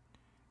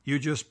 you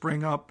just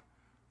bring up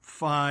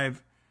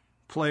 5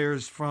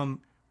 players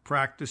from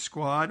practice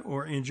squad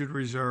or injured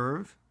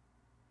reserve,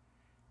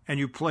 and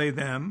you play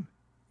them.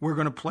 We're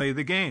going to play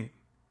the game.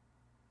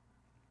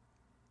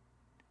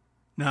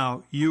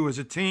 Now, you as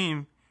a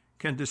team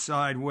can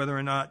decide whether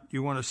or not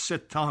you want to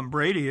sit Tom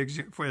Brady,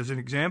 as an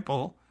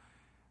example.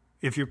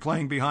 If you're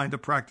playing behind the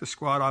practice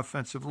squad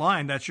offensive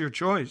line, that's your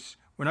choice.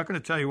 We're not going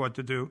to tell you what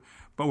to do,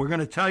 but we're going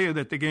to tell you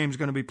that the game's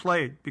going to be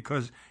played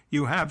because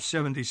you have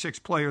 76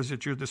 players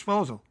at your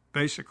disposal,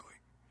 basically.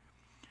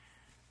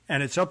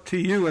 And it's up to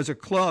you as a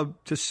club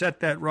to set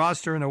that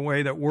roster in a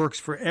way that works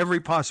for every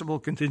possible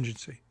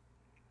contingency.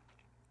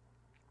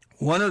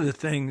 One of the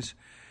things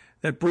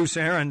that Bruce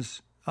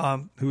Arians,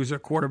 who's a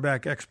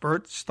quarterback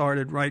expert,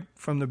 started right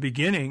from the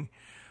beginning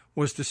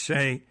was to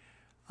say,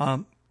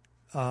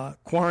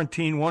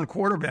 quarantine one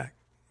quarterback.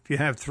 If you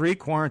have 3,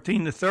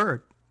 quarantine the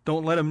third.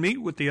 Don't let him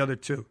meet with the other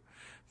 2.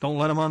 Don't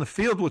let him on the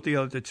field with the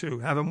other 2.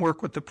 Have him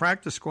work with the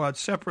practice squad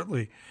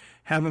separately.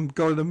 Have him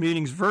go to the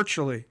meetings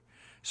virtually.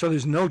 So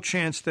there's no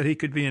chance that he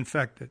could be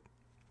infected.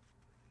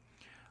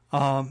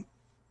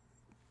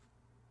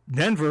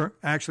 Denver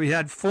actually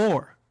had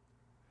 4.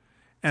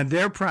 And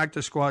their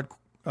practice squad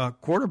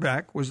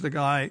quarterback was the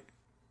guy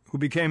who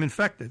became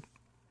infected.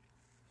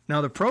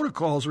 Now, the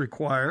protocols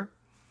require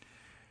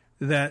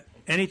that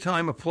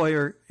anytime a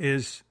player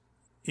is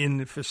in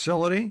the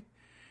facility,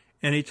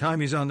 anytime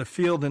he's on the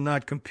field and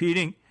not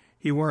competing,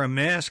 he wear a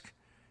mask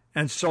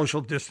and social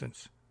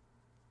distance.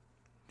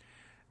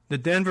 The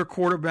Denver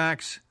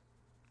quarterbacks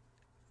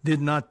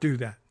did not do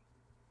that.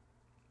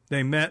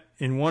 They met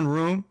in one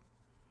room,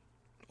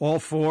 all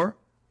 4.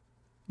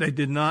 They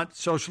did not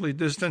socially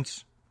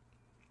distance.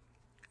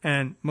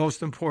 And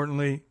most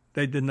importantly,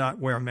 they did not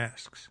wear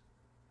masks.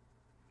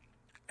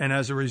 And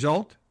as a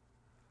result,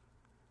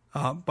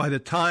 by the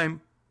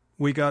time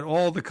we got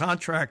all the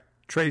contract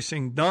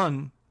tracing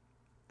done,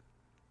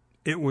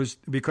 it was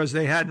because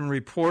they hadn't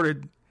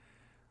reported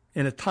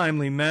in a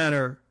timely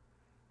manner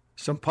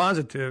some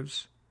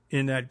positives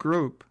in that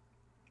group.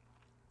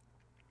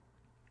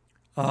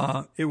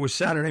 It was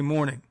Saturday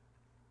morning,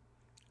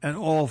 and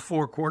all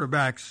 4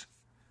 quarterbacks,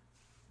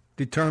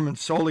 determined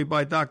solely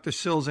by Dr.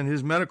 Sills and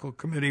his medical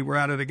committee, were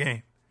out of the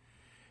game.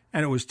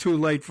 And it was too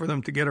late for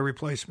them to get a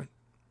replacement.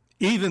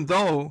 Even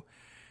though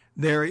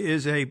there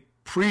is a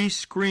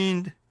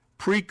pre-screened,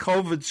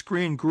 pre-COVID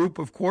screened group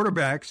of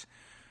quarterbacks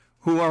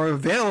who are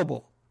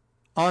available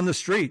on the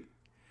street.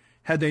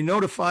 Had they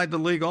notified the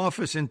league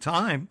office in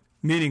time,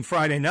 meaning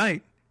Friday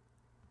night,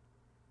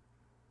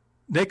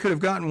 they could have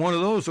gotten one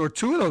of those or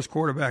 2 of those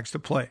quarterbacks to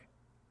play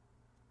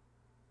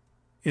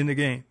in the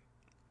game.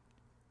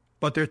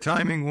 But their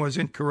timing was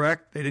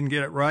incorrect. They didn't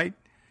get it right.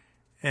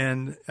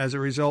 And as a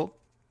result,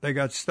 they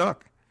got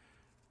stuck.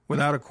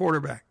 without a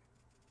quarterback.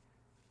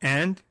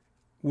 And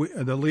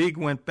the league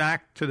went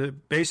back to the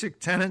basic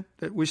tenet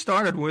that we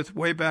started with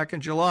way back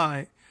in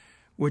July,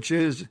 which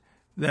is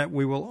that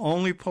we will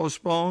only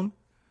postpone,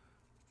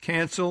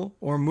 cancel,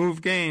 or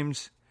move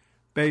games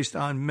based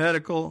on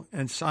medical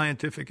and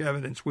scientific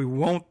evidence. We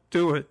won't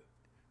do it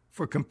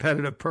for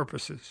competitive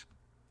purposes,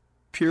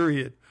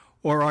 period,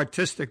 or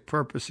artistic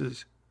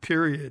purposes,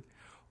 period,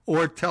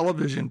 or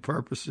television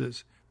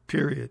purposes,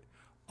 period,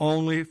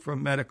 only for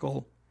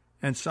medical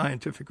and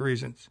scientific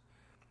reasons.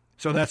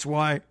 So that's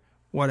why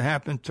what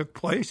happened took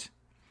place,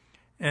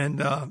 and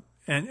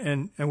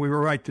we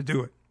were right to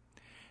do it.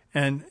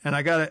 And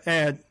I got to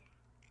add,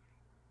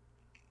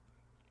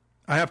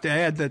 I have to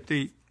add that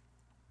the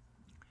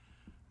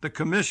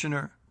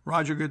commissioner,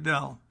 Roger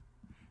Goodell,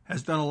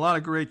 has done a lot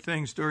of great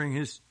things during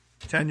his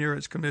tenure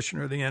as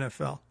commissioner of the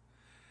NFL.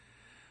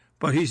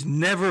 But he's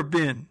never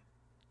been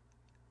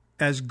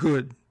as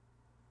good,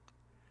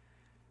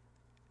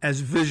 as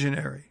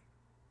visionary,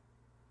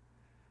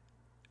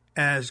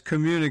 as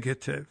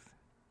communicative,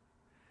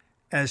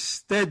 as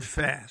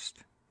steadfast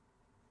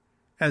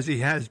as he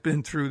has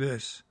been through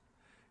this.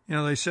 You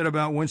know, they said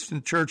about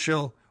Winston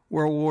Churchill,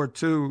 World War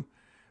II,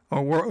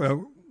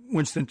 or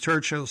Winston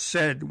Churchill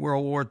said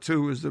World War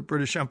II is the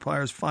British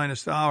Empire's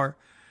finest hour.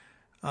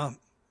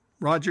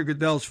 Roger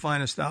Goodell's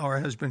finest hour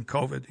has been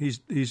COVID.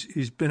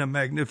 He's been a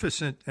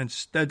magnificent and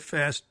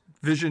steadfast,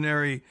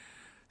 visionary,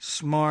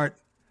 smart,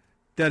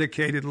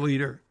 dedicated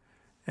leader.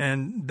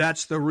 And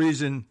that's the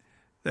reason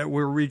that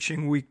we're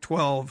reaching week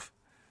 12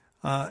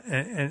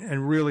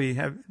 and really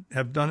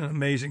have done an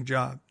amazing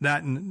job.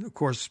 That and, of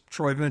course,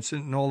 Troy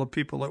Vincent and all the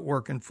people that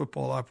work in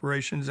football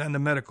operations and the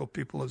medical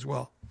people as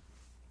well.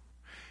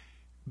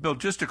 Bill,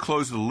 just to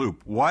close the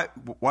loop, why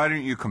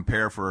don't you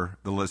compare for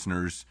the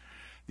listeners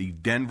the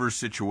Denver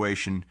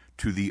situation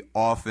to the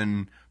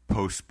often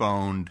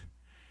postponed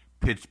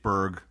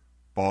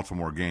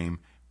Pittsburgh-Baltimore game?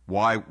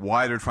 Why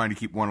they're trying to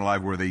keep one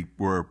alive where they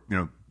were,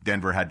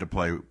 Denver had to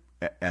play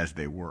as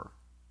they were?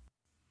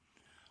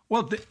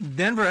 Well,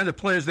 Denver had to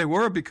play as they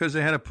were because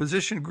they had a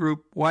position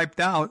group wiped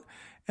out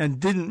and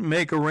didn't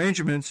make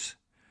arrangements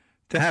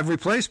to have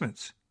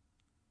replacements.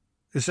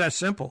 It's that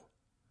simple.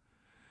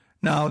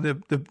 Now,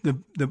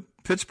 the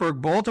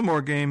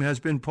Pittsburgh-Baltimore game has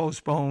been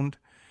postponed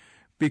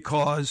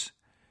because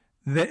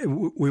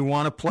we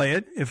want to play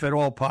it, if at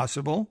all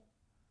possible,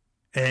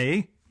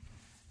 A.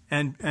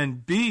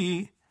 And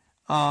B,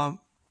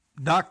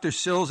 Dr.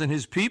 Sills and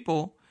his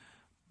people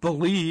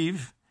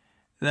believe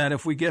that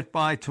if we get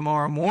by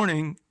tomorrow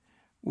morning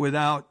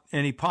without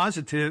any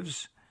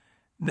positives,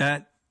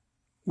 that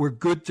we're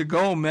good to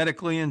go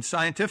medically and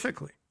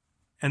scientifically.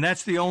 And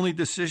that's the only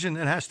decision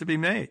that has to be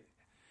made.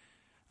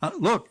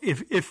 Look,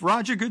 if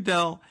Roger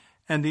Goodell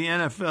and the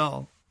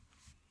NFL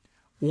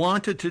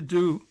wanted to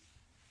do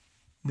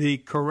the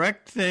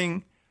correct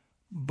thing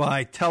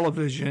by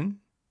television,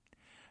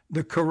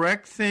 the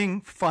correct thing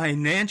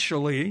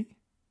financially,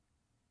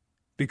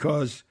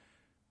 because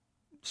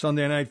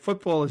Sunday Night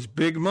Football is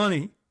big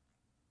money,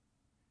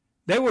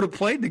 they would have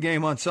played the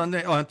game on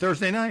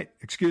Thursday night.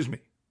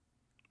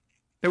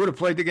 They would have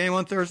played the game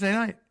on Thursday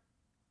night.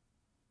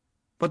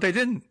 But they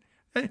didn't.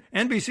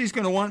 NBC's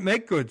going to want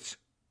make goods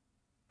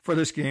for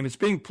this game. It's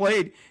being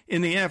played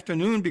in the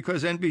afternoon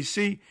because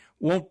NBC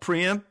won't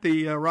preempt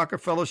the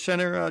Rockefeller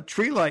Center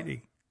tree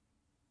lighting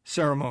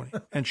ceremony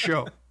and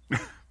show.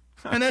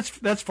 And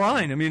that's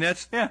fine. I mean,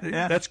 that's.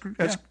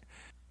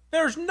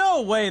 There's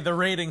no way the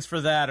ratings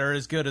for that are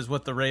as good as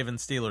what the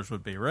Ravens Steelers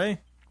would be, right?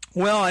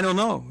 Well, I don't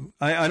know.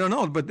 I don't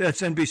know, but that's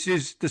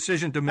NBC's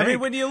decision to make. I mean,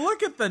 when you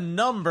look at the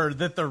number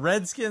that the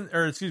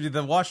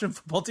the Washington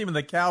football team and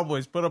the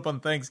Cowboys put up on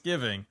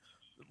Thanksgiving,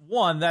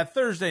 one, that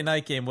Thursday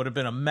night game would have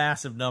been a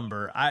massive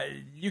number.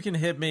 You can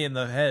hit me in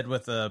the head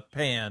with a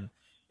pan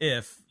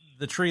if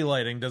the tree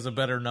lighting does a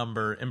better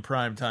number in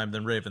prime time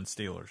than Ravens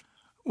Steelers.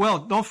 Well,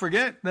 don't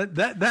forget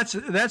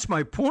that's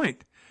my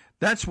point.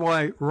 That's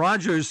why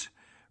Rodgers'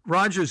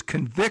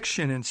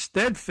 conviction and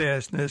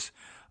steadfastness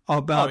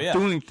about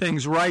doing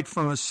things right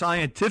from a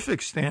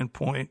scientific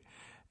standpoint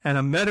and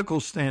a medical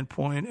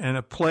standpoint and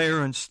a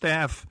player and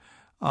staff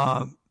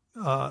a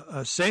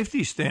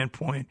safety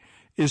standpoint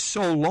is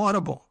so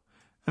laudable.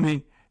 I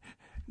mean,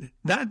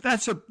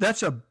 that's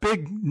a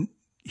big,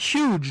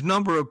 huge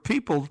number of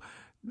people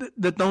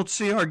that don't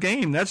see our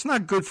game. That's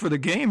not good for the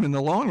game in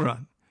the long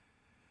run.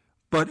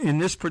 But in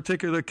this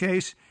particular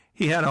case,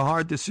 he had a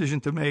hard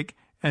decision to make,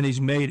 and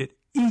he's made it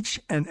each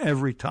and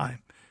every time.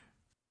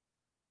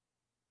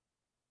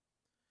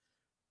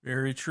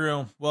 Very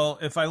true. Well,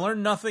 if I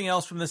learn nothing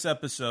else from this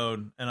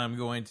episode, and I'm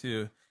going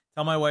to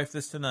tell my wife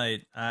this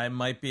tonight, I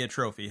might be a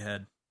trophy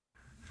head.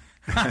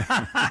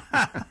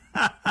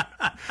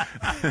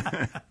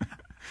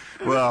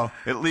 Well,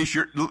 at least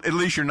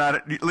you're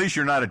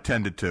not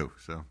attended to.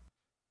 So.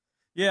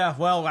 Yeah,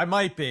 well, I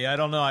might be. I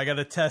don't know. I got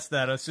to test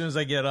that. As soon as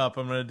I get up,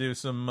 I'm going to do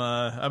I'm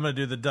going to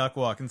do the duck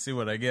walk and see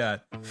what I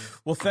get.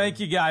 Well, thank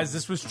you guys.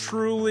 This was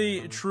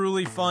truly,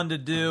 truly fun to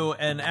do.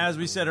 And as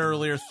we said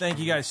earlier, thank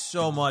you guys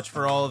so much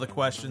for all of the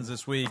questions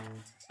this week.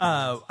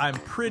 I'm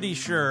pretty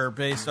sure,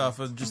 based off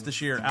of just the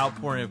sheer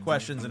outpouring of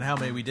questions and how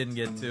many we didn't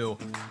get to,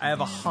 I have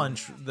a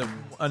hunch that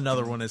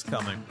another one is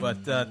coming. But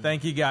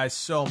thank you guys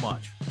so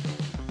much.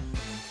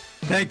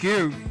 Thank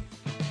you.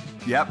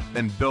 Yep,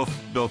 and Bill,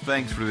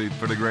 thanks for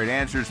the great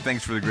answers.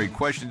 Thanks for the great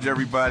questions,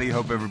 everybody.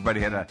 Hope everybody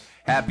had a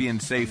happy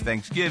and safe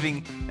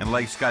Thanksgiving. And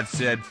like Scott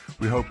said,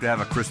 we hope to have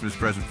a Christmas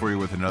present for you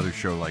with another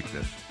show like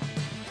this.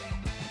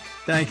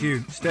 Thank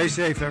you. Stay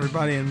safe,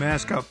 everybody, and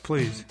mask up,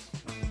 please.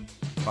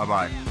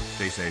 Bye-bye.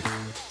 Stay safe.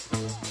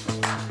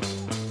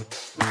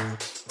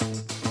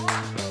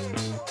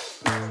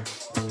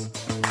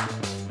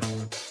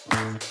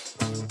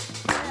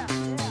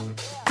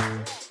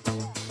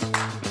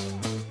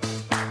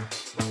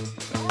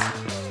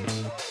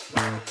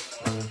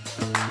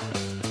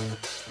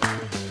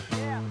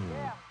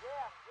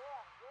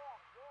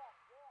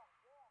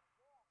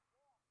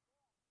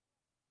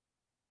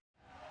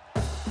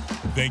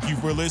 Thank you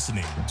for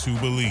listening to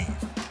Believe.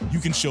 You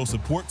can show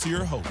support to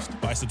your host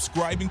by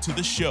subscribing to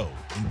the show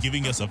and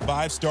giving us a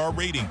 5-star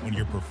rating on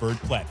your preferred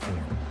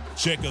platform.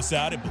 Check us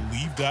out at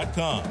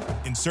Believe.com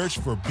and search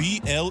for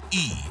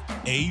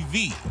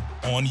BLEAV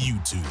on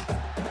YouTube.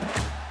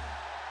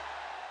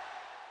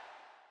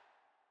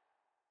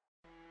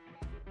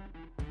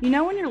 You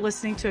know when you're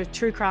listening to a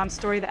true crime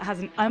story that has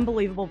an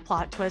unbelievable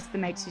plot twist that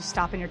makes you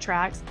stop in your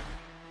tracks?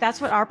 That's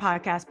what our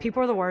podcast,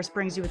 People Are the Worst,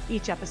 brings you with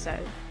each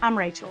episode. I'm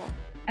Rachel.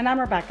 And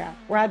I'm Rebecca.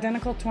 We're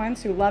identical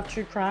twins who love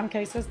true crime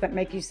cases that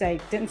make you say,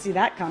 didn't see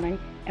that coming,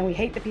 and we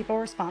hate the people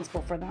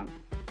responsible for them.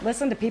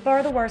 Listen to People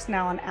Are the Worst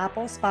now on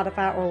Apple,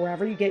 Spotify, or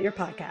wherever you get your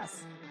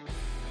podcasts.